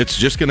 it's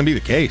just going to be the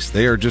case.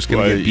 They are just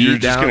going to get beat down. You're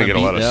just going to get a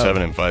lot of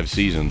 7 and 5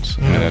 seasons,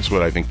 and that's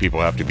what I think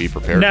people have to be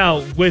prepared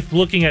now, with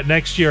looking at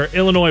next year,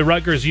 Illinois,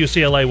 Rutgers,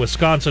 UCLA,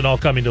 Wisconsin all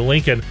coming to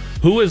Lincoln.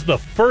 Who is the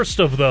first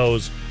of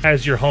those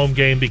as your home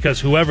game? Because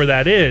whoever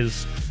that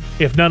is,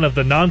 if none of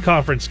the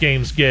non-conference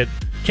games get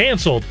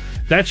canceled,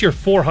 that's your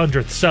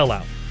 400th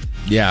sellout.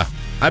 Yeah.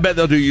 I bet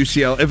they'll do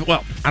UCLA.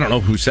 I don't know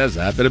who says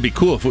that, but it'd be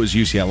cool if it was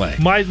UCLA.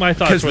 My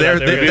thoughts were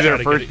they'd be their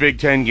first Big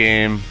Ten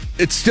game.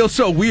 It's still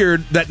so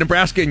weird that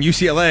Nebraska and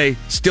UCLA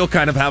still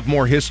kind of have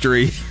more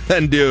history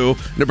than do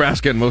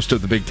Nebraska and most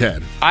of the Big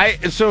Ten.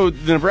 So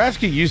the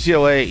Nebraska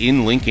UCLA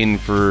in Lincoln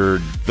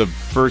for the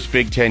first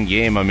Big Ten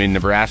game. I mean,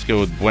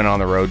 Nebraska went on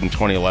the road in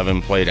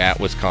 2011, played at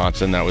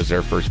Wisconsin. That was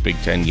their first Big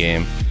Ten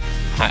game.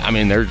 I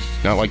mean, there's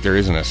not like there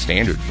isn't a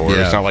standard for it.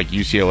 It's not like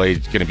UCLA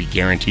is going to be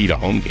guaranteed a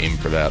home game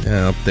for that.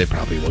 Yeah, they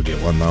probably will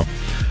get one, though.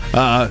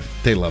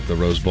 They love the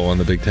Rose Bowl in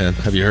the Big Ten.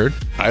 Have you heard?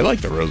 I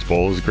like the Rose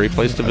Bowl. It was a great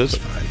place to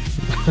visit.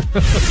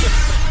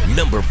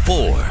 Number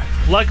 4.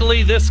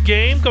 Luckily, this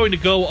game going to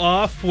go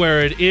off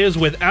where it is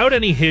without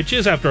any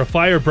hitches after a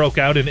fire broke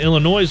out in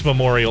Illinois'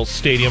 Memorial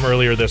Stadium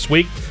earlier this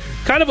week.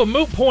 Kind of a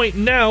moot point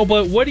now,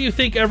 but what do you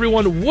think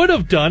everyone would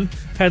have done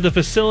had the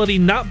facility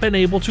not been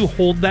able to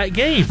hold that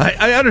game?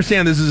 I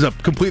understand this is a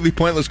completely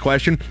pointless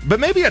question, but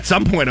maybe at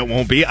some point it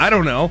won't be. I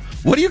don't know.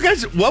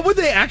 What would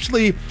they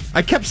actually,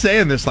 I kept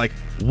saying this, like,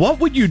 what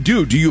would you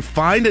do? Do you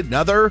find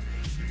another,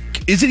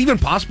 is it even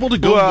possible to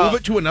go move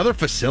it to another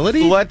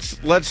facility?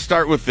 Let's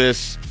start with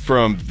this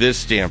from this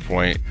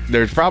standpoint.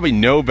 There's probably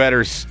no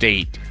better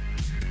state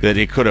that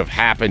it could have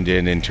happened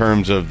in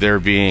terms of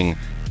there being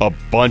a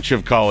bunch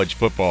of college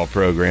football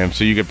programs,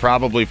 so you could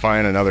probably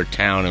find another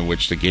town in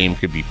which the game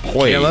could be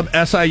played. Caleb,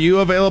 SIU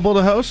available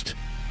to host?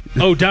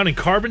 Oh, down in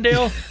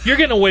Carbondale? You're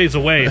getting a ways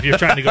away if you're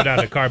trying to go down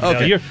to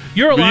Carbondale. Okay.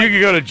 You're a lot. You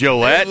could go to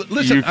Gillette.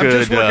 Listen, I'm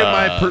just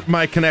working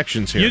my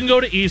connections here. You can go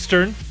to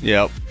Eastern.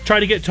 Yep. Try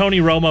to get Tony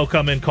Romo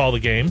come in, call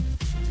the game.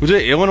 Was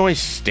it Illinois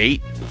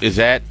State? Is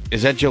that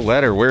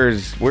Gillette, or where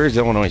is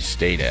Illinois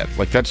State at?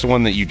 Like, that's the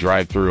one that you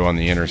drive through on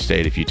the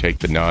interstate if you take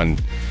the non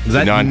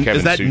Kevin Sjuts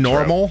Is that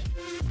normal? route.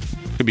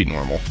 Could be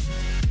normal.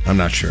 I'm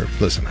not sure.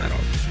 Listen, I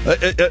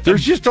don't.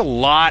 There's just a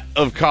lot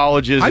of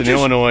colleges in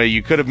Illinois.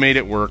 You could have made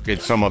it work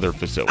at some other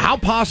facility. How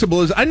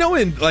possible is, I know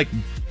in like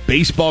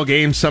baseball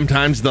games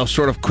sometimes they'll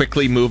sort of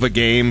quickly move a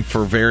game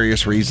for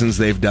various reasons.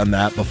 They've done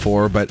that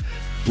before, but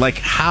like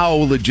how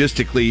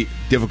logistically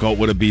difficult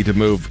would it be to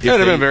move? It would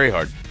have been very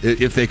hard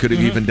if they could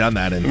have even done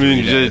that in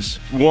 3 days.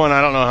 One,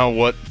 I don't know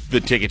what the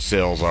ticket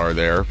sales are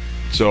there.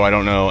 So I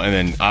don't know, and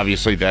then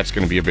obviously that's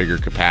going to be a bigger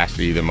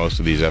capacity than most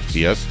of these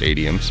FCS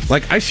stadiums.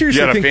 Like, I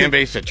seriously think you got think a fan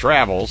base that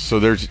travels, so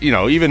there's,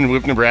 even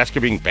with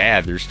Nebraska being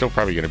bad, there's still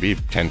probably going to be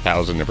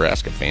 10,000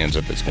 Nebraska fans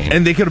at this game.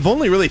 And they could have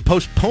only really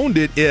postponed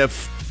it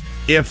if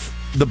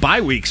the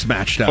bye weeks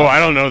matched up. Oh, I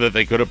don't know that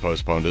they could have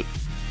postponed it.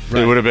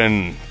 Right. It would have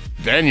been,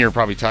 then you're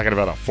probably talking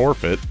about a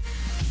forfeit.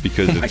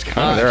 Because it's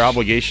kind of their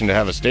obligation to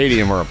have a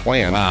stadium or a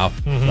plan. Wow.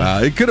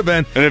 Mm-hmm. It could have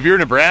been. And if you're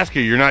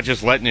Nebraska, you're not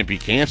just letting it be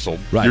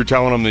canceled. Right. You're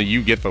telling them that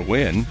you get the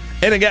win.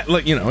 And again,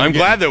 I'm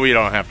glad that we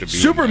don't have to be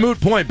super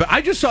moot point, but I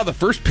just saw the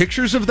first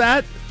pictures of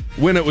that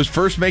when it was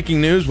first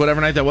making news,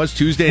 whatever night that was,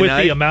 Tuesday night.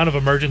 With the amount of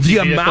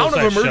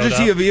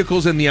emergency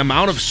vehicles and the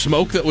amount of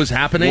smoke that was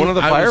happening. One of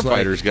the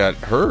firefighters got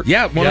hurt.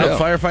 Yeah, one of the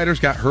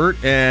firefighters got hurt,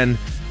 and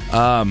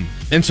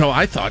so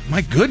I thought,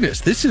 my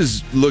goodness,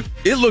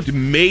 it looked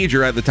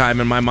major at the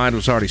time, and my mind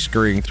was already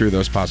scurrying through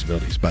those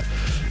possibilities. But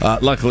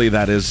luckily,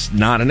 that is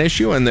not an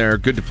issue, and they're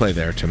good to play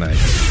there tonight.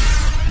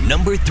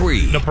 Number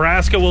 3.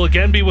 Nebraska will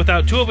again be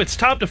without 2 of its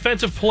top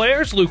defensive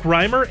players, Luke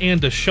Reimer and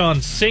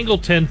Deshaun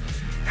Singleton.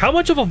 How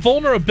much of a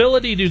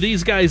vulnerability do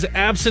these guys'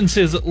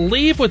 absences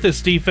leave with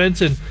this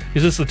defense, and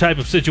is this the type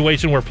of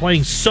situation where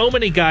playing so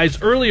many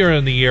guys earlier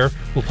in the year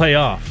will pay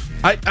off?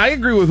 I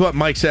agree with what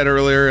Mike said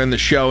earlier in the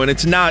show, and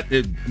it's not.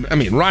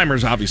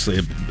 Reimer's obviously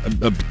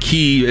a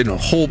key in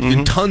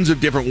in tons of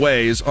different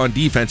ways on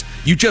defense.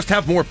 You just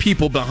have more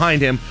people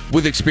behind him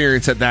with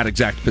experience at that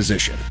exact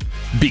position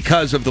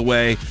because of the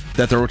way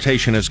that the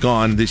rotation has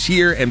gone this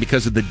year, and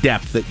because of the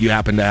depth that you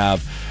happen to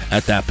have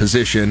at that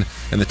position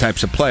and the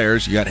types of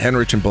players. You got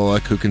Henrich and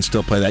Bullock who can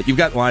still play that. You've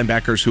got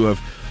linebackers who have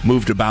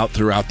moved about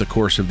throughout the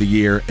course of the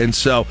year, and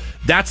so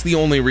that's the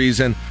only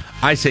reason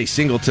I say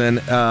Singleton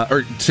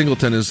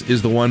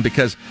is the one,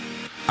 because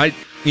I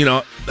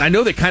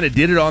know they kind of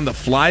did it on the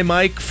fly,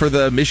 Mike, for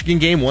the Michigan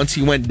game once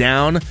he went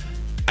down.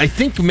 I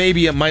think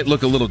maybe it might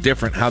look a little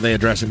different how they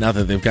address it now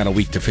that they've got a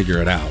week to figure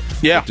it out.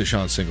 Yeah, with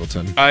Deshaun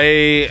Singleton.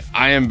 I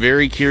am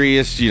very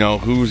curious,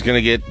 who's going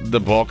to get the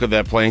bulk of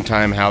that playing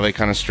time, how they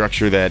kind of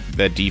structure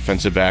that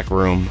defensive back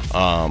room.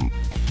 And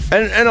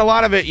a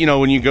lot of it,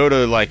 when you go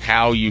to like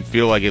how you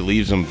feel like it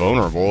leaves them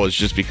vulnerable, it's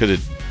just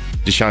because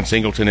Deshaun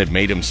Singleton had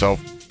made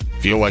himself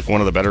feel like one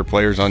of the better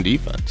players on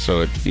defense,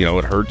 so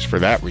it hurts for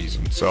that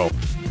reason. So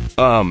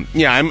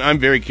I'm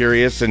very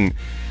curious, and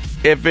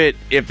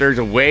if there's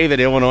a way that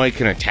Illinois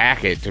can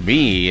attack it, to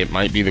me it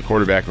might be the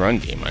quarterback run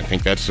game. I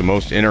think that's the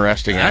most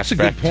interesting aspect.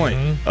 That's a good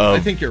point. I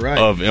think you're right.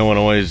 Of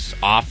Illinois'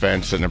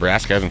 offense that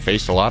Nebraska hasn't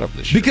faced a lot of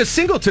this year. Because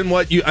Singleton,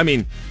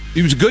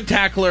 he was a good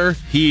tackler.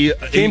 He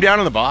came down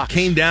in the box.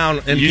 You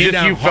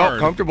felt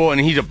comfortable, and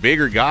he's a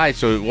bigger guy,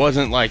 so it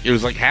wasn't like it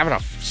was like having a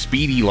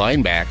speedy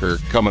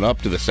linebacker coming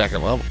up to the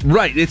second level.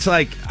 Right. It's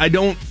like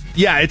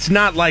it's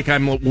not like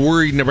I'm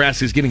worried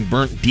Nebraska's getting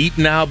burnt deep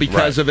now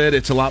because of it.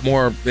 It's a lot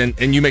more,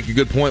 and you make a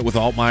good point with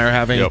Altmaier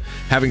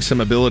having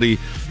some ability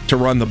to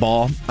run the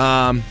ball.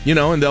 And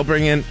they'll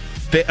bring in.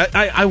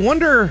 I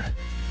wonder,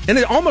 and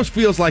it almost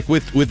feels like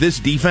with this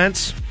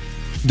defense,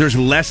 there's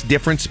less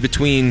difference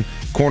between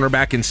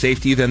cornerback and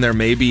safety than there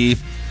may be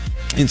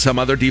in some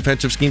other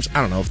defensive schemes.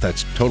 I don't know if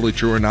that's totally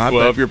true or not.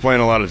 Well, if you're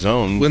playing a lot of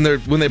zone, when they're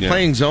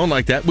playing zone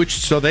like that,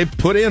 so they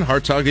put in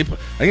Hartzog. I think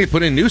they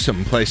put in Newsom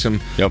and play some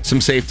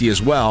safety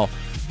as well.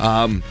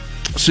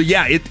 So,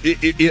 yeah,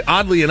 it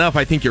oddly enough,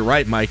 I think you're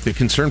right, Mike. The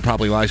concern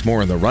probably lies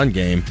more in the run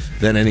game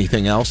than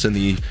anything else, and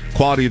the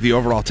quality of the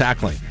overall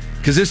tackling.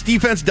 Because this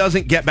defense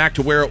doesn't get back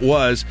to where it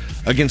was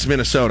against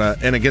Minnesota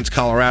and against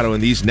Colorado in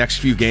these next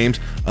few games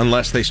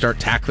unless they start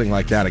tackling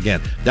like that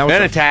again.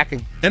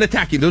 Attacking. And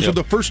attacking. Those are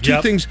the first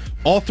two things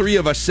all three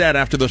of us said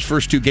after those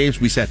first two games.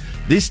 We said,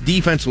 this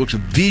defense looks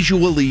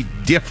visually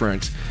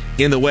different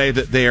in the way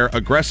that they're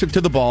aggressive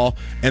to the ball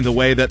and the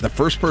way that the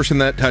first person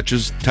that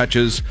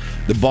touches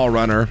the ball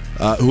runner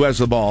who has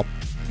the ball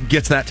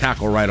gets that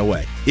tackle right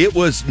away. It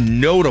was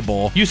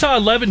notable. You saw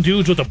 11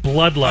 dudes with a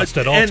bloodlust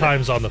at all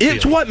times on the field.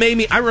 It's what made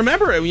me... I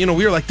remember, we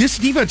were like, this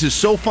defense is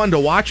so fun to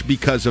watch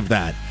because of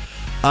that.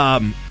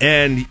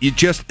 And it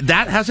just...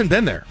 That hasn't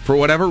been there, for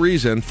whatever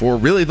reason, for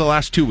really the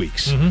last 2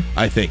 weeks,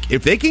 I think.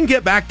 If they can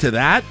get back to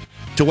that,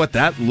 to what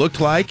that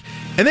looked like...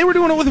 And they were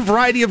doing it with a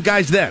variety of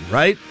guys then,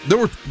 right? There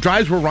were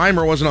drives where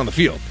Reimer wasn't on the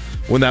field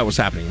when that was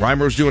happening.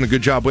 Reimer was doing a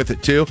good job with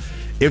it, too.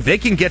 If they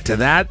can get to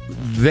that,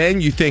 then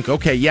you think,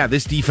 okay, yeah,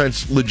 this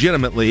defense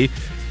legitimately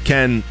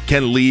can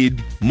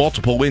lead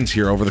multiple wins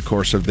here over the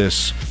course of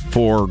this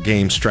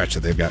 4-game stretch that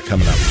they've got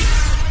coming up.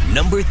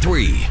 Number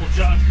 3.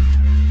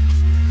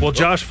 Well,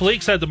 Josh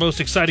Fleeks had the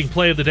most exciting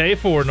play of the day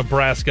for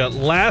Nebraska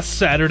last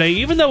Saturday,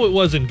 even though it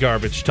was in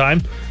garbage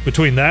time.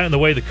 Between that and the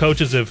way the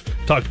coaches have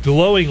talked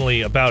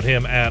glowingly about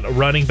him at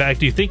running back,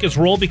 do you think his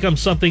role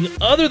becomes something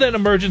other than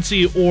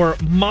emergency or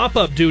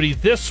mop-up duty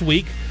this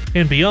week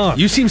and beyond?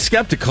 You seem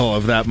skeptical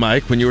of that,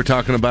 Mike, when you were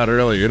talking about it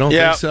earlier. You don't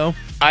think so?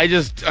 I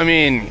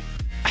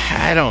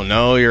don't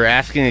know. You're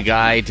asking a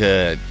guy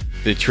to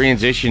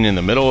transition in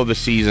the middle of the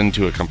season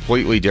to a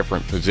completely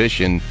different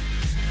position.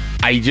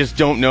 I just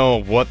don't know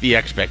what the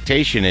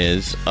expectation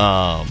is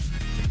for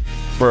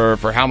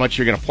how much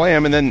you're going to play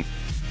him. And then,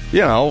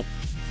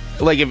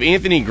 like if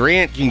Anthony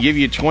Grant can give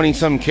you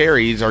 20-some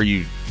carries, are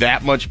you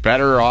that much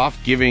better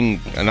off giving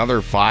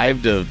another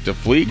 5 to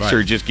Fleeks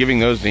or just giving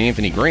those to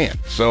Anthony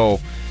Grant? So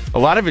a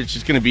lot of it's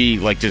just going to be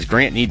like, does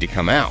Grant need to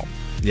come out?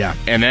 Yeah.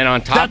 And then on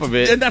top of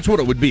it... And that's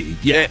what it would be.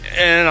 Yeah.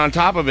 And on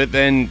top of it,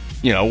 then,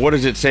 what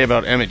does it say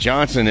about Emmett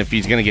Johnson if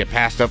he's going to get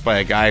passed up by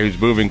a guy who's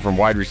moving from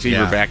wide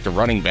receiver back to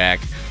running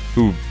back,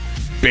 who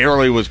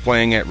barely was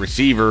playing at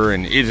receiver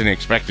and isn't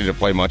expected to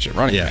play much at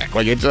running back?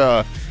 Like, it's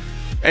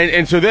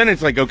and so then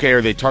it's like, okay,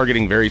 are they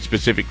targeting very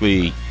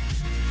specifically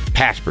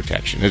pass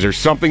protection? Is there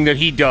something that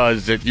he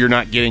does that you're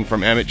not getting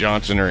from Emmett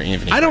Johnson or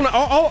Anthony? I don't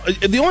know.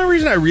 The only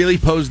reason I really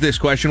posed this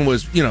question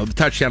was, the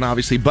touchdown,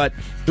 obviously, but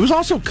it was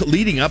also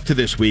leading up to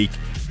this week,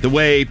 the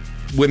way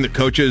when the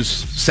coaches,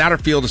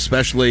 Satterfield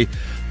especially,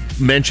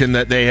 mentioned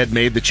that they had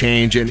made the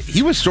change, and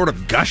he was sort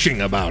of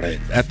gushing about it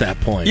at that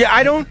point. Yeah,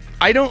 I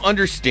don't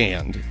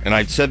understand, and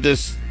I'd said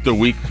this the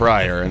week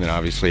prior, and then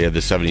obviously had the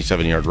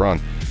 77-yard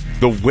run.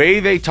 The way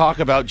they talk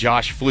about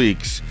Josh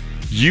Fleeks,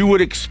 you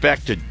would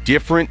expect a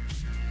different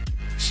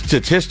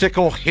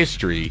statistical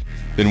history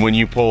than when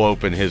you pull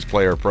open his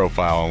player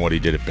profile and what he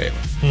did at Baylor.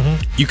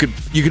 You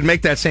could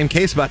make that same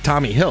case about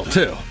Tommy Hill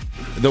too,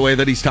 the way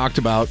that he's talked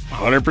about.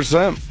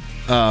 100%.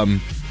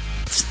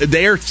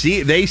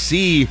 They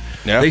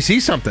see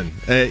something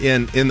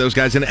in those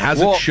guys, and it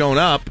hasn't shown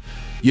up.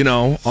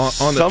 On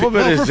the some of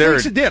it is for there.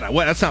 Fleeks it did.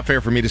 Well, that's not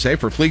fair for me to say.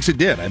 For Fleeks it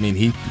did. I mean,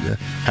 he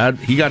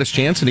got his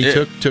chance and he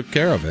took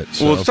care of it.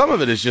 So. Well, some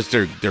of it is just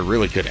they're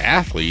really good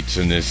athletes,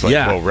 and it's like,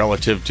 well,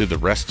 relative to the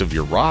rest of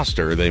your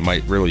roster, they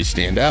might really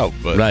stand out,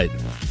 but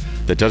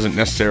that doesn't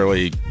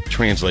necessarily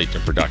translate to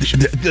production.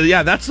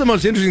 Yeah, that's the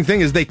most interesting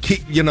thing is they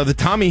keep the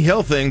Tommy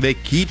Hill thing. They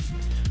keep.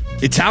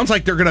 It sounds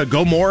like they're going to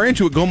go more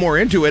into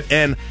it,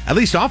 and at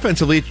least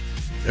offensively,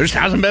 there just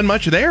hasn't been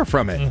much there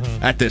from it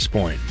at this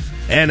point.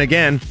 And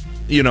again.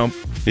 He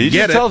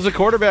just tells the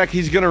quarterback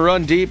he's going to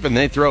run deep, and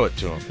they throw it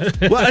to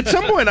him. Well, at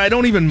some point, I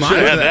don't even mind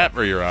that. That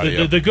for your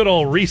audio. The good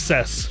old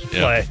recess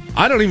play.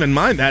 I don't even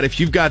mind that if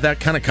you've got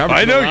that kind of coverage.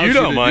 I know you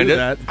don't mind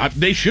it.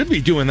 They should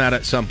be doing that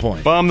at some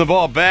point. Bomb the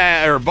ball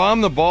back, or bomb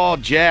the ball.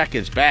 Jack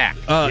is back.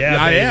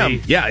 I am.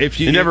 Yeah,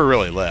 he never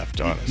really left.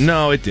 Honestly,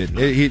 no, it didn't.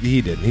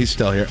 He didn't. He's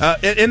still here.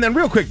 And then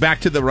real quick, back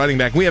to the running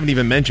back. We haven't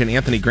even mentioned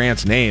Anthony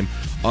Grant's name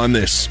on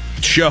this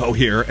show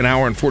here. An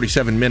hour and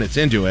 47 minutes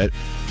into it,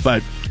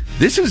 but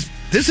this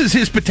is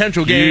his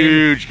potential game.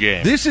 Huge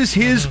game. This is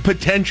his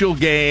potential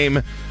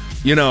game,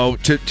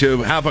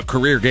 to have a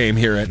career game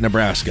here at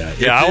Nebraska.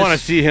 Yeah, I want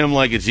to see him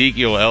like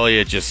Ezekiel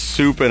Elliott, just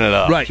souping it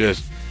up. Right.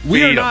 Just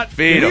feed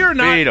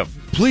him.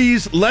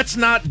 Please, let's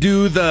not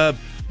do the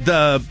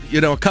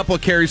a couple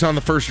of carries on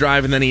the first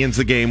drive and then he ends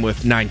the game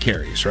with 9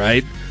 carries,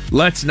 right?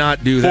 Let's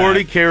not do that.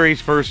 40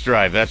 carries first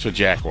drive. That's what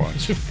Jack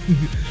wants.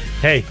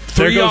 Hey,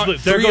 there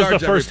goes the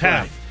first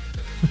half.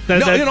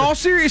 In all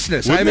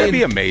seriousness, wouldn't that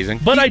be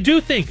amazing? But I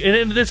do think,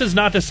 and this is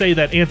not to say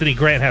that Anthony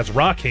Grant has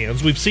rock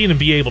hands. We've seen him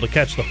be able to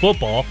catch the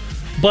football,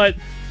 but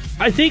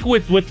I think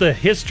with the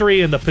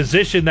history and the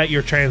position that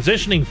you're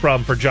transitioning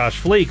from for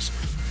Josh Fleeks,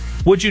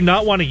 would you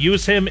not want to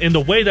use him in the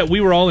way that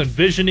we were all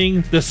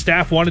envisioning the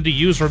staff wanted to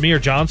use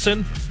Ramir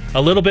Johnson?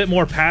 a little bit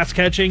more pass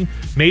catching.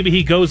 Maybe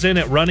he goes in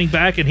at running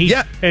back and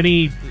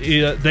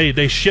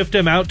they shift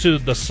him out to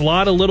the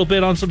slot a little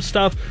bit on some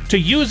stuff to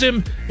use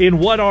him in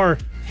what are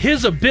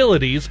his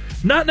abilities,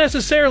 not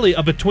necessarily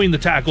a between the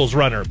tackles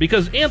runner,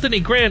 because Anthony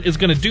Grant is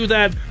going to do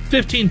that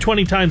 15,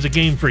 20 times a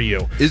game for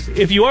you.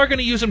 If you are going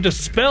to use him to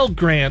spell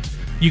Grant,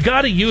 you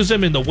got to use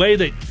him in the way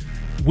that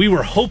we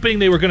were hoping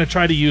they were going to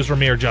try to use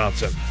Ramir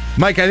Johnson.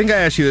 Mike, I think I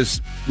asked you this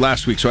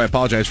last week, so I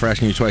apologize for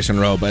asking you twice in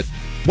a row, but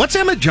what's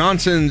Emmett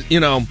Johnson,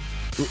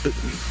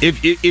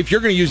 if you're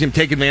going to use him,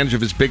 take advantage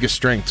of his biggest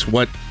strengths,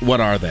 what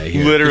are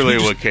they? Literally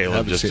what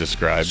Caleb just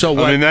described. So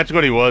that's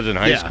what he was in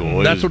high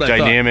school. That's what I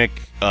dynamic,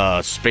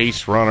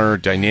 space runner,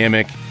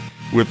 dynamic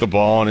with the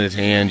ball in his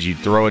hands. You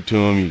throw it to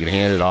him, you can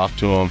hand it off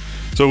to him.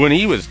 So when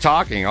he was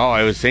talking, all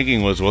I was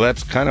thinking was, well,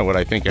 that's kind of what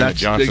I think Emmett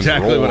Johnson's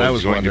role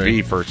is going to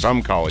be for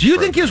some college. Do you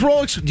think his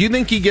role? Do you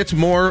think he gets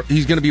more?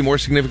 He's going to be more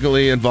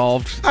significantly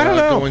involved. I don't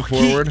know. Going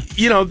forward.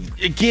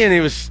 Again,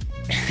 it was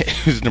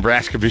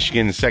Nebraska,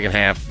 Michigan. The second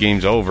half,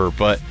 game's over.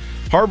 But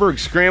Harburg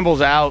scrambles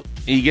out.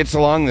 He gets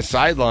along the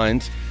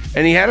sidelines,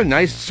 and he had a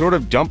nice sort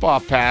of dump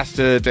off pass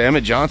to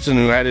Emmett Johnson,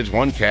 who had his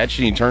one catch,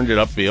 and he turned it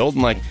upfield,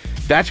 and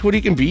that's what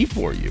he can be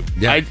for you.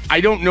 Yeah.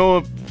 I don't know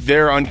if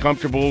they're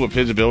uncomfortable with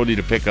his ability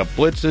to pick up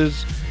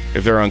blitzes,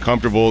 if they're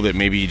uncomfortable that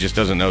maybe he just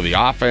doesn't know the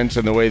offense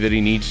in the way that he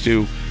needs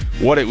to,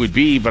 what it would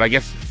be. But I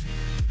guess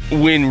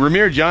when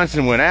Ramir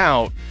Johnson went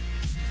out,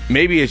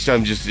 maybe it's too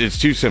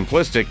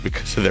simplistic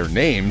because of their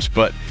names,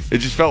 but it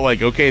just felt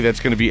like, okay, that's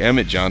going to be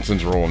Emmett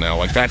Johnson's role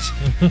now. That's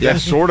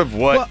sort of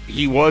what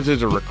he was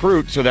as a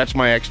recruit, so that's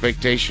my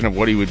expectation of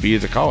what he would be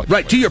as a college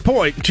player. To your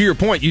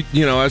point,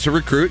 you as a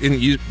recruit, and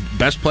you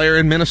best player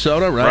in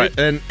Minnesota, right?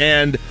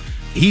 And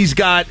he's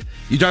got.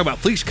 You talk about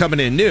Fleeks coming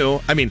in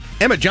new. I mean,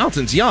 Emmett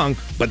Johnson's young,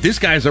 but this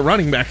guy's a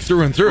running back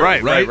through and through,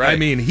 right? I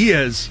mean, he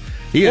is.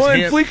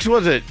 And Fleeks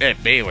was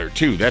at Baylor,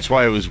 too. That's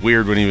why it was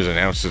weird when he was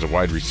announced as a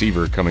wide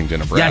receiver coming to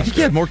Nebraska. Yeah, I think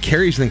he had more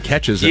carries than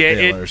catches at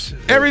Baylor's.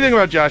 Everything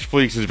about Josh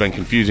Fleeks has been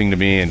confusing to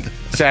me, and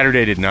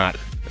Saturday did not.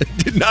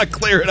 Did not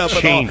clear it up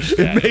at all.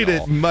 It made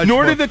it much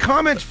Nor more. did the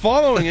comments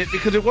following it,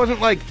 because it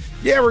wasn't like,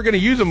 yeah, we're going to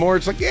use him more.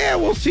 It's like, yeah,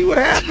 we'll see what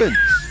happens.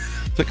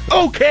 It's like,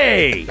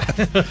 okay.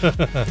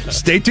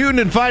 Stay tuned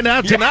and find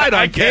out tonight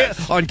on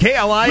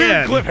KLIN.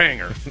 Weird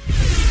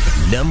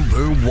cliffhanger.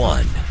 Number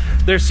 1.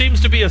 There seems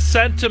to be a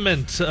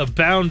sentiment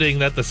abounding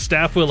that the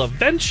staff will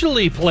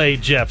eventually play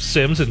Jeff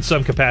Sims in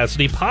some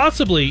capacity,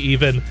 possibly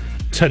even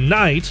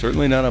tonight.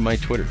 Certainly not on my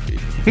Twitter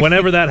feed.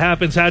 Whenever that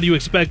happens, how do you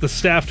expect the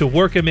staff to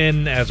work him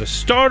in as a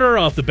starter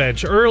off the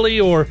bench early,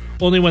 or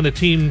only when the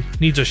team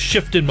needs a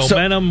shift in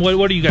momentum?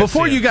 What do you guys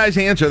Before seeing? you guys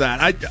answer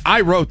that,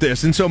 I wrote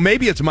this, and so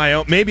maybe it's my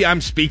own. Maybe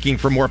I'm speaking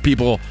for more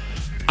people.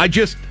 I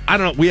don't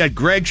know. We had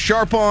Greg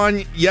Sharp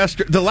on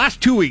yesterday. The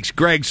last 2 weeks,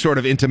 Greg sort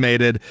of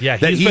intimated that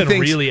he thinks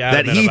really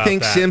adamant that he about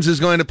thinks that. Sims is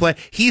going to play.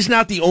 He's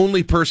not the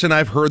only person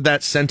I've heard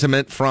that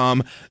sentiment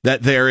from.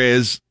 That there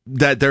is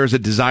a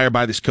desire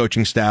by this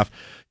coaching staff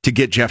to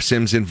get Jeff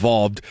Sims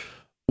involved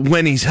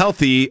when he's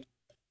healthy.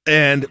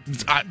 And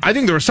I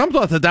think there was some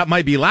thought that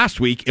might be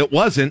last week. It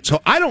wasn't. So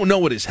I don't know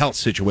what his health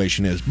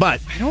situation is, but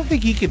I don't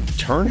think he can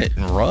turn it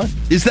and run.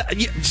 Is that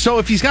so?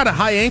 If he's got a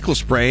high ankle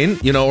sprain,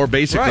 or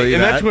basically,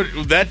 right.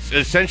 And that's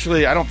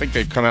essentially. I don't think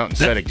they've come out and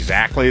said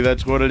exactly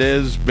that's what it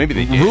is. Maybe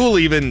they did. Rule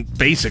even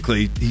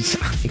basically.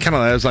 He kind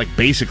of was like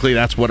basically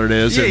that's what it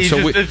is. Yeah, and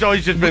so it's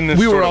always just been this.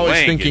 We sort were of always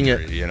leg thinking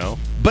injury, it.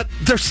 But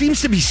there seems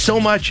to be so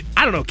much.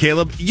 I don't know,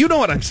 Caleb. You know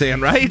what I'm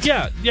saying, right?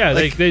 Yeah.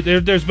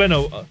 There's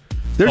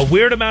been a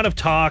weird amount of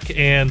talk,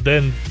 and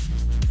then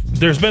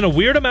there's been a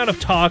weird amount of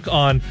talk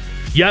on,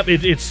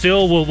 it's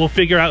still, we'll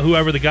figure out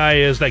whoever the guy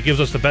is that gives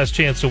us the best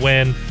chance to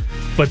win.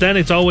 But then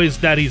it's always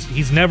that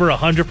he's never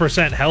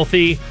 100%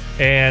 healthy,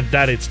 and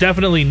that it's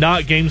definitely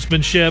not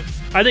gamesmanship.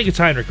 I think it's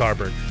Heinrich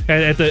Harburg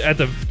at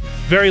the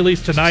very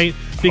least tonight.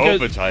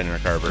 Because, hope it's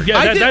Heinrich Harburg.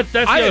 Yeah, that's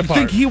the other part. I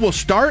think he will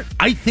start.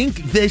 I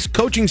think this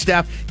coaching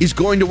staff is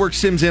going to work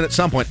Sims in at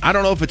some point. I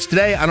don't know if it's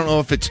today. I don't know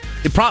if it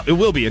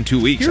will be in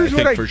 2 weeks. I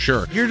think for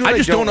sure. I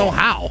just don't know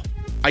how.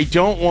 I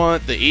don't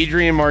want the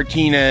Adrian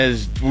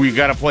Martinez, we've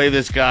got to play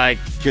this guy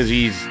because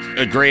he's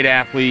a great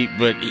athlete,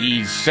 but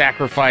he's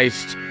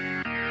sacrificed,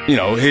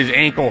 his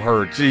ankle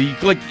hurts.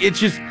 It's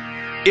just,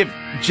 if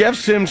Jeff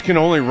Sims can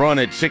only run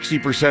at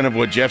 60% of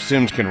what Jeff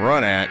Sims can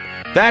run at,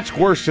 that's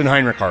worse than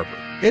Heinrich Harburg.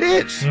 It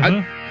is.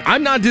 Mm-hmm.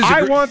 I'm not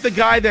disagreeing. I want the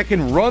guy that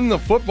can run the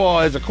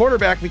football as a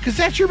quarterback because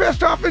that's your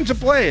best offensive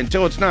play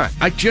until it's not.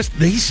 I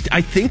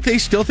think they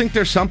still think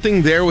there's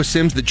something there with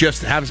Sims that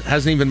just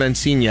hasn't even been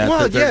seen yet.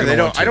 Well, I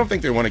don't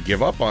think they want to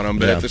give up on him,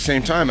 but at the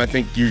same time, I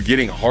think you're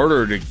getting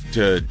harder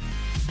to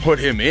put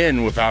him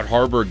in without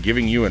Harburg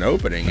giving you an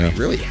opening, and he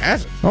really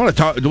hasn't. We'll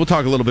talk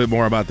a little bit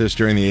more about this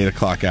during the 8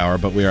 o'clock hour,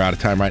 but we are out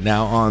of time right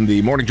now on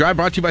the Morning Drive,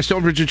 brought to you by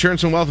Stonebridge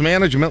Insurance and Wealth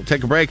Management.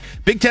 Take a break.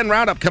 Big Ten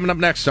Roundup coming up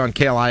next on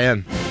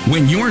KLIN.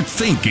 When you're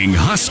thinking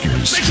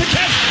Huskers, Makes a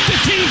catch,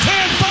 15, 10, 5,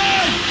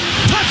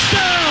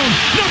 touchdown,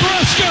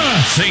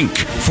 Nebraska! Think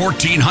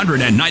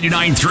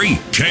 1499.3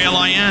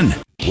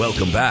 KLIN.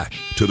 Welcome back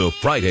to the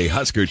Friday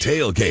Husker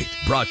Tailgate,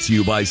 brought to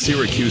you by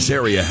Syracuse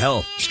Area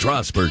Health,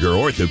 Strasburger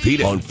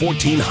Orthopedic on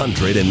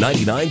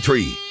 1499.3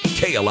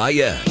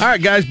 KLIN. All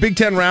right, guys, Big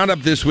Ten Roundup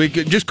this week.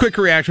 Just quick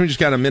reaction. We just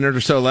got a minute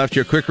or so left.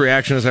 Your quick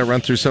reaction as I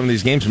run through some of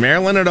these games.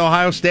 Maryland at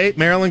Ohio State.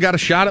 Maryland got a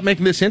shot at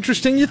making this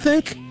interesting, you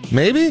think?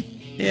 Maybe?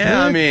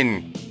 Yeah, I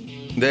mean,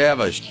 they have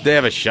a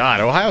shot.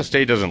 Ohio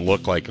State doesn't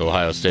look like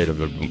Ohio State of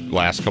the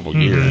last couple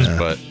years,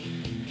 but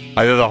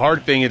the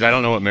hard thing is I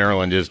don't know what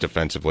Maryland is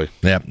defensively.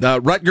 Yeah,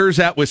 Rutgers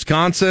at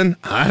Wisconsin.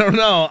 I don't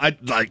know.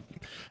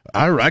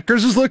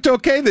 Rutgers has looked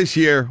okay this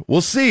year.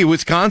 We'll see.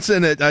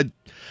 Wisconsin.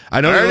 I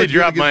know I already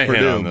dropped my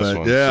hand on this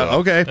one. Yeah, so.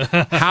 Okay.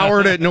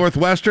 Howard at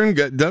Northwestern.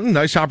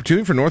 Nice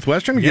opportunity for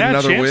Northwestern to get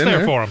another win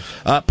there for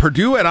them.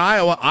 Purdue at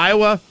Iowa.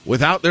 Iowa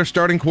without their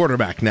starting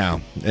quarterback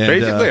now. And,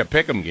 basically a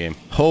pick'em game.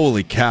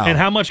 Holy cow! And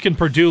how much can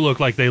Purdue look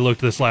like they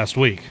looked this last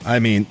week? I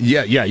mean,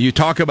 yeah. You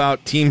talk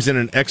about teams in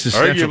an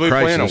existential Arguably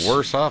crisis. playing a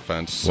worse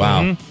offense.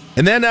 Wow. Mm-hmm.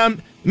 And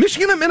then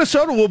Michigan at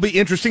Minnesota will be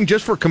interesting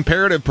just for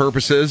comparative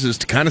purposes, is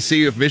to kind of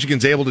see if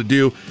Michigan's able to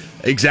do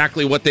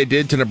exactly what they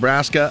did to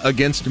Nebraska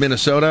against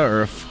Minnesota,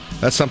 or if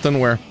that's something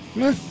where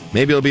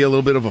maybe it'll be a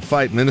little bit of a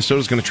fight.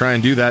 Minnesota's going to try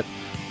and do that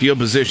field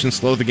position,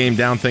 slow the game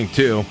down thing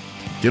too.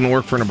 Didn't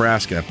work for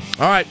Nebraska.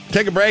 All right,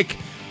 take a break.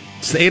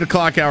 It's the 8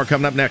 o'clock hour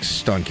coming up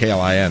next on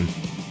KLIN.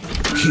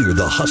 Hear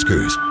the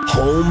Huskers,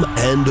 home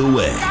and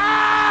away.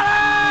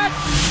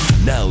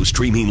 Now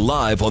streaming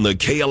live on the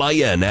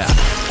KLIN app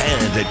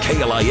and at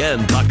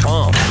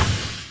KLIN.com.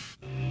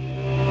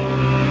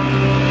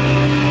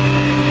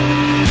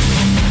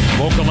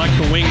 Mocha like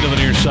the wing to the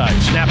near side.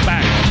 Snap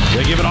back.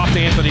 They give it off to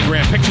Anthony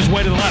Graham. Picks his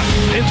way to the left.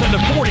 Inside to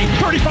 40,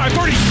 35,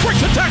 30.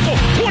 Breaks the tackle.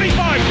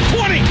 25,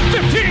 20,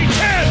 15,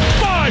 10,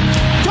 5.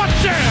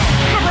 Touchdown,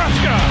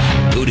 Nebraska.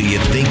 Who do you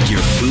think you're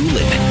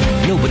fooling?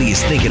 Nobody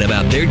is thinking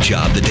about their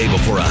job the day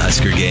before a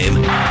Husker game.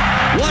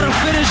 What a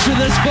finish to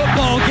this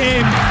football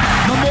game.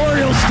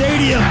 Memorial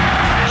Stadium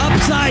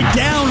upside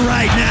down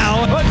right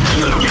now.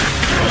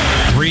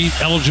 3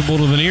 eligible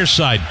to the near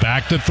side.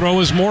 Back to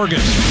throw is Morgan.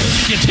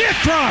 Gets hit,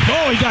 dropped.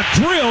 Oh, he got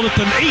drilled at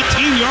the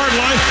 18-yard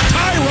line.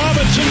 Ty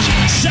Robinson's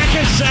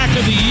second sack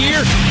of the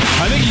year.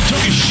 I think he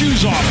took his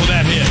shoes off with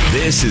that hit.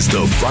 This is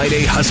the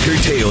Friday Husker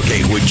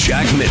Tailgate with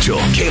Jack Mitchell,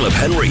 Caleb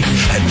Henry,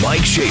 and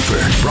Mike Schaefer.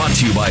 Brought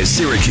to you by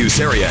Syracuse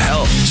Area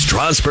Health,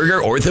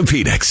 Strasburger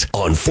Orthopedics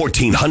on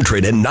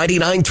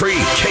 1499.3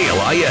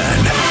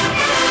 KLIN.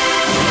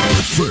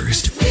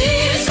 First,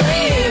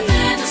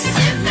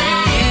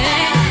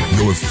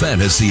 your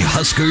fantasy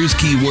Huskers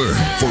keyword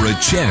for a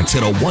chance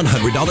at a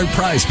 $100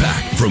 prize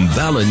pack from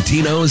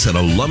Valentino's at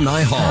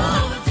Alumni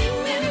Hall.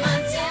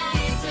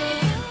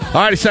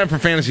 All right, it's time for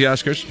Fantasy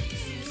Huskers.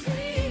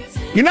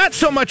 You're not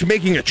so much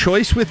making a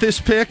choice with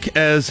this pick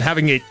as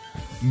having it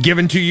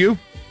given to you.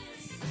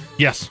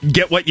 Yes.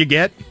 Get what you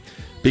get.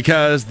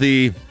 Because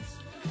the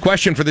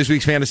question for this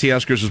week's Fantasy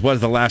Huskers is, what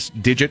is the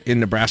last digit in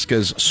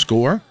Nebraska's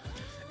score?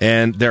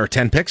 And there are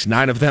 10 picks.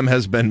 9 of them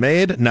has been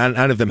made. 9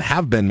 of them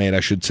have been made, I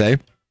should say.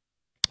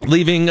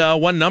 Leaving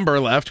one number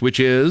left,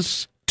 which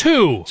is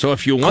 2. So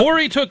if you want,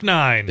 Corey took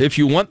 9. If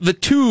you want the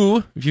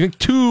 2, if you think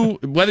 2,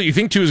 whether you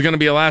think 2 is going to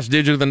be a last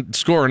digit of the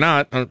score or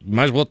not,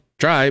 might as well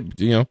try.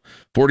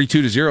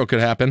 42-0 could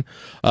happen.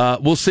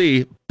 We'll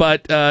see.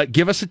 But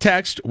give us a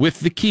text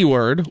with the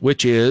keyword,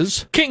 which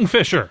is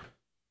Kingfisher.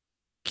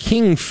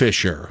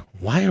 Kingfisher.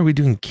 Why are we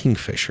doing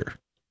Kingfisher?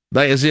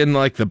 As in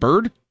like the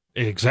bird?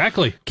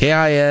 Exactly.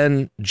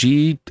 KINGFISHER?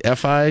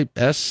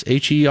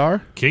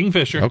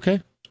 Kingfisher.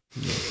 Okay.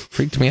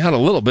 Freaked me out a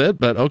little bit,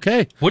 but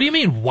okay. What do you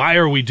mean, why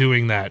are we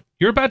doing that?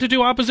 You're about to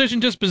do opposition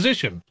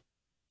disposition.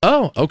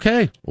 Oh,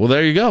 okay. Well,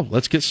 there you go.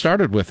 Let's get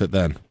started with it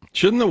then.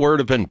 Shouldn't the word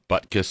have been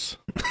butt kiss?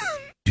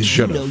 Do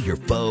you know your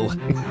foe?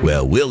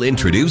 Well, we'll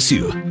introduce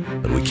you,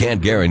 but we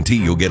can't guarantee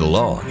you'll get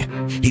along.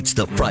 It's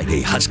the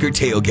Friday Husker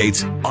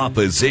Tailgate's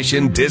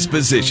Opposition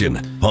Disposition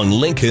on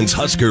Lincoln's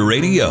Husker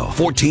Radio,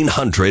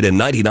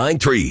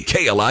 1499.3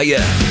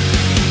 KLIN.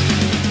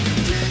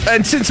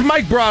 And since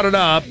Mike brought it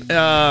up,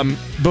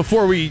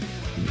 before we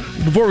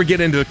get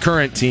into the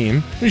current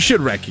team, we should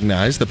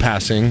recognize the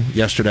passing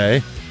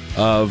yesterday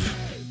of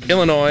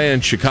Illinois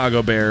and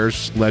Chicago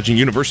Bears legend,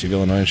 University of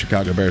Illinois and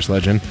Chicago Bears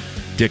legend,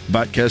 Dick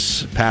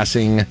Butkus,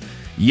 passing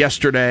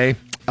yesterday.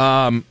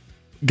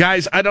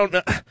 Guys, I don't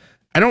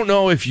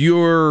know if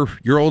you're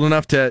old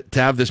enough to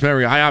have this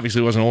memory. I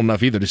obviously wasn't old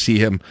enough either to see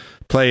him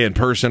play in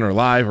person or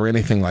live or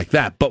anything like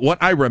that. But what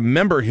I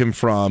remember him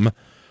from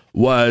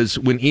was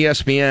when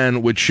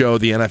ESPN would show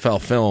the NFL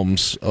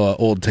Films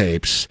old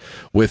tapes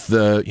with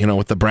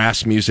the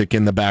brass music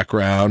in the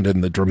background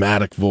and the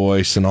dramatic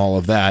voice and all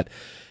of that.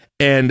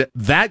 And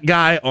that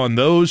guy on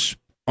those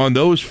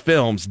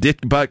films,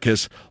 Dick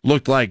Butkus,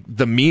 looked like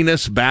the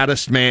meanest,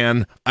 baddest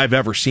man I've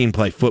ever seen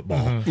play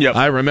football. Mm-hmm. Yep.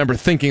 I remember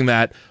thinking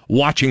that,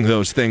 watching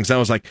those things. I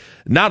was like,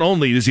 not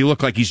only does he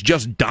look like he's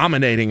just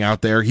dominating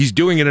out there, he's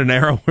doing it in an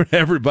era where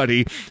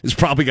everybody has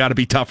probably got to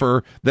be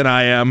tougher than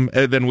I am,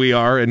 than we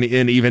are, and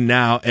even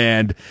now.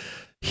 And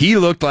he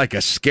looked like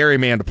a scary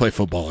man to play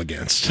football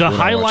against. The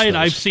highlight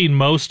I've seen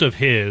most of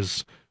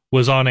his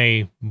was on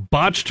a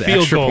botched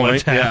field goal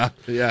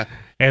attempt. Yeah.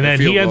 And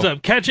then he ends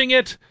up catching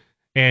it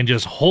and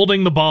just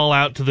holding the ball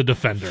out to the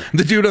defender.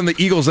 The dude on the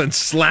Eagles then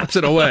slaps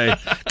it away.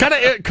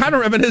 kind of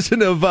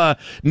reminiscent of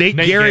Nate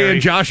Gary and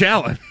Josh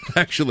Allen,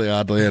 actually,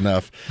 oddly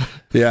enough.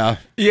 Yeah.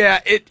 Yeah,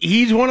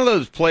 he's one of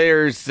those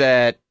players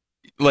that,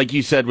 like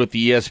you said, with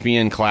the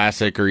ESPN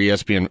Classic or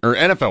ESPN or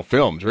NFL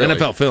Films, really.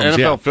 NFL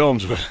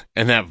Films,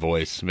 and that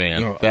voice,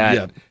 man.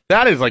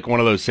 That is like one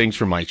of those things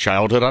from my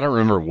childhood. I don't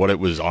remember what it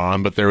was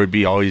on, but there would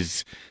be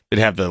always, they'd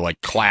have the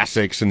like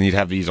classics and they'd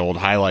have these old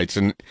highlights,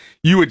 and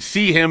you would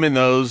see him in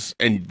those,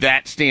 and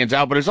that stands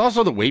out. But it's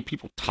also the way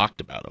people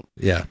talked about him.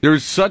 Yeah.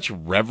 There's such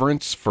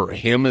reverence for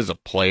him as a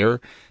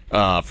player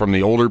from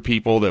the older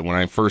people that when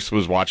I first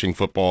was watching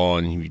football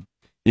and,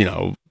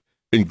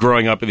 and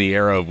growing up in the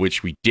era of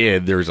which we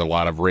did, there's a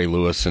lot of Ray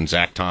Lewis and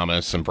Zach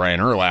Thomas and Brian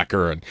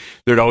Urlacher, and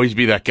there'd always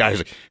be that guy who's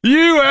like,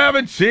 you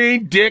haven't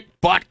seen Dick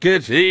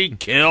Butkus, he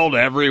killed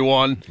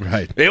everyone.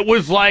 Right. It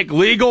was like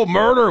legal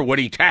murder when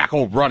he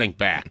tackled running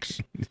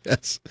backs.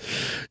 Yes.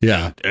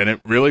 Yeah. And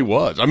it really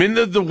was. I mean,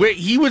 the way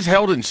he was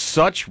held in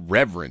such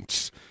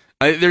reverence.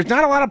 There's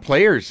not a lot of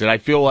players that I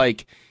feel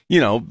like,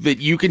 that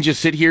you can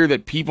just sit here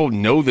that people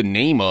know the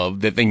name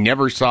of, that they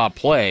never saw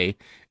play,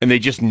 and they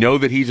just know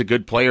that he's a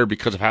good player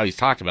because of how he's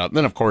talked about. And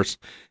then, of course,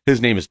 his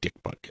name is Dick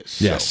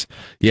Butkus. Yes.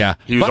 Yeah.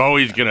 He was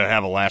always going to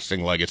have a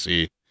lasting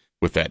legacy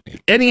with that name.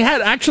 And he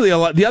had actually a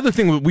lot. The other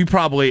thing we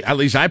probably, at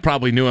least I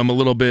probably knew him a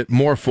little bit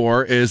more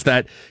for, is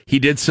that he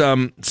did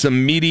some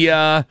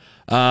media.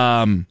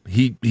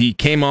 He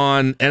came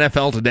on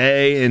NFL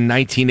Today in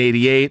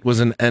 1988,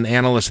 was an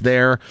analyst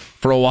there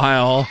for a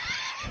while.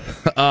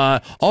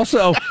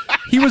 Also,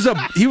 he was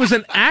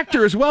an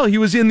actor as well. He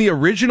was in the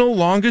original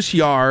Longest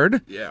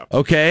Yard. Yeah.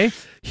 Okay.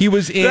 He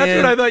was in. That's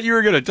what I thought you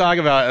were going to talk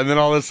about, and then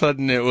all of a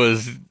sudden it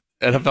was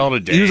NFL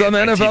Today. He was on the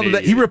NFL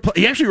Today.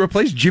 He actually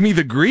replaced Jimmy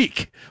the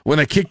Greek when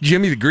they kicked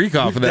Jimmy the Greek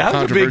off of that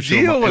controversial. That was a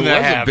big deal when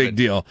that happened. It was a big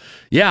deal.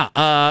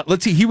 Yeah.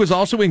 Let's see. He was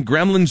also in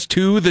Gremlins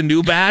 2, The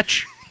New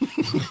Batch.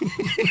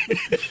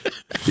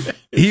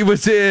 He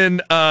was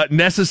in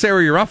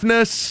Necessary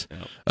Roughness,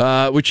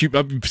 which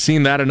you've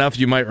seen that enough,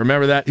 you might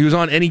remember that. He was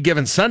on Any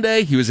Given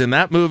Sunday. He was in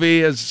that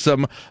movie, as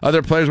some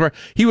other players were.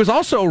 He was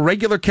also a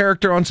regular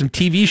character on some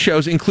TV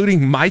shows,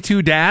 including My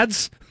Two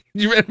Dads.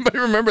 You anybody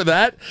remember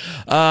that?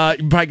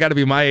 You probably got to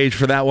be my age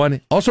for that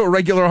one. Also a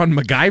regular on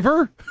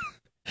MacGyver,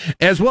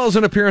 as well as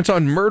an appearance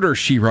on Murder,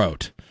 She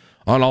Wrote,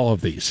 on all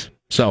of these.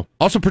 So,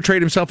 also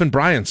portrayed himself in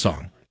Brian's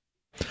Song.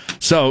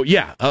 So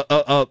yeah,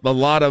 a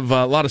lot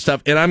of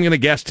stuff, and I'm going to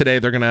guess today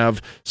they're going to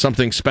have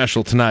something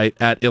special tonight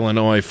at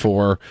Illinois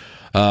for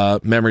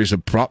memories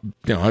of.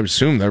 I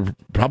assume they're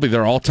probably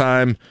their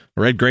all-time.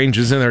 Red Grange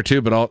is in there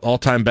too, but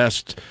all-time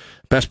best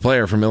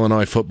player from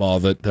Illinois football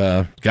that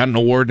got an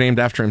award named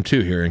after him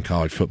too here in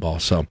college football.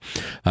 So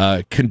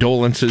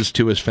condolences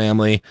to his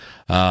family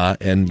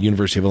and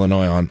University of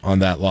Illinois on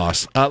that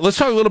loss. Let's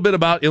talk a little bit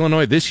about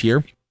Illinois this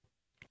year,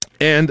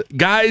 and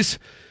guys.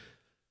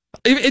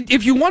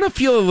 If you want to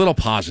feel a little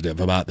positive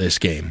about this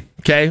game,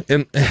 okay,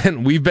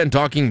 and we've been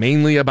talking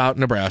mainly about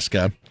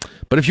Nebraska,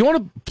 but if you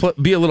want to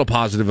be a little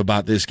positive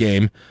about this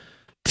game,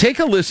 take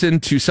a listen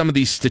to some of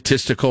these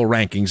statistical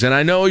rankings. And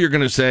I know you're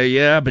going to say,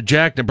 yeah, but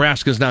Jack,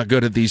 Nebraska's not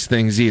good at these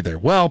things either.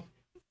 Well,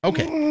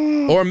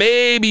 okay. Or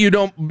maybe you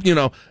don't,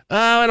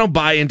 I don't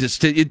buy into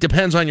it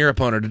depends on your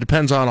opponent. It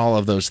depends on all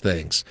of those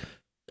things.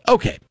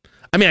 Okay.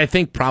 I mean, I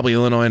think probably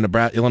Illinois and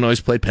Nebraska. Illinois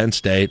played Penn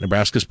State.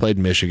 Nebraska's played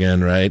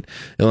Michigan, right?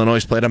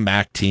 Illinois played a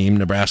MAC team.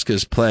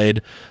 Nebraska's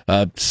played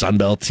a Sun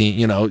Belt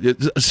team.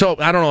 So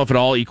I don't know if it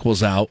all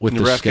equals out with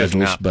the schedules,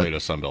 not played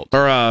a Sun Belt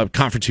or a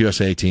Conference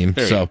USA team.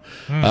 So,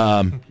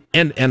 and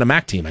a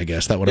MAC team, I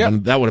guess that would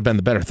have been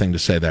the better thing to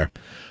say there.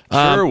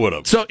 Sure would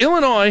have. So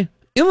Illinois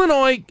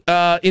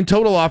in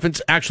total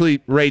offense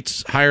actually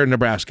rates higher than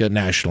Nebraska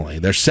nationally.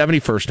 They're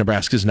 71st.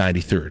 Nebraska's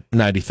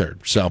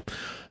 93rd. So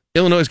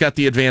Illinois got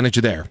the advantage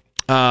there.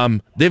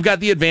 They've got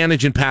the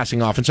advantage in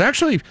passing offense.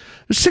 Actually,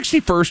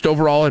 61st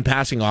overall in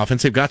passing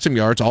offense. They've got some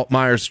yards.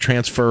 Altmaier's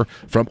transfer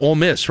from Ole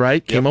Miss,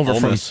 right? Came over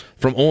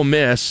from Ole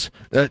Miss.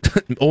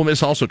 Ole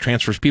Miss also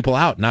transfers people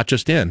out, not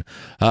just in.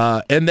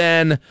 And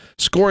then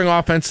scoring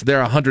offense,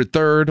 they're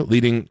 103rd,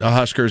 leading the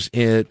Huskers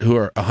who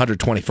are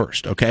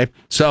 121st. Okay,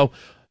 so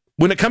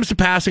when it comes to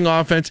passing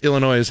offense,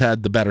 Illinois has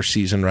had the better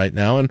season right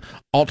now, and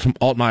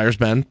Altmaier's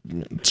been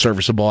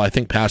serviceable, I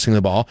think, passing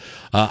the ball.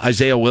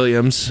 Isaiah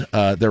Williams,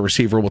 their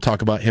receiver, we'll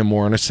talk about him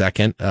more in a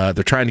second.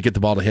 They're trying to get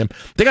the ball to him.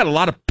 They got a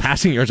lot of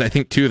passing yards, I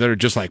think, too, that are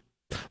just like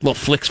little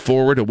flicks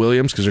forward to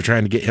Williams because they're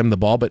trying to get him the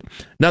ball. But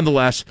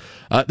nonetheless,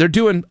 they're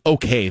doing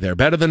okay. They're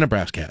better than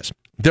Nebraska has.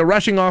 Their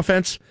rushing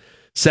offense,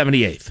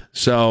 78th.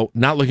 So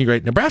not looking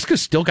great.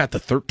 Nebraska's still got the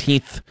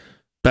 13th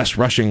best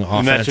rushing offense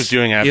in America. And that's just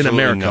doing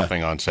absolutely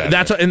nothing on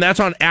Saturday. That's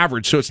on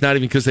average, so it's not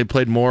even because they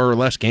played more or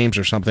less games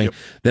or something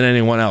than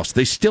anyone else.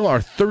 They still are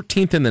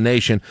 13th in the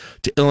nation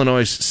to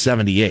Illinois'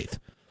 78th.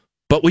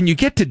 But when you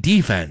get to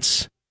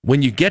defense,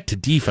 when you get to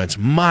defense,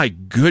 my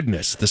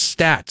goodness, the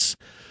stats.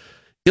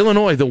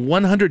 Illinois, the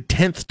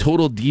 110th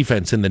total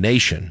defense in the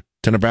nation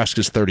to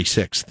Nebraska's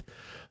 36th.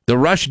 The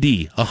rush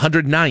D,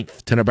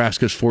 109th to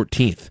Nebraska's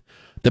 14th.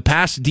 The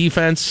pass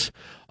defense,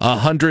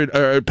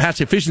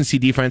 pass efficiency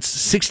defense,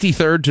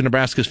 63rd to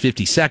Nebraska's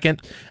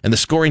 52nd. And the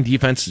scoring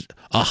defense,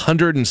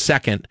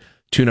 102nd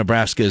to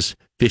Nebraska's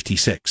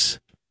 56th.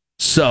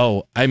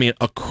 So, I mean,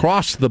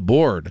 across the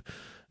board,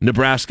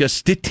 Nebraska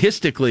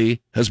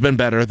statistically has been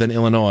better than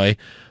Illinois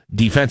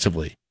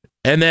defensively.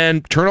 And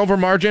then turnover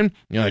margin,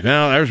 you're like,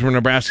 well, there's where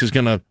Nebraska's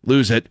going to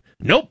lose it.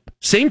 Nope.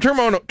 Same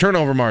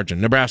turnover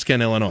margin, Nebraska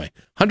and Illinois.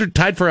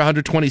 Tied for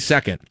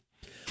 122nd.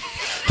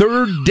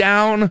 Third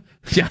down,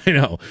 yeah, I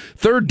know.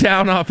 Third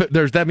down off,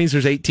 that means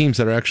there's 8 teams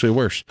that are actually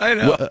worse. I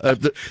know.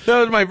 That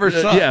was my first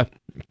thought. Yeah.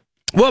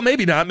 Well,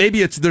 maybe not.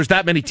 Maybe there's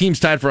that many teams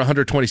tied for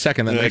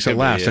 122nd that makes it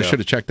last. I should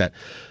have checked that.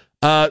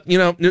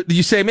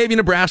 You say maybe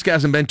Nebraska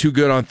hasn't been too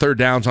good on third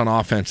downs on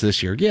offense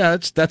this year. Yeah,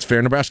 that's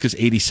fair. Nebraska's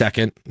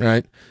 82nd,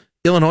 right?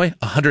 Illinois,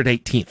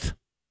 118th.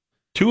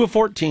 2 of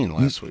 14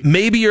 last week.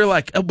 Maybe you're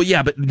like, oh,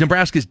 but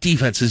Nebraska's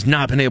defense has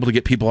not been able to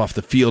get people off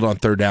the field on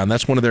third down.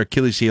 That's one of their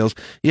Achilles heels.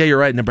 Yeah, you're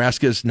right.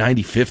 Nebraska's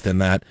 95th in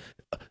that.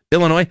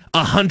 Illinois,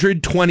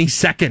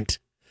 122nd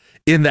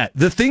in that.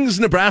 The things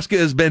Nebraska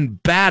has been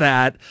bad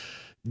at,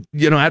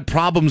 had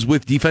problems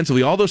with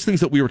defensively. All those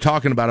things that we were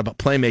talking about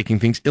playmaking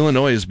things,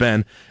 Illinois has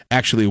been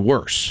actually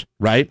worse,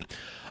 right?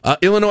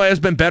 Illinois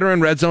has been better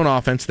in red zone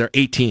offense. They're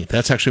 18th.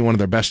 That's actually one of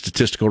their best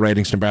statistical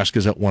ratings.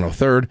 Nebraska's at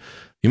 103rd.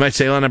 You might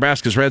say,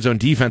 Nebraska's red zone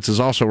defense is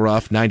also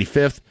rough,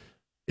 95th.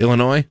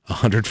 Illinois,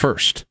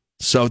 101st.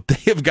 So they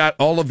have got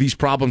all of these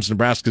problems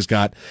Nebraska's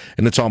got,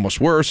 and it's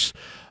almost worse.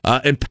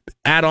 And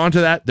add on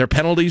to that, their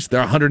penalties,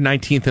 they're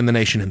 119th in the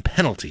nation in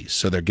penalties.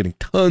 So they're getting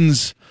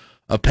tons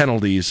of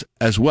penalties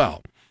as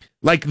well.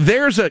 Like,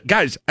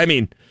 guys, I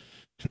mean,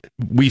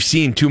 we've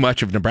seen too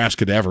much of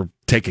Nebraska to ever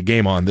take a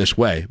game on this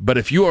way. But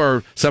if you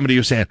are somebody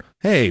who's saying,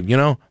 hey,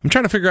 I'm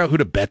trying to figure out who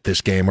to bet this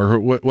game or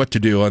what to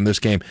do on this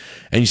game,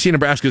 and you see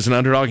Nebraska as an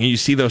underdog and you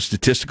see those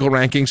statistical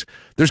rankings,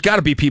 there's got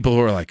to be people who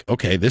are like,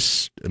 okay,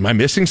 am I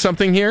missing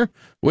something here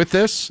with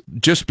this?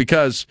 Just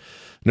because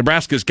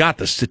Nebraska's got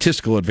the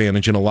statistical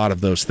advantage in a lot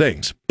of those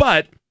things.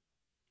 But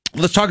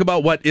let's talk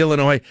about what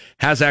Illinois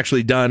has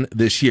actually done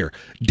this year.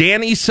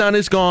 Danny's son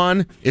is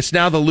gone. It's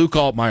now the Luke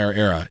Altmaier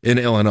era in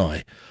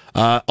Illinois.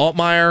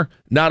 Altmaier,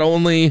 not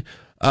only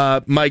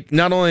a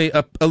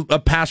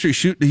passer,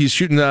 he's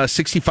shooting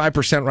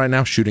 65% right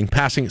now,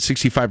 passing at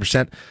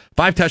 65%,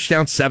 5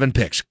 touchdowns, 7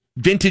 picks.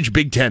 Vintage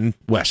Big Ten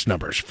West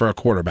numbers for a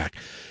quarterback.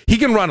 He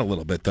can run a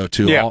little bit though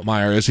too. Yeah.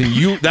 Altmaier is,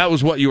 and that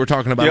was what you were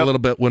talking about a little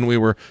bit when we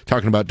were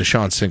talking about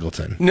Deshaun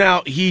Singleton.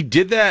 Now he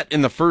did that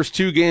in the first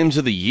 2 games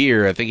of the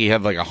year. I think he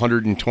had like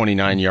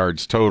 129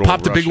 yards total.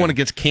 Popped a big one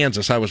against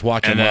Kansas. I was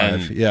watching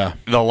live. Yeah,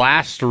 the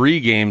last 3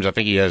 games, I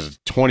think he has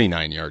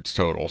 29 yards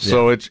total.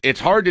 So it's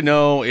hard to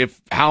know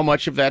how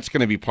much of that's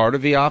going to be part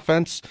of the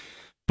offense.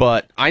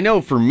 But I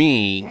know for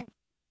me,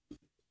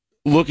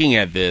 looking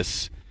at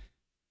this,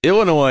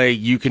 Illinois,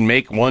 you can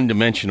make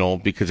one-dimensional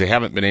because they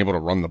haven't been able to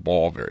run the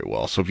ball very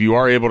well. So if you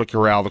are able to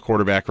corral the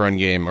quarterback run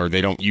game, or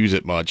they don't use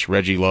it much,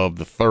 Reggie Love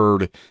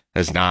III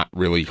has not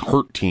really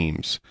hurt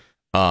teams.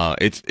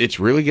 It's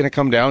really going to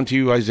come down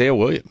to Isaiah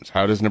Williams.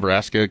 How does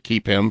Nebraska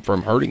keep him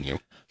from hurting you?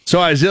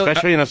 So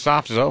especially in a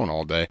soft zone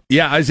all day.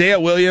 Yeah, Isaiah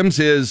Williams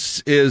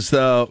is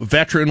the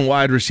veteran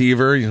wide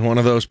receiver. He's one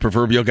of those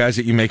proverbial guys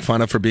that you make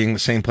fun of for being in the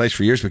same place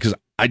for years because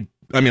I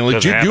mean,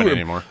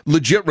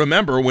 legit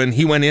remember when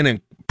he went in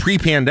and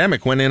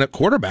pre-pandemic went in at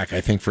quarterback, I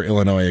think, for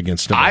Illinois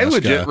against Nebraska. I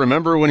legit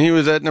remember when he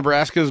was at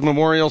Nebraska's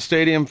Memorial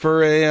Stadium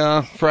for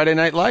a Friday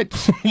Night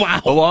Lights.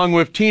 Wow. Along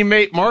with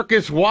teammate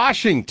Marcus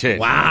Washington.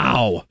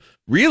 Wow.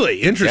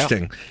 Really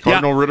interesting. Yeah.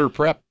 Cardinal Ritter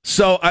Prep.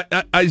 So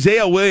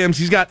Isaiah Williams,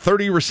 he's got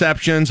 30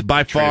 receptions,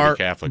 by far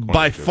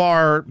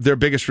their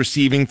biggest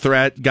receiving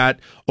threat. Got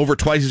over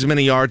twice as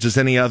many yards as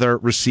any other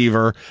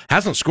receiver.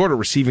 Hasn't scored a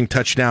receiving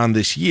touchdown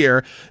this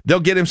year. They'll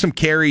get him some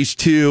carries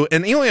too,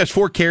 and he only has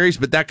 4 carries.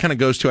 But that kind of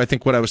goes to, I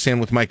think, what I was saying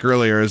with Mike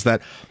earlier is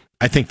that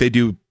I think they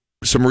do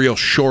some real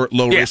short,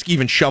 low risk,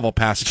 even shovel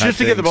pass type just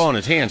to get the ball in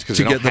his hands because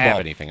they don't have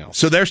anything else.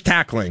 So there's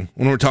tackling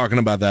when we're talking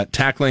about that.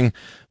 Tackling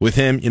with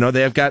him,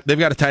 they've got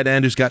a tight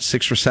end who's got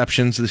 6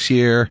 receptions this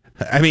year.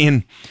 I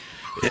mean,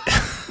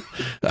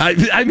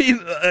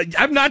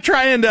 I'm not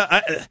trying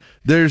to.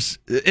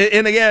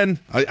 And again,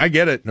 I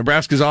get it.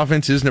 Nebraska's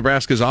offense is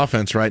Nebraska's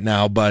offense right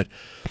now, but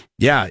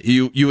yeah,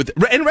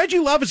 and Reggie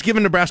Love has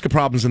given Nebraska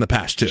problems in the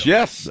past too.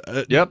 Yes,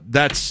 yep.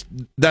 That's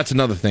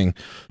another thing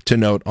to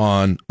note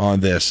on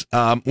this.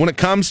 When it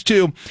comes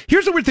to,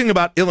 here's the weird thing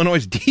about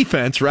Illinois'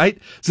 defense, right?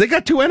 So they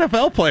got 2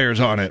 NFL players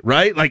on it,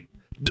 right? Like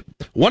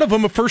one of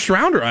them a first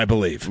rounder, I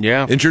believe.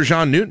 Yeah, and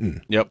Jerjon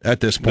Newton. Yep. At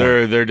this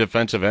point, their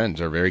defensive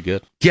ends are very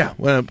good. Yeah,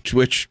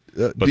 which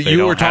but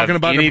you were talking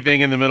about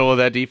anything in the middle of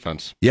that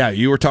defense. Yeah,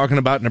 you were talking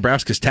about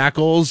Nebraska's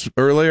tackles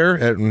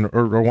earlier,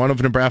 or one of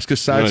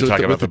Nebraska's sides with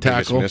the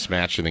tackle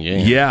mismatch in the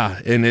game. Yeah,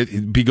 and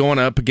it'd be going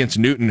up against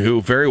Newton,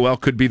 who very well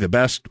could be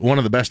one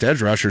of the best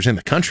edge rushers in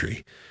the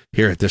country.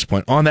 here at this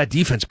point on that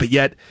defense. But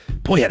yet,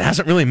 boy, it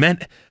hasn't really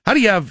meant. How do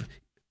you have?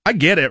 I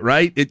get it,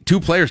 right? Two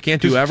players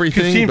can't do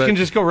everything. Because teams can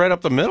just go right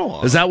up the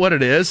middle. Is that what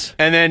it is?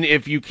 And then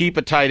if you keep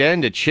a tight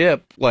end to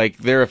chip, like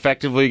they're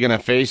effectively going to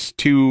face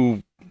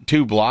two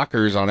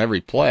blockers on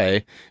every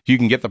play. You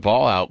can get the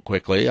ball out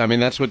quickly. I mean,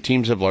 that's what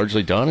teams have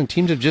largely done, and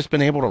teams have just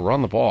been able to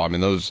run the ball. I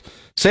mean,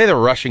 say the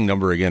rushing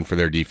number again for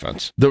their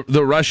defense.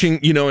 The rushing,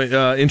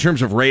 in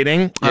terms of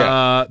rating,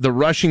 the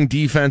rushing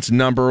defense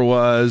number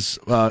was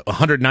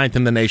 109th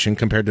in the nation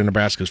compared to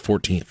Nebraska's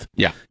 14th.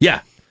 Yeah. Yeah.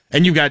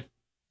 And you got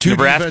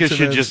Nebraska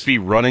should just be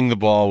running the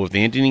ball with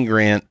Anthony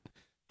Grant,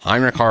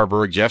 Heinrich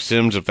Harburg, Jeff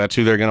Sims, if that's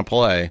who they're going to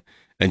play,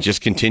 and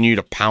just continue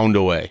to pound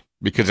away,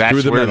 because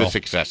that's where the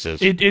success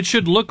is. It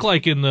should look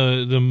like in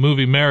the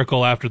movie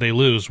Miracle after they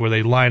lose, where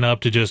they line up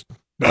to just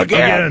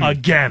again,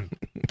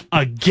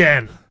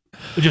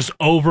 just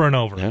over and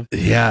over.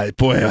 Yeah,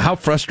 boy, how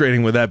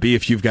frustrating would that be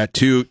if you've got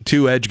two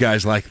edge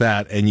guys like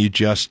that and you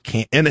just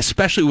can't, and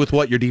especially with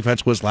what your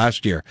defense was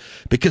last year,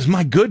 because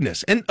my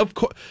goodness, and of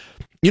course,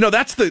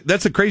 that's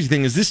the crazy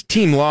thing is this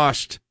team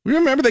lost.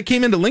 Remember they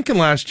came into Lincoln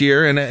last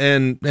year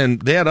and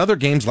they had other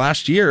games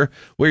last year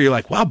where you're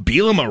like, wow,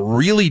 Bielema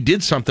really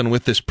did something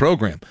with this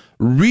program.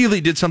 Really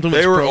did something with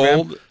this program. They were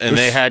old and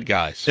they had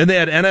guys. And they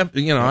had I don't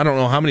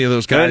know how many of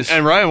those guys.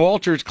 And Ryan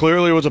Walters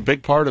clearly was a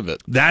big part of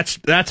it. That's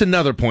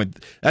another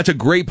point. That's a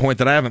great point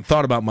that I haven't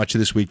thought about much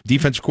this week.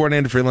 Defensive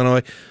coordinator for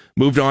Illinois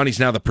moved on. He's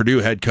now the Purdue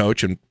head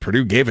coach, and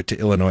Purdue gave it to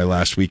Illinois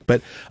last week.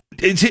 But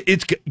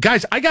it's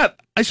guys,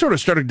 I sort of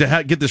started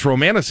to get this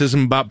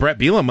romanticism about Brett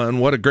Bielema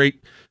and what a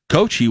great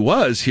coach he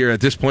was here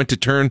at this point to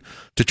turn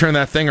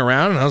that thing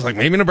around. And I was like,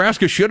 maybe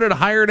Nebraska should have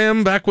hired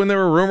him back when there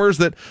were rumors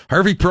that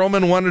Harvey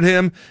Perlman wanted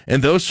him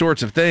and those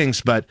sorts of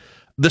things. But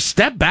the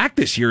step back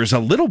this year is a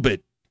little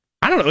bit,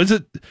 I don't know.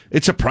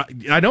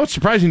 I know it's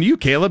surprising to you,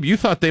 Caleb. You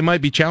thought they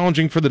might be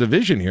challenging for the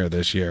division here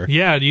this year.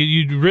 Yeah,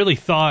 you really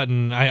thought,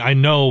 and I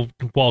know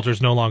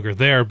Walter's no longer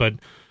there, but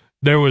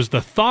there was the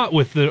thought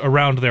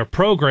around their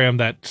program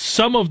that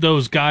some of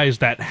those guys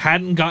that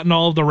hadn't gotten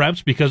all of the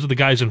reps because of the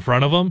guys in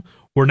front of them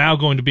were now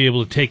going to be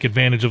able to take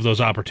advantage of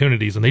those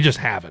opportunities, and they just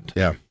haven't.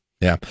 Yeah.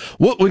 Yeah.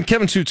 Well, when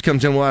Kevin Sjuts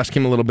comes in, we'll ask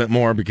him a little bit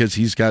more because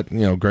he's got,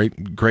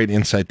 great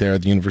insight there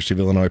at the University of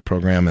Illinois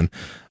program and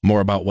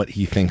more about what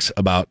he thinks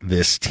about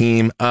this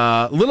team.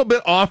 A little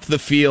bit off the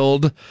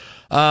field.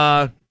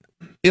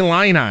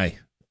 Illini.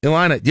 You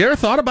ever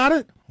thought about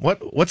it?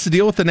 What's the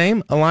deal with the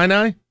name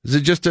Illini? Is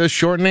it just a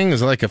shortening?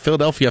 Is it like a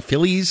Philadelphia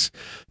Phillies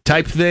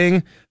type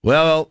thing?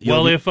 Well,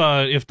 if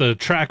the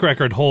track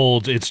record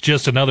holds, it's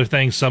just another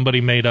thing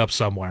somebody made up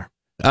somewhere.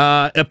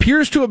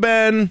 Appears to have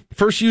been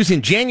first used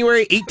in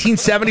January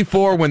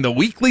 1874 when the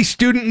Weekly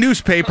Student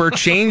newspaper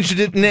changed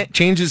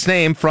its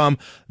name from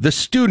The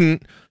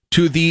Student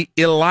to the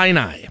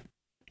Illini.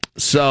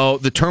 So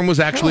the term was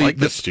actually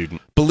The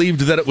Student.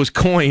 Believed that it was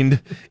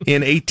coined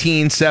in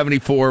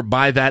 1874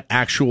 by that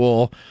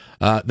actual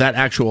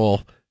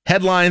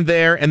headline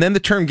there, and then the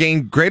term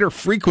gained greater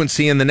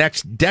frequency in the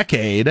next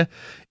decade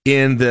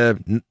in the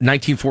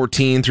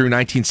 1914 through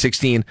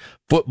 1916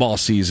 football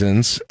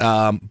seasons.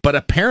 But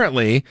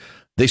apparently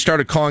they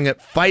started calling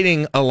it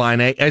Fighting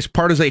Illini as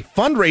part of a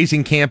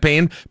fundraising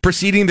campaign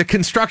preceding the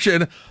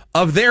construction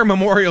of their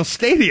Memorial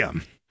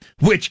Stadium.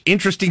 Which,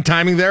 interesting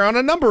timing there on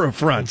a number of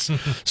fronts.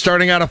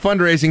 Starting out a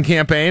fundraising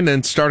campaign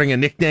and starting a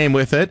nickname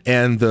with it,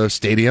 and the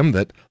stadium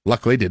that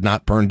luckily did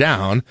not burn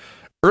down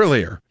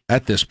earlier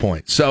at this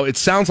point. So it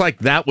sounds like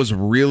that was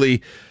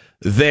really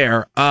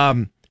there.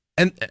 And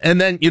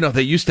then,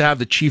 they used to have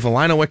the Chief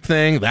Illinois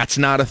thing. That's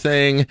not a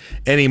thing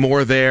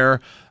anymore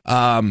there.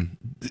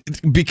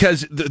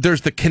 Because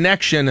there's the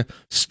connection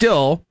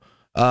still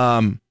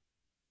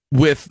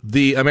with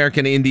the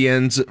American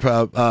Indians,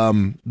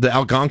 the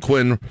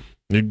Algonquin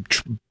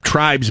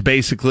tribes,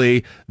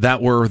 basically,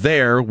 that were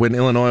there when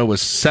Illinois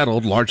was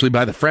settled largely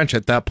by the French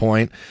at that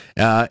point.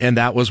 And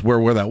that was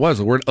where that was.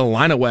 The word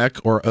Illiniwek,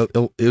 or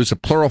it was a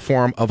plural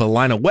form of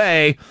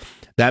Illinois.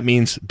 That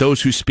means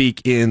those who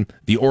speak in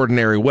the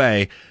ordinary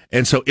way.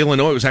 And so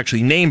Illinois was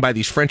actually named by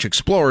these French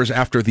explorers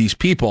after these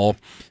people.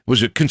 It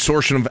was a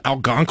consortium of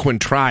Algonquin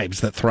tribes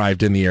that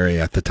thrived in the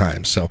area at the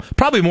time. So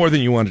probably more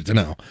than you wanted to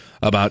know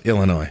about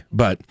Illinois.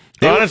 But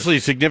honestly,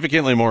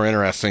 significantly more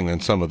interesting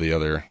than some of the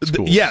other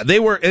schools. Yeah, they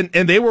were, and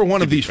they were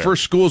one of these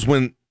first schools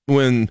when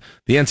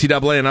the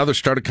NCAA and others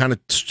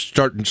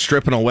started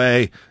stripping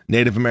away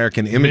Native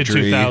American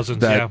imagery.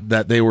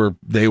 That they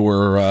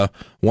were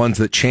ones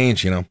that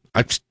changed.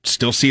 I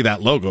still see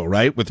that logo,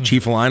 right, with the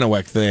Chief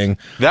Illiniwek thing.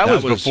 That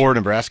was before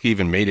Nebraska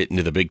even made it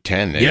into the Big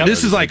Ten. Yeah,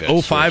 this is like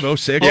 05,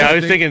 06. Yeah, I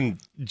was thinking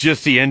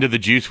just the end of the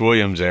Juice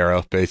Williams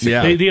era, basically.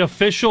 Yeah. The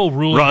official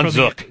ruling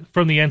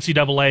from the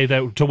NCAA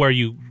that to where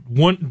you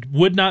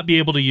would not be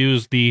able to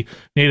use the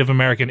Native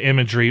American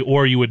imagery,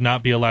 or you would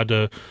not be allowed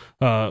to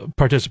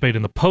participate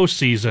in the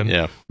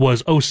postseason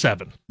was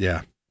 07.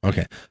 Yeah.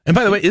 Okay. And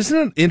by the way, isn't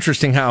it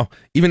interesting how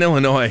even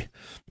Illinois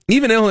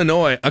even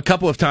Illinois, a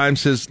couple of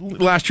times,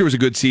 last year was a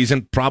good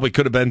season, probably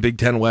could have been Big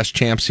Ten West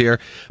champs here,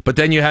 but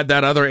then you had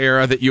that other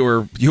era that you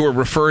were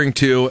referring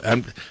to.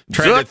 I'm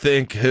trying to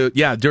think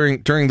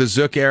during the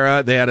Zook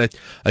era, they had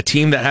a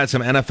team that had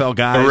some NFL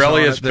guys.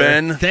 Aurelius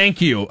Ben.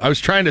 Thank you. I was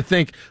trying to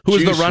think who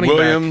was the running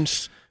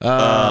Williams,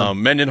 back.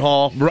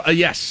 Mendenhall.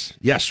 Yes,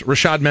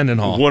 Rashad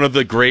Mendenhall. One of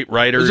the great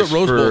writers It was a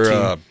Rose Bowl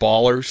team.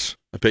 Ballers.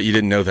 I bet you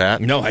didn't know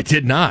that. No, I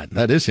did not.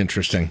 That is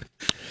interesting.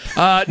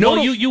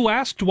 You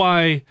asked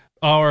why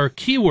our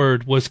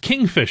keyword was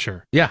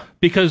Kingfisher. Yeah.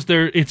 Because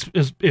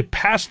it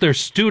passed their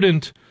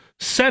student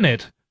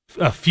senate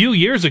a few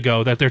years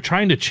ago that they're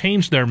trying to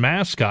change their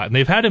mascot, and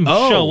they've had him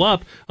show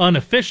up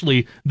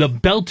unofficially, the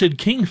Belted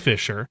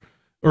Kingfisher,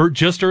 or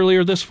just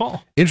earlier this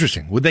fall.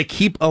 Interesting. Would they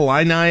keep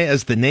Illini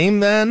as the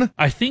name then?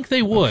 I think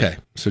they would. Okay,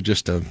 so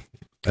just a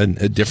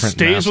different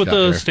stays with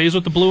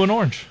the blue and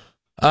orange.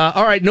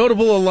 All right,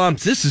 notable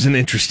alums. This is an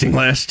interesting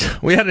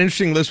list. We had an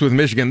interesting list with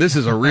Michigan. This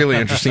is a really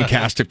interesting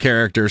cast of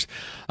characters.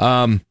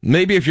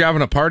 Maybe if you're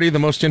having a party, the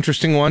most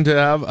interesting one to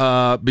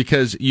have,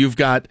 because you've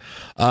got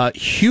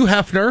Hugh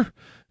Hefner,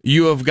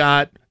 you have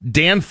got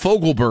Dan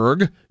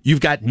Fogelberg,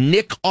 you've got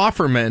Nick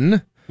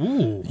Offerman,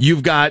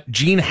 you've got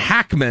Gene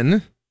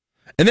Hackman,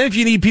 and then if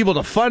you need people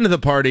to fund the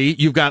party,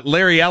 you've got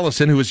Larry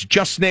Ellison, who was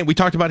just named, we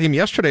talked about him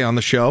yesterday on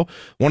the show,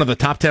 one of the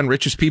top 10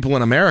 richest people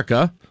in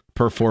America,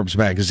 per Forbes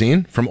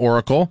magazine, from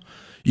Oracle.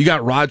 You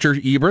got Roger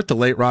Ebert, the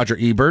late Roger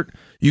Ebert.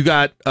 You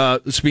got,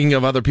 speaking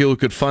of other people who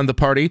could fund the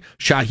party,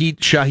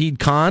 Shahid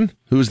Khan,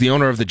 who is the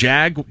owner of the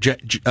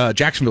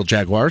Jacksonville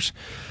Jaguars.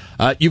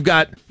 You've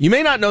got, you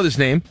may not know this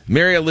name,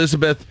 Mary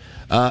Elizabeth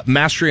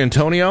Mastri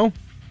Antonio,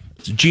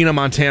 Gina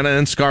Montana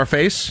in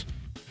Scarface,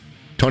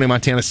 Tony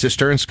Montana's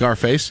sister in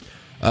Scarface,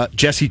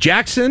 Jesse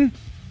Jackson,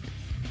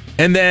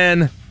 and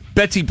then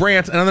Betsy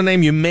Brandt, another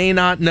name you may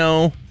not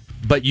know,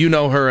 but you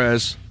know her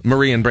as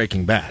Marie in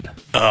Breaking Bad.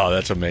 Oh,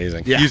 that's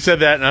amazing. Yeah. You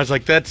said that, and I was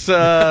like, that's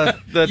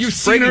You've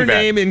seen her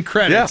name in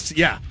credits.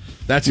 Yeah.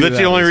 That's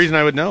the only reason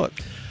I would know it.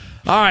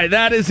 All right,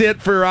 that is it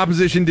for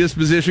Opposition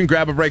Disposition.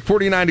 Grab a break.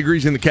 49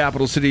 degrees in the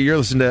capital city. You're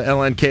listening to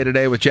LNK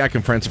Today with Jack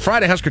and Friends.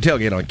 Friday Husker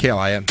Tailgate on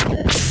KLIN.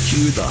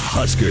 Cue the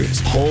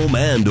Huskers, home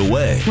and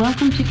away.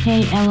 Welcome to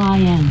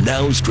KLIN.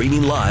 Now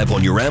streaming live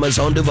on your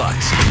Amazon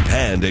device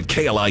and at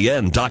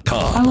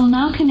KLIN.com. I will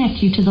now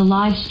connect you to the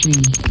live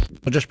stream.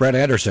 Well, just Brett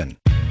Anderson.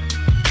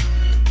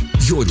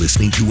 You're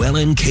listening to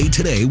LNK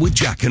Today with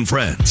Jack and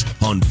Friends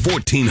on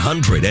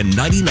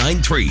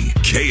 1499.3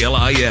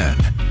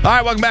 KLIN. All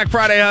right, welcome back.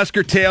 Friday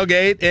Husker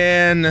Tailgate.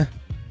 And,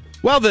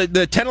 well, the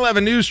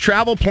 10-11 News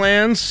travel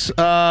plans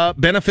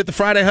benefit the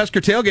Friday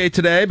Husker Tailgate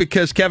today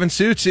because Kevin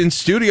Sjuts in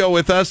studio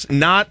with us,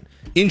 not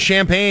in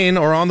Champaign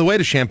or on the way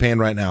to Champaign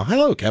right now.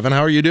 Hello, Kevin. How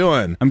are you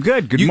doing? I'm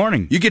good. Good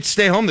morning. You get to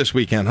stay home this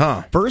weekend,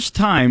 huh? First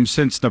time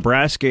since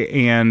Nebraska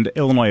and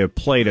Illinois have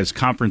played as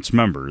conference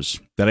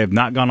members that I have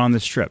not gone on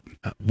this trip.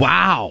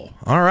 Wow.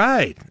 All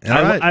right.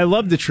 I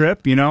love the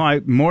trip. You know,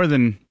 more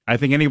than I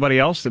think anybody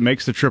else that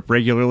makes the trip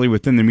regularly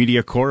within the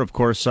media corps. Of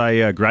course,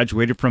 I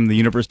graduated from the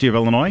University of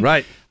Illinois.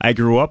 Right. I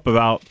grew up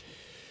about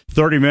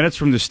 30 minutes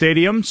from the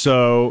stadium.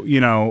 So, you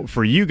know,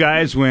 for you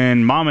guys,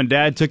 when mom and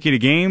dad took you to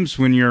games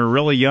when you're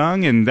really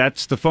young, and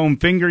that's the foam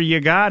finger you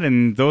got,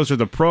 and those are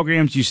the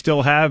programs you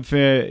still have,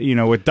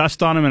 with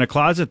dust on them in a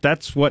closet,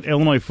 that's what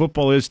Illinois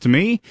football is to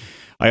me.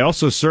 I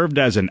also served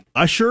as an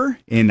usher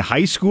in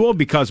high school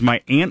because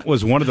my aunt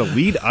was one of the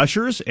lead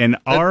ushers, and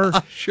our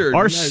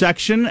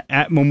section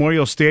at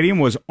Memorial Stadium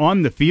was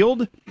on the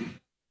field.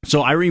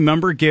 So I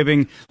remember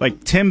giving,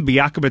 like, Tim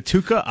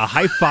Biakabatuka a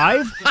high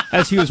five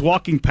as he was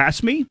walking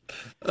past me.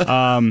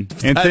 And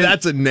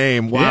that's a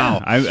name.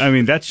 Wow. Yeah, I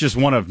mean, that's just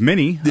one of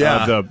many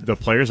the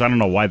players. I don't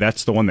know why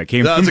that's the one that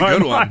came to my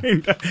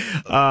mind.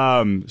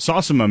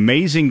 Saw some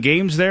amazing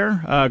games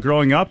there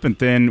growing up. And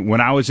then when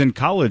I was in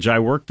college, I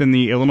worked in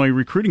the Illinois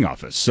recruiting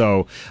office.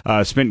 So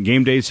spent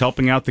game days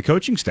helping out the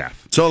coaching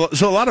staff. So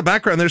a lot of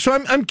background there. So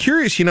I'm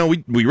curious,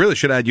 we really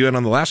should have had you in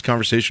on the last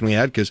conversation we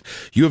had because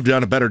you have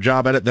done a better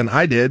job at it than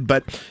I did.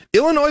 But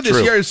Illinois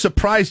this year has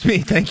surprised me.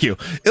 Thank you.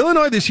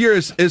 Illinois this year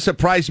has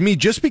surprised me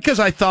just because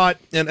I thought,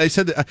 and I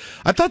said that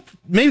I thought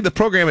maybe the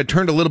program had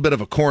turned a little bit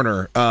of a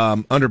corner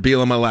under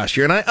Bielema last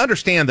year. And I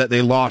understand that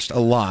they lost a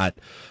lot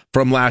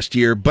from last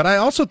year, but I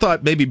also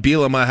thought maybe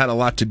Bielema had a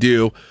lot to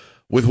do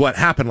with what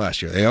happened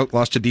last year. They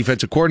lost a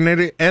defensive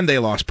coordinator and they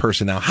lost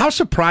personnel. How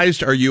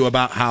surprised are you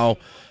about how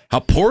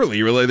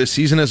poorly really this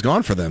season has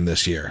gone for them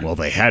this year? Well,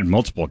 they had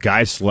multiple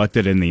guys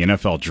selected in the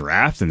NFL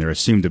draft, and there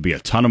seemed to be a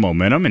ton of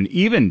momentum. And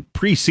even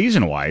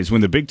preseason-wise,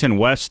 when the Big Ten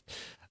West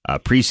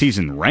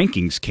preseason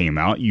rankings came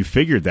out, you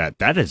figured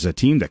that is a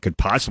team that could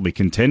possibly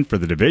contend for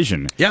the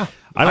division. Yeah,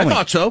 I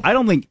thought so. I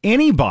don't think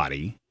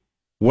anybody,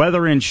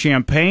 whether in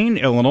Champaign,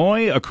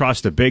 Illinois,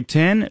 across the Big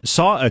Ten,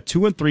 saw a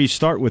 2-3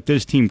 start with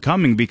this team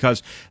coming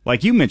because,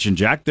 like you mentioned,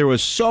 Jack, there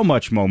was so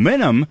much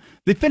momentum.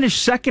 They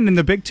finished second in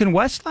the Big Ten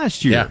West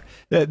last year.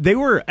 Yeah. They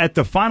were at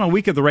the final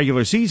week of the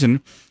regular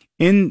season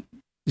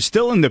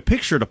still in the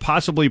picture to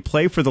possibly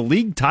play for the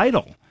league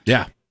title.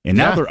 Yeah. And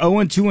now they're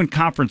 0-2 in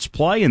conference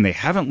play, and they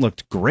haven't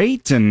looked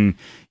great. And,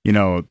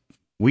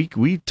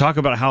 we talk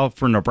about how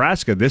for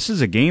Nebraska, this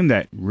is a game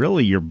that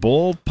really your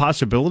bowl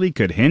possibility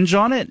could hinge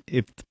on it.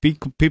 If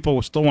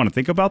people still want to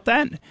think about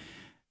that,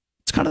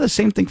 it's kind of the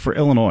same thing for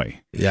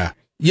Illinois. Yeah.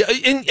 Yeah,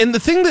 and the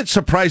thing that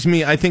surprised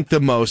me, I think,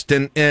 the most,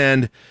 and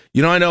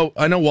I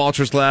know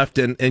Walters left,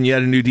 and you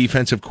had a new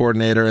defensive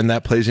coordinator, and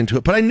that plays into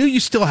it. But I knew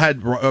you still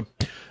had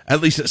at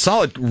least a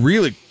solid,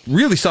 really,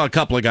 really solid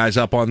couple of guys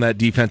up on that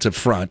defensive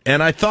front.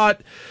 And I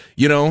thought,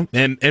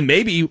 and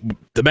maybe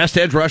the best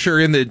edge rusher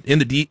in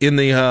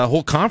the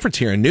whole conference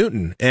here in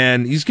Newton,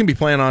 and he's going to be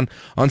playing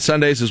on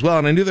Sundays as well.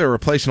 And I knew they were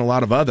replacing a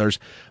lot of others,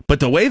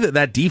 but the way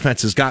that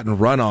defense has gotten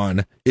run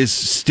on is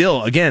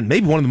still, again,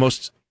 maybe one of the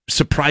most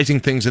surprising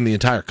things in the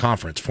entire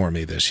conference for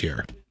me this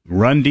year.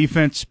 Run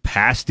defense,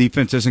 pass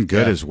defense isn't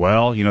good as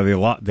well.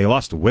 They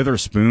lost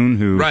Witherspoon,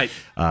 who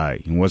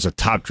was a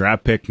top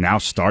draft pick, now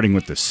starting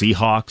with the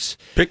Seahawks.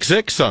 Pick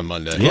 6 on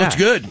Monday. Yeah. Looked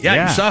good.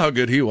 Yeah, you saw how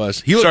good he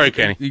was. Sorry,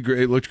 Kenny. He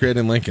looked great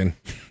in Lincoln.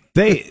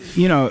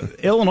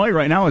 Illinois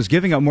right now is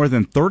giving up more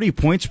than 30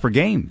 points per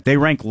game. They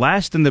rank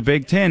last in the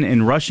Big Ten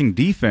in rushing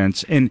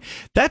defense, and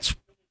that's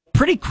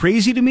pretty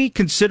crazy to me,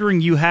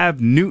 considering you have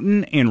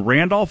Newton and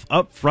Randolph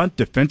up front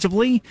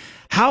defensively.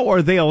 How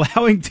are they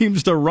allowing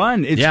teams to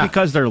run? It's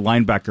because their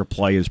linebacker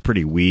play is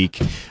pretty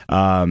weak.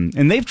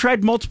 And they've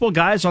tried multiple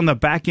guys on the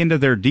back end of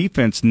their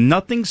defense.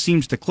 Nothing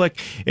seems to click.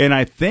 And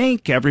I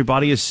think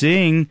everybody is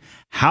seeing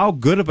how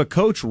good of a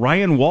coach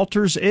Ryan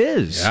Walters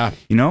is. Yeah.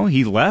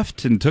 He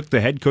left and took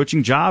the head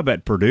coaching job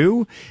at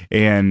Purdue,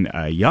 and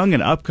a young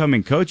and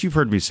upcoming coach. You've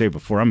heard me say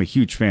before, I'm a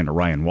huge fan of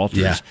Ryan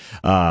Walters.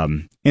 Yeah.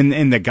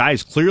 And the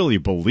guys clearly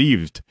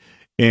believed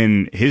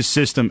in his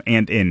system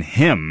and in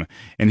him,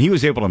 and he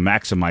was able to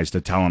maximize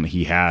the talent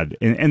he had.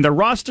 And the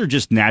roster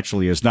just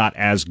naturally is not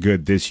as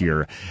good this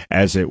year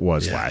as it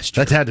was last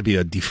year. That had to be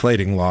a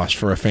deflating loss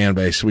for a fan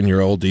base when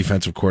your old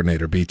defensive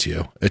coordinator beats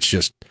you. It's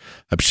just,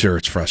 I'm sure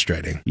it's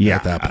frustrating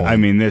at that point. I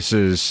mean, this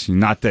is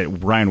not that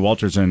Ryan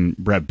Walters and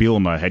Brett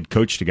Bielema had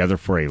coached together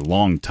for a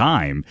long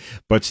time,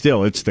 but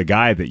still, it's the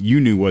guy that you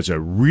knew was a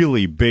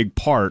really big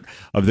part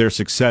of their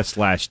success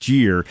last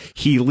year.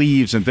 He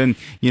leaves, and then,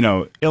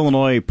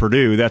 Illinois,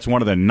 Purdue, that's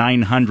one of the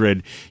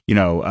 900,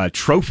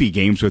 trophy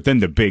games within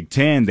the Big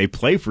Ten. They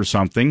play for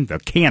something, the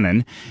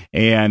cannon,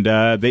 and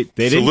they it's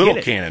didn't a little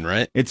get it. cannon,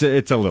 right? It's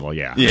a little,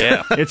 yeah.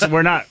 Yeah.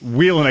 We're not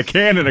wheeling a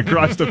cannon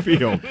across the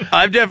field.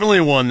 I've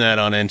definitely won that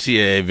on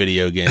NCAA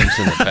video games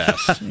in the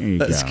past.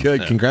 That's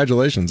good. Yeah.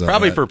 Congratulations on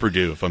Probably that. for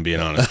Purdue, if I'm being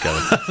honest,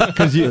 Kevin.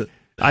 Because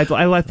I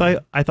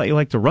thought you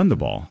liked to run the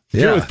ball.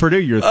 You're with Purdue,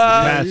 you're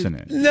passing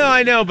it. No,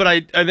 I know, but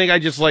I think I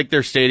just like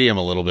their stadium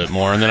a little bit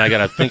more, and then I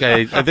gotta think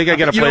I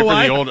gotta play for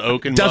the old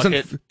Oaken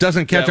bucket.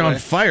 Doesn't catch on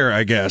fire,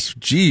 I guess.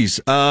 Jeez.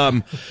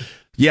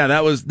 Yeah,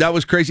 that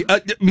was crazy.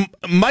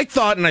 Mike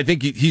thought, and I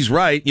think he's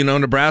right,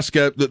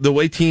 Nebraska, the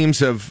way teams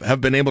have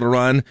been able to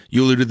run,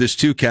 you alluded to this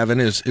too, Kevin,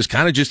 is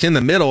kind of just in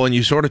the middle, and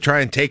you sort of try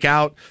and take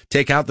out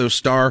those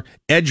star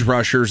edge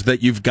rushers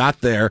that you've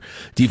got there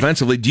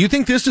defensively. Do you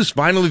think this is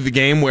finally the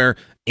game where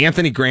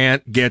Anthony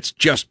Grant gets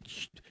just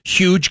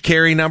huge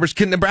carry numbers?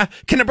 Can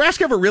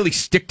Nebraska ever really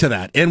stick to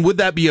that? And would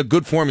that be a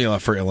good formula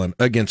for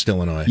against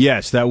Illinois?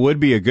 Yes, that would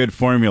be a good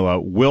formula.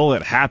 Will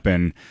it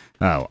happen?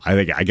 Oh,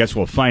 I guess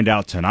we'll find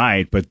out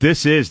tonight, but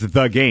this is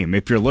the game.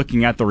 If you're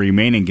looking at the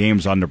remaining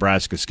games on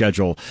Nebraska's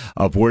schedule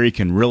of where he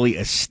can really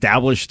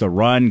establish the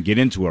run, get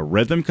into a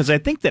rhythm, because I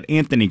think that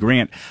Anthony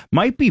Grant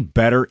might be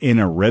better in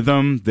a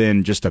rhythm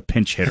than just a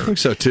pinch hitter. I think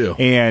so too.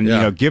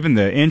 And, given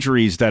the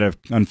injuries that have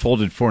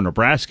unfolded for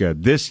Nebraska,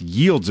 this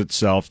lends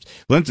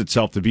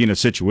itself to be in a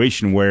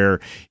situation where,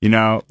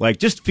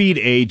 just feed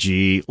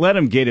AG, let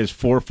him get his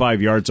 4 or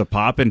 5 yards a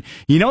pop, and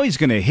he's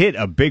going to hit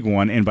a big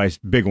one, and by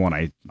big one,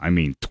 I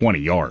mean 20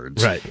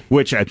 yards, right?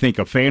 Which I think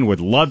a fan would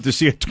love to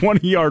see a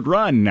 20-yard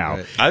run now.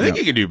 Right. I think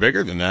he could do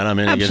bigger than that. I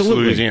mean, against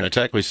Louisiana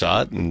Tech, we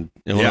saw it, and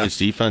Illinois'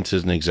 defense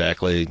isn't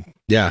exactly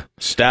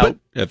stout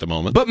at the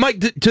moment. But Mike,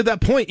 to that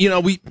point,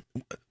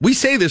 we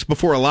say this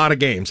before a lot of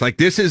games. Like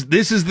this is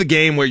the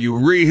game where you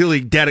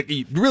really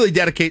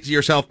dedicate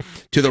yourself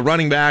to the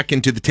running back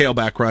and to the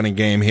tailback running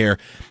game here.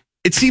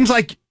 It seems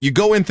like you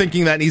go in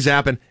thinking that needs to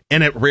happen,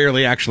 and it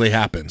rarely actually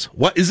happens.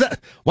 What is that?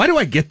 Why do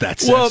I get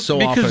that sense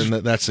so often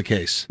that that's the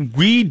case?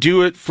 We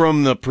do it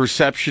from the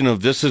perception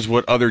of this is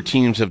what other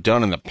teams have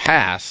done in the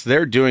past.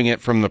 They're doing it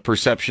from the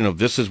perception of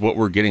this is what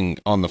we're getting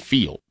on the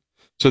field.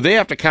 So they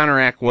have to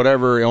counteract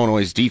whatever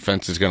Illinois'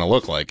 defense is going to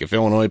look like. If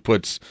Illinois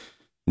puts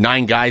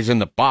 9 guys in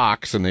the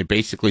box and they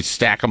basically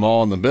stack them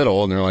all in the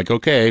middle, and they're like,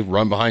 okay,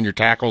 run behind your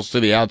tackles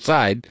to the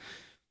outside,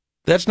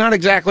 that's not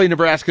exactly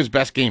Nebraska's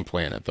best game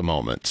plan at the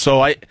moment.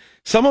 So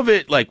some of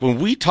it, like when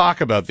we talk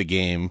about the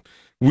game,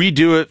 we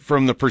do it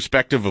from the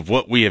perspective of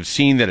what we have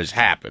seen that has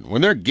happened.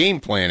 When they're game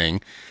planning,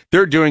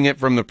 they're doing it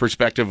from the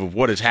perspective of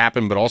what has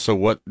happened, but also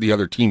what the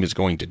other team is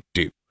going to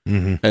do.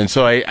 Mm-hmm. And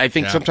so I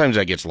think sometimes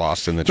that gets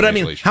lost in the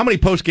translation. But I mean, how many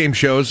post-game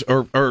shows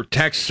or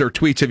texts or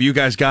tweets have you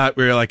guys got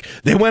where you're like,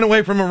 they went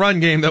away from a run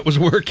game that was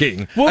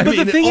working? Well,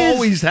 the thing is,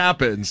 always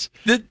happens.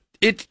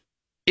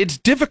 It it's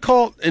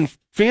difficult, and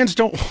fans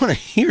don't want to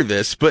hear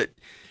this, but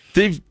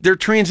they're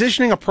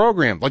transitioning a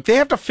program. Like, they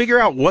have to figure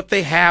out what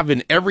they have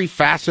in every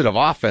facet of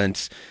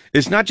offense.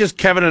 It's not just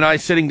Kevin and I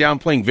sitting down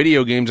playing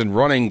video games and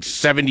running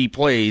 70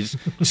 plays.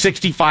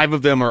 65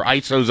 of them are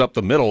ISOs up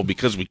the middle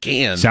because we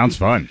can. Sounds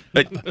fun.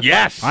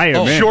 Yes. I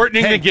am in.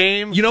 Shortening the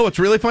game. You know what's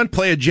really fun?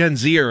 Play a Gen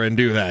Zer and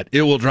do that.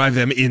 It will drive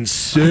them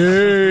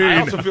insane. I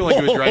also feel like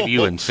it would drive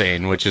you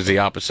insane, which is the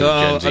opposite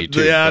of Gen Z,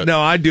 too. Yeah,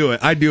 no, I do it.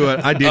 I dish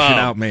it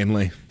out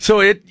mainly.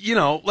 So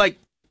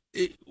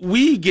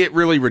we get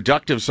really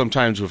reductive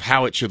sometimes with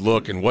how it should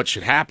look and what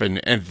should happen,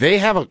 and they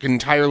have an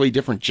entirely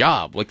different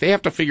job. Like, they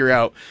have to figure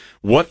out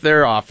what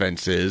their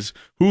offense is,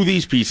 who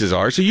these pieces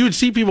are. So you would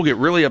see people get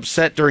really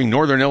upset during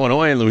Northern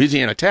Illinois and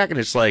Louisiana Tech, and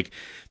it's like,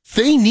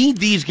 they need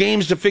these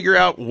games to figure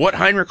out what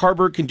Heinrich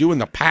Harburg can do in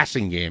the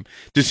passing game,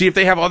 to see if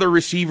they have other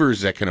receivers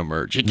that can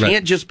emerge. It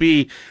can't just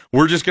be,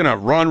 we're just going to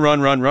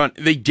run.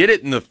 They did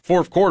it in the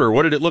fourth quarter.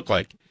 What did it look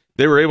like?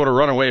 They were able to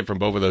run away from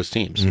both of those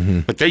teams. Mm-hmm.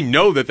 But they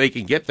know that they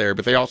can get there,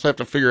 but they also have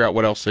to figure out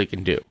what else they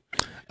can do.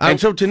 And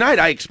so tonight,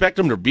 I expect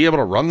them to be able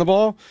to run the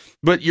ball,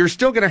 but you're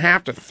still going to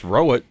have to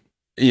throw it,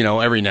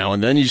 every now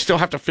and then. You still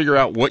have to figure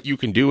out what you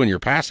can do in your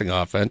passing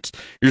offense.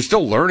 You're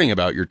still learning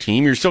about your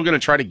team. You're still going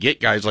to try to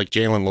get guys like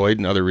Jalen Lloyd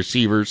and other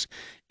receivers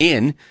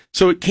in.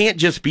 So it can't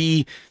just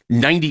be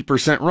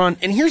 90% run.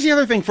 And here's the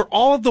other thing, for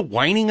all of the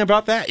whining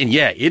about that, and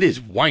yeah, it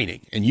is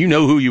whining, and you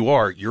know who you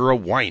are. You're a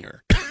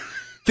whiner.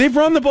 They've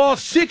run the ball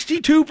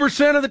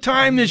 62% of the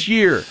time this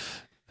year.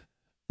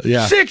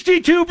 Yeah.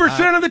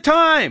 62% of the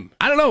time.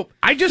 I don't know.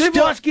 They've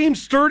lost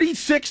games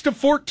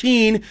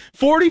 36-14,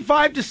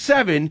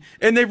 45-7,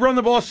 and they've run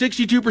the ball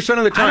 62%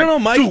 of the time. I don't know,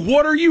 Mike. So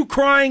what are you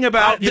crying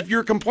about if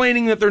you're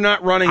complaining that they're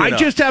not running enough? I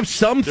just have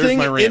something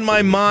in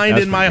my mind,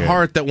 in my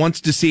heart, that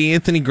wants to see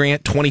Anthony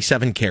Grant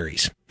 27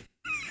 carries.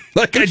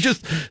 Which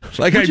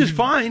is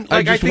fine.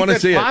 I think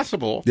that's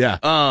possible. Yeah.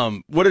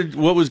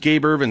 What was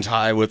Gabe Irvin's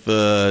high with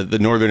the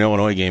Northern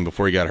Illinois game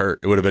before he got hurt?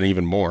 It would have been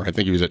even more. I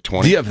think he was at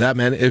 20. Do you have that,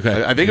 man?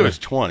 Okay. I think it was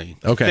 20.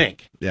 Okay. I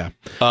think. Yeah.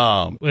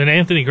 And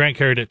Anthony Grant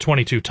carried it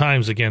 22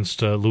 times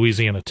against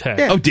Louisiana Tech.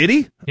 Yeah. Oh, did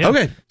he? Yeah.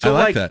 Okay. So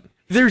I like that.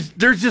 There's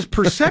this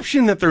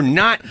perception that they're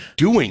not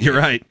doing. You're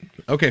right.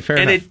 Okay, fair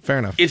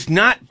enough. It's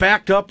not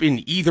backed up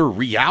in either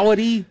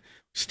reality,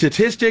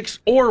 statistics,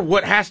 or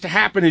what has to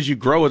happen as you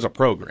grow as a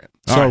program.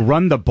 So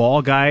run the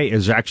ball guy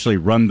is actually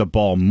run the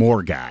ball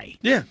more guy.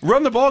 Yeah,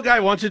 run the ball guy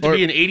wants it to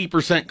be an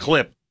 80%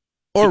 clip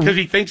because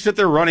he thinks that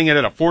they're running it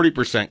at a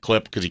 40%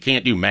 clip because he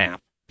can't do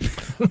math.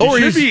 Or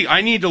it should be,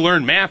 I need to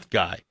learn math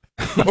guy.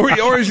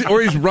 or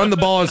he's run the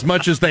ball as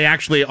much as they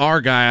actually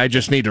are guy. I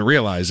just need to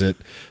realize it,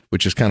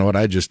 which is kind of what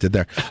I just did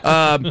there.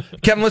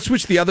 Kevin, let's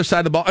switch to the other side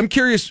of the ball. I'm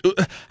curious,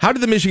 how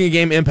did the Michigan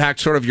game impact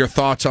sort of your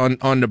thoughts on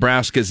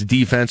Nebraska's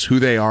defense, who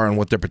they are, and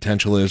what their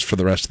potential is for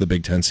the rest of the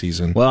Big Ten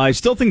season? Well, I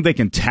still think they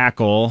can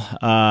tackle.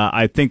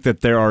 I think that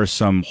there are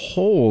some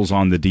holes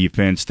on the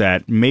defense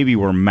that maybe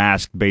were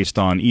masked based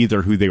on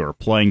either who they were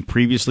playing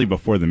previously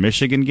before the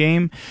Michigan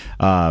game.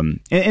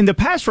 And the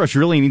pass rush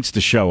really needs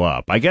to show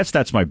up. I guess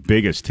that's my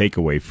biggest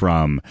takeaway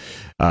from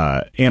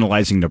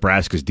analyzing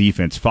Nebraska's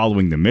defense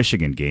following the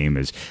Michigan game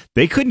is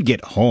they couldn't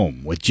get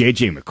home with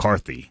J.J.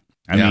 McCarthy.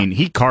 I mean,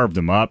 he carved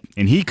them up,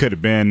 and he could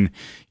have been,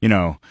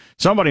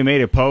 somebody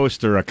made a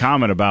post or a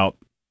comment about,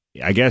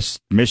 I guess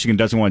Michigan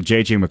doesn't want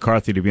J.J.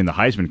 McCarthy to be in the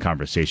Heisman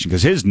conversation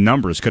because his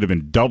numbers could have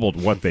been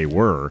doubled what they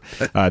were.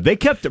 They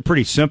kept it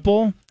pretty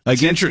simple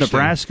against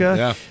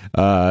Nebraska.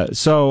 Yeah.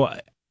 So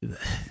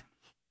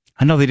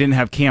I know they didn't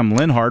have Cam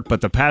Linhart,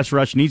 but the pass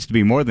rush needs to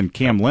be more than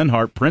Cam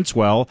Linhart.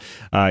 Princewell,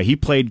 he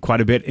played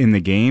quite a bit in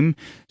the game.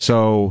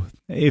 So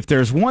if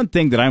there's one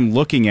thing that I'm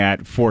looking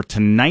at for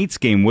tonight's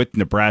game with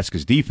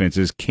Nebraska's defense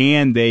is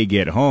can they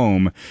get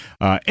home?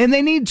 And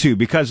they need to,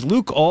 because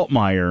Luke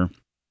Altmaier,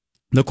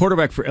 the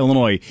quarterback for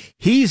Illinois,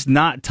 he's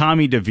not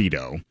Tommy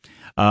DeVito.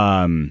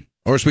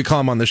 Or as we call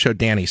him on the show,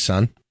 Danny's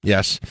son.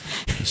 Yes.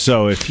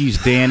 So if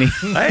he's Danny...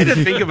 I had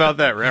to think about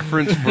that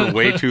reference for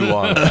way too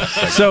long.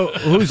 So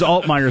who's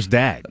Altmaier's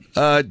dad?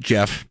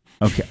 Jeff.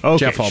 Okay,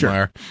 Jeff Altmaier.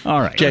 Sure.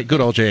 All right.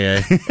 Good old J.A.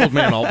 Old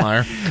man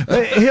Altmaier.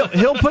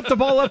 He'll put the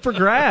ball up for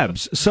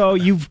grabs. So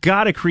you've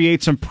got to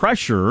create some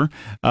pressure.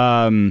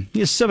 He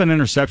has 7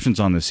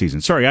 interceptions on this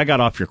season. Sorry, I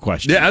got off your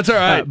question. Yeah, that's all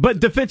right. But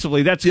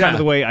defensively, that's kind of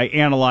the way I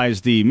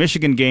analyze the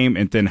Michigan game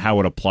and then how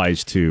it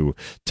applies to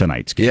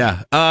tonight's game.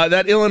 Yeah.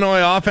 That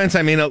Illinois offense,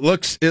 I mean, it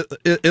looks,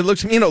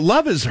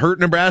 Love has hurt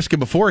Nebraska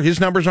before.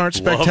 His numbers aren't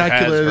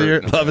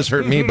spectacular. Love has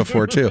hurt me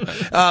before, too.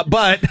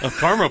 But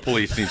Karma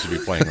Police needs to be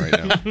playing right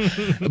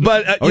now.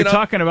 But are we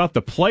talking about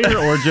the player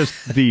or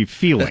just the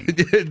feeling?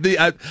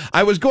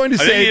 I was going to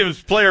say I think it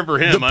was player for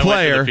him. The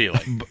player, I went to the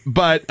feeling.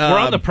 But we're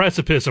on the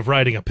precipice of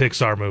writing a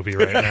Pixar movie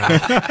right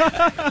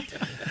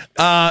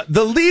now.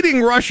 The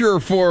leading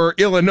rusher for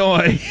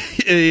Illinois,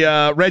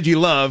 Reggie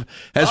Love,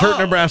 has hurt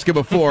Nebraska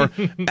before.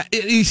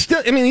 He's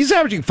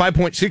averaging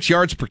 5.6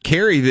 yards per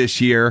carry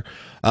this year.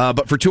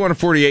 But for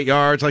 248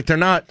 yards, they're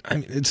not. I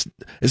mean, it's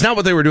not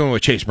what they were doing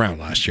with Chase Brown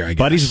last year. I guess.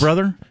 Buddy's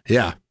brother.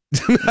 Yeah.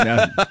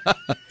 Yeah.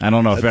 I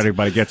don't know if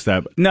everybody gets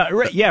that. But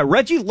no, yeah,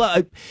 Reggie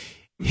Love.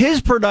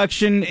 His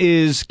production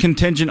is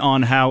contingent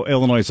on how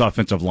Illinois'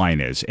 offensive line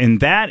is,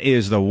 and that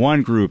is the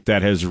one group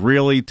that has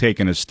really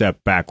taken a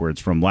step backwards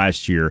from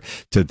last year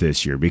to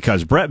this year,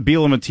 because Brett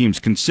Bielema teams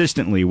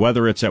consistently,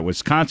 whether it's at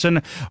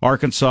Wisconsin,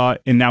 Arkansas,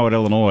 and now at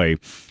Illinois,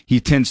 he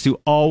tends to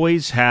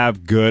always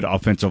have good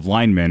offensive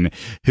linemen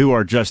who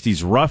are just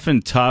these rough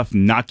and tough,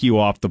 knock you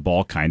off the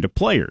ball kind of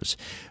players.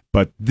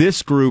 But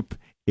this group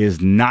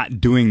is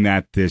not doing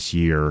that this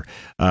year.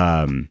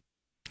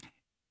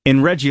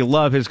 And Reggie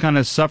Love has kind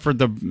of suffered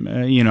the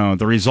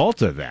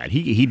result of that.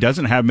 He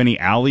doesn't have many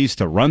alleys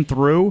to run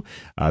through.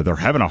 They're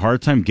having a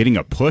hard time getting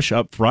a push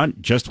up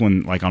front just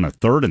when, like, on a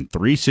 3rd and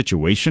 3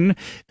 situation.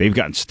 They've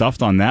gotten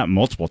stuffed on that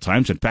multiple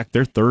times. In fact,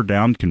 their third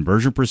down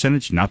conversion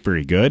percentage, not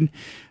very good.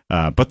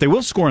 But they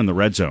will score in the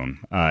red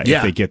zone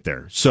if they get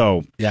there.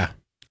 So,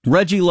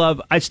 Reggie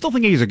Love, I still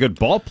think he's a good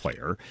ball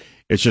player.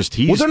 It's just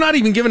they're not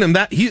even giving him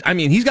that.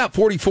 He's got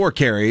 44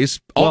 carries.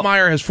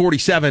 Altmaier has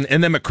 47,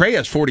 and then McCray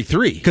has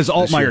 43. Because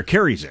Altmaier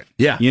carries it.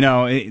 Yeah.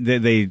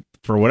 They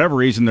for whatever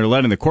reason, they're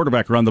letting the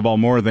quarterback run the ball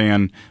more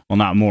than, well,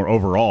 not more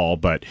overall,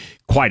 but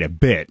quite a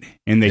bit.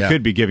 And they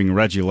could be giving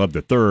Reggie Love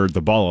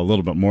the ball a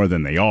little bit more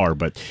than they are.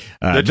 But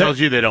that tells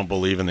you they don't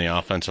believe in the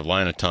offensive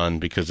line a ton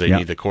because they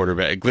need the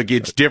quarterback. Like,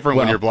 it's different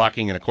when you're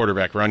blocking in a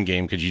quarterback run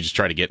game because you just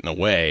try to get in the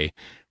way,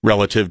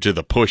 relative to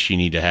the push you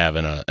need to have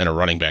in a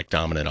running back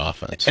dominant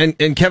offense.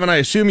 And Kevin, I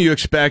assume you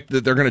expect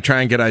that they're going to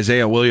try and get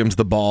Isaiah Williams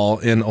the ball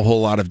in a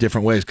whole lot of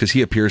different ways because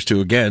he appears to,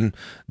 again,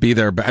 be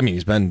there. I mean,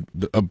 he's been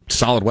a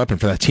solid weapon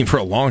for that team for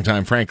a long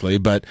time, frankly,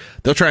 but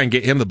they'll try and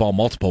get him the ball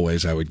multiple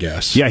ways, I would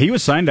guess. Yeah, he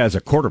was signed as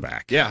a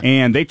quarterback. Yeah.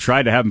 And they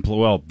tried to have him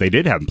play, they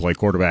did have him play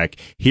quarterback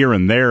here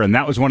and there, and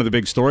that was one of the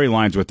big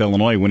storylines with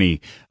Illinois when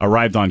he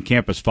arrived on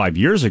campus 5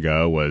 years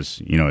ago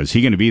was, is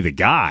he going to be the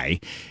guy?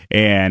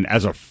 And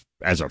as a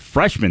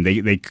freshman,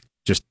 they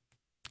just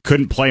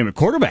couldn't play him at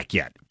quarterback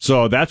yet.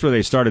 So that's where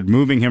they started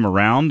moving him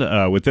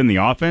around within the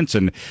offense.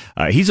 And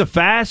he's a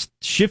fast,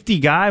 shifty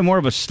guy, more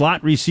of a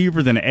slot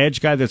receiver than an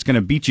edge guy that's going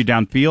to beat you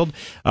downfield.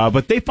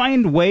 But they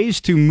find ways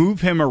to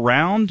move him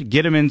around,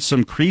 get him in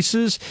some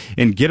creases,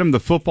 and get him the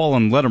football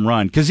and let him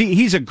run. Because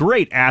he's a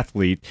great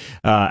athlete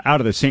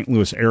out of the St.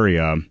 Louis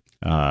area.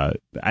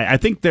 I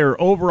think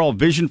their overall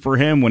vision for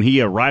him when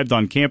he arrived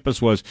on campus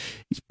was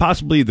he's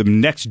possibly the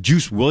next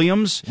Juice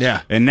Williams.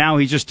 Yeah. And now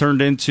he's just turned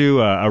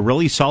into a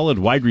really solid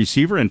wide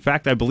receiver. In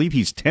fact, I believe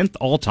he's 10th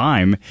all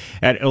time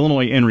at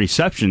Illinois in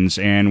receptions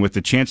and with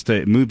the chance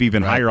to move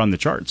even higher on the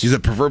charts. He's a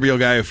proverbial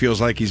guy who feels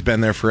like he's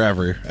been there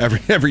forever.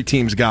 Every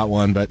team's got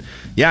one. But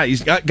yeah,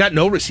 he's got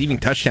no receiving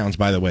touchdowns,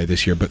 by the way,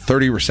 this year, but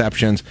 30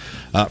 receptions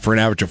for an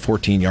average of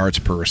 14 yards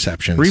per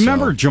reception.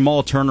 Remember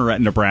Jamal Turner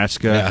at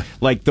Nebraska? Yeah.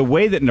 Like the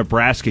way that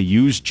Nebraska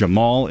used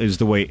Jamal is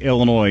the way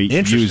Illinois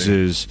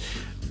uses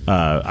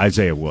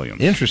Isaiah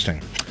Williams.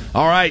 Interesting.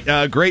 All right,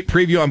 great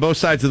preview on both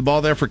sides of the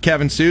ball there for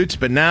Kevin Sjuts,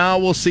 but now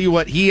we'll see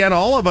what he and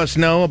all of us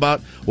know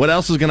about what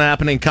else is going to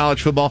happen in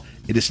college football.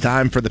 It is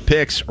time for the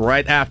picks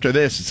right after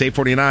this. It's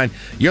 8:49.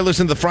 You're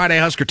listening to the Friday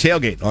Husker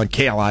Tailgate on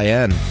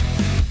KLIN.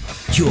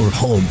 Your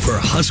home for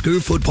Husker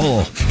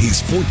football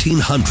is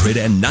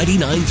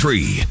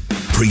 1499.3.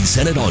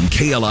 Presented on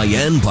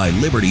KLIN by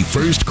Liberty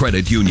First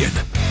Credit Union.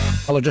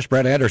 Just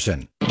Brett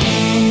Anderson.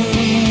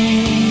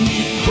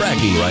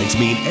 Bragging rights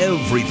mean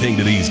everything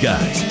to these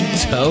guys.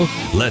 So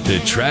let the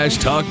trash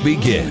talk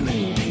begin.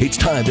 It's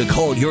time to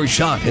call your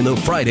shot in the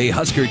Friday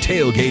Husker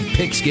Tailgate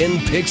Pigskin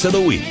Picks of the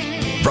Week.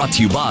 Brought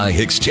to you by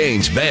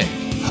Exchange Bank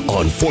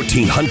on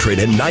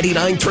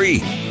 1499.3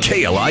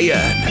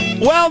 KLIN.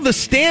 Well, the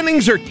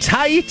standings are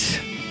tight,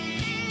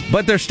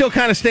 but they're still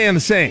kind of staying the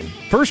same.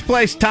 First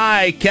place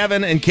tie,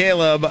 Kevin and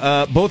Caleb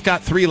both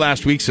got 3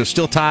 last week, so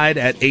still tied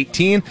at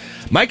 18.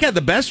 Mike had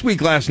the best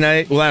week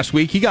last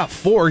week. He got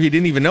 4. He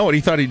didn't even know it. He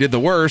thought he did the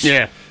worst.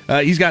 Yeah.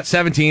 He's got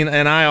 17,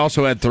 and I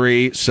also had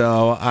 3,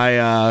 so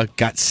I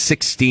got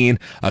 16.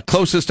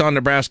 Closest on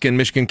Nebraska and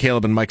Michigan.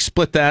 Caleb and Mike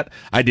split that.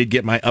 I did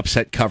get my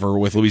upset cover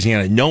with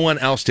Louisiana. No one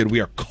else did. We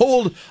are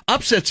cold.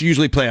 Upsets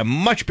usually play a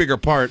much bigger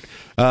part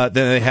than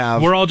they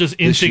have. We're all just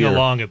inching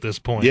along at this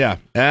point. Yeah,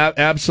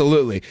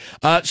 absolutely.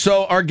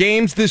 So our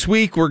games this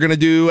week, we're going to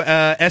do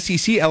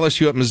SEC,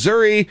 LSU at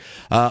Missouri,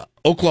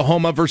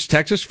 Oklahoma versus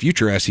Texas,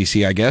 future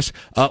SEC, I guess.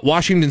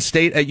 Washington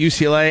State at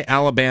UCLA,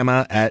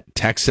 Alabama at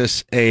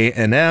Texas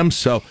A&M.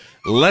 So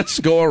let's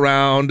go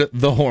around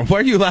the horn. Why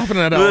are you laughing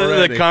at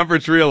already? The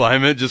conference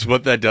realignment, just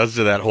what that does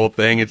to that whole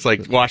thing. It's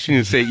like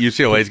Washington State,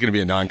 UCLA is going to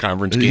be a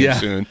non-conference game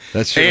soon.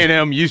 That's true.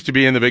 A&M used to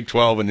be in the Big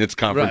 12, and its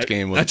conference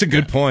game was... That's a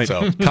good point.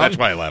 So that's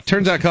why I laughed.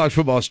 Turns out college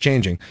football is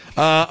changing.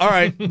 All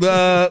right.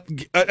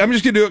 I'm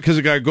just going to do it because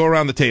I got to go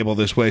around the table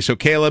this way. So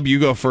Caleb, you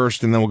go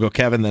first, and then we'll go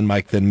Kevin, then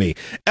Mike, then me.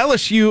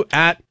 LSU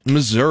at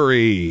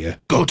Missouri.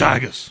 Go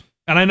Tigers.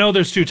 And I know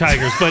there's 2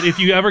 Tigers, but if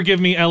you ever give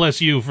me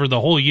LSU for the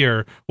whole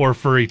year or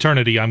for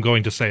eternity, I'm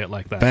going to say it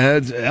like that.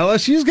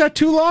 LSU's got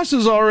 2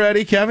 losses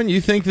already, Kevin.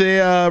 You think they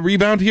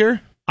rebound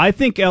here? I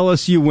think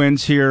LSU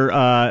wins here.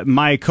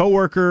 My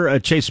coworker,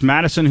 Chase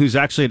Madison, who's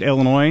actually at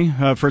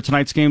Illinois for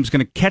tonight's game, is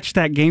going to catch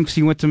that game because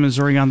he went to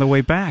Missouri on the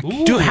way back.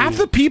 Ooh. Do half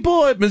the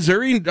people at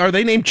Missouri, are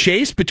they named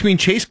Chase, between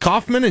Chase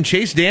Kaufman and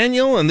Chase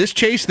Daniel and this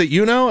Chase that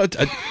you know?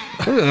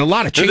 A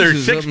lot of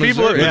Chases. There's 6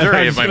 people at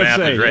Missouri, if my math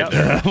is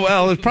right.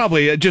 Well, it's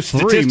probably just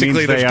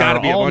statistically there's got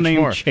to be a bunch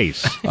more.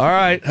 Chase. All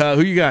right,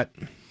 who you got?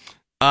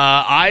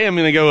 I am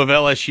going to go with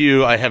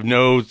LSU. I have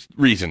no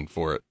reason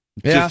for it.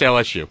 Just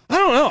LSU. I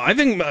don't know. I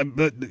think,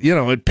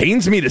 it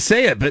pains me to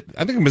say it, but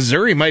I think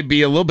Missouri might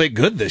be a little bit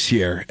good this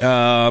year.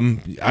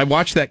 I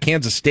watched that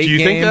Kansas State game.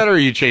 Do you think that, or are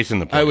you chasing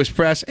the play? I was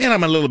pressed, and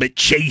I'm a little bit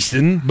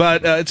chasing,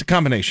 but it's a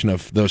combination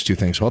of those two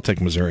things, so I'll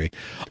take Missouri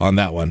on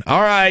that one.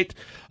 All right.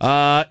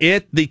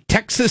 The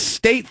Texas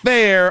State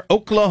Fair,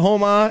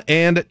 Oklahoma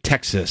and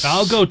Texas.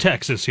 I'll go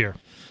Texas here.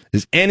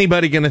 Is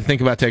anybody going to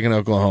think about taking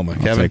Oklahoma?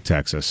 Kevin? I'll take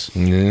Texas.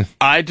 Yeah.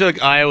 I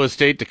took Iowa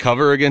State to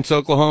cover against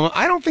Oklahoma.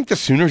 I don't think the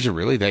Sooners are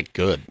really that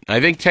good. I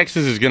think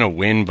Texas is going to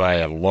win by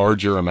a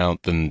larger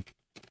amount than.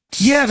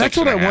 Yeah, that's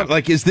what I want.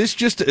 Like, is this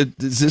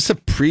a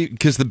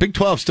because the Big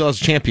 12 still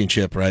has a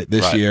championship, right,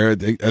 this year? Are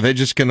they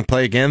just going to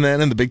play again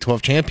then in the Big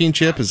 12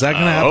 championship? Is that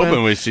going to happen?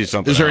 Hoping we see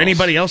something. Is there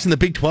anybody else in the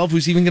Big 12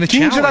 who's even going to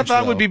challenge?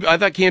 I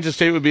thought Kansas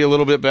State would be a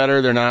little bit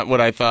better. They're not what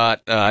I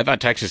thought. I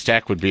thought Texas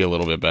Tech would be a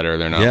little bit better.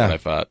 They're not what I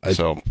thought.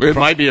 So it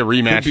might be a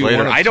rematch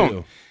later. I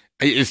don't.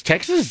 Is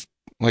Texas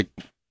are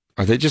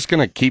they just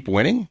going to keep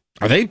winning?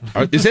 Are they?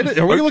 Are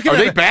we looking? Are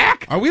they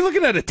back? Are we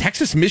looking at a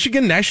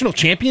Texas-Michigan national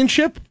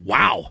championship?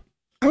 Wow.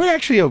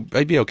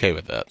 I'd be okay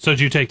with that. So did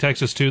you take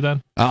Texas too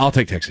then? I'll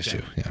take Texas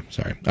too. Yeah,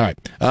 sorry. All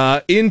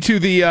right. Into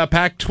the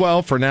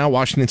Pac-12 for now,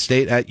 Washington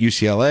State at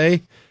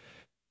UCLA.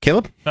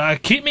 Caleb?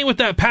 Keep me with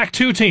that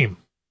Pac-2 team.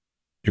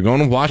 You're going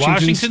with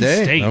Washington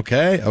State.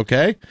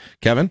 Okay.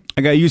 Kevin?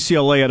 I got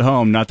UCLA at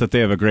home. Not that they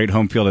have a great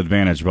home field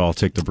advantage, but I'll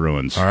take the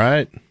Bruins. All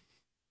right.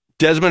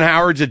 Desmond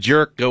Howard's a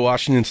jerk. Go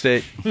Washington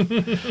State.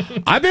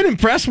 I've been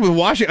impressed with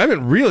Washington. I've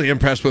been really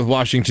impressed with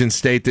Washington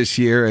State this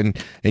year and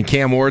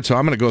Cam Ward, so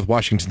I'm going to go with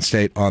Washington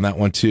State on that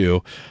one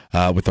too,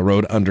 with the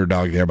road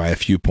underdog there by a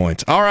few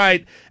points. All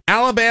right,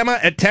 Alabama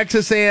at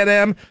Texas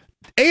A&M.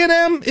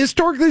 A&M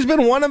historically has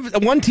been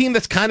one team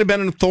that's kind of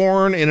been a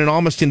thorn in an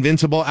almost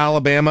invincible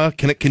Alabama.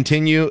 Can it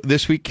continue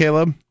this week,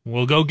 Caleb?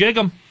 We'll go gig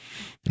 'em.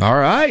 All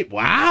right.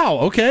 Wow.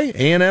 Okay.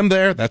 A&M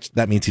there.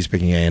 That means he's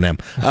picking A&M.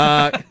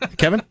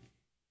 Kevin?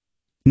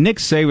 Nick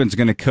Saban's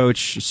going to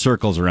coach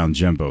circles around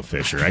Jimbo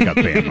Fisher. I got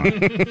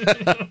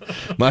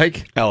Bama.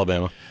 Mike?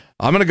 Alabama.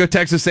 I'm going to go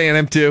Texas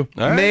A&M too.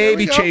 Right,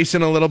 maybe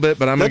chasing a little bit,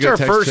 but I'm going to go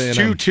Texas A&M. That's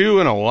our first 2-2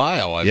 in a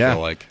while, I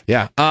feel like.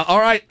 Yeah. All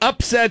right,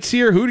 upsets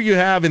here. Who do you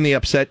have in the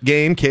upset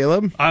game,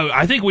 Caleb?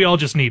 I think we all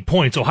just need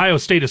points. Ohio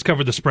State has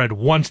covered the spread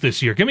once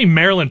this year. Give me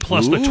Maryland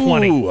plus the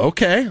 20.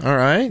 Okay. All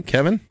right.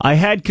 Kevin? I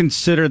had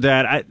considered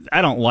that.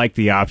 I don't like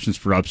the options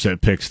for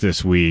upset picks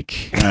this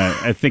week.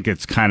 I think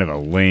it's kind of a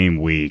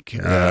lame week.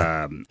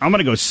 I'm going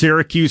to go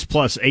Syracuse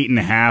plus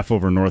 8.5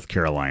 over North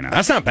Carolina.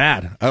 That's not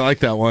bad. I like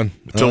that one.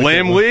 It's a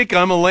lame week.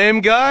 I'm a lame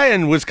guy,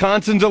 and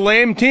Wisconsin's a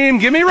lame team.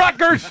 Give me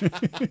Rutgers.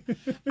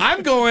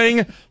 I'm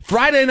going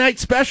Friday night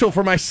special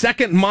for my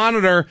second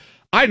monitor.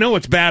 I know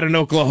it's bad in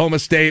Oklahoma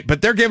State,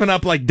 but they're giving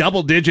up like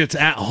double digits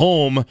at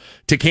home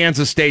to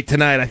Kansas State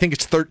tonight. I think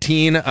it's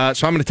 13, so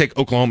I'm going to take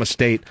Oklahoma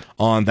State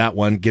on that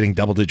one, getting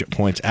double-digit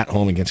points at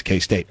home against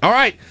K-State. All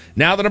right,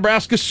 now the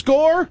Nebraska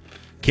score.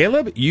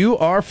 Caleb, you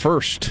are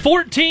first.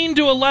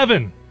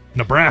 14-11,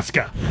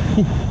 Nebraska.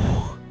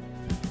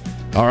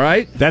 All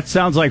right. That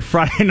sounds like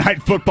Friday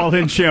Night Football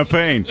in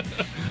Champaign.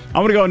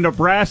 I'm going to go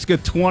Nebraska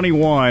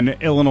 21,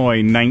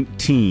 Illinois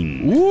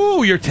 19.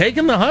 Ooh, you're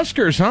taking the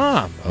Huskers,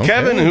 huh? Okay.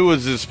 Kevin, who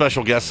was a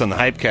special guest on the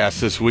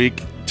Hypecast this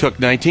week, took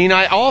 19.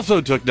 I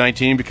also took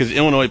 19 because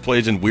Illinois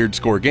plays in weird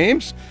score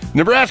games.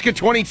 Nebraska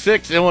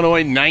 26,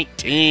 Illinois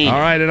 19. All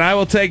right, and I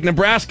will take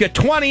Nebraska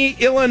 20,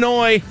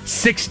 Illinois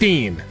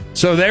 16.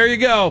 So there you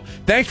go.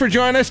 Thanks for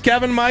joining us,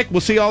 Kevin, Mike. We'll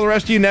see all the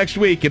rest of you next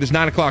week. It is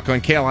 9 o'clock on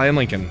KLIN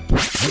Lincoln.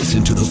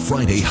 Listen to the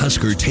Friday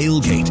Husker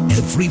Tailgate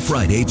every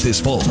Friday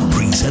this fall.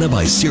 Presented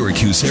by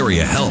Syracuse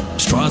Area Health,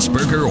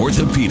 Strasburger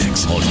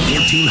Orthopedics on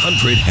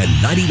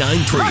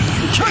 1499.3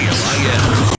 KLIN.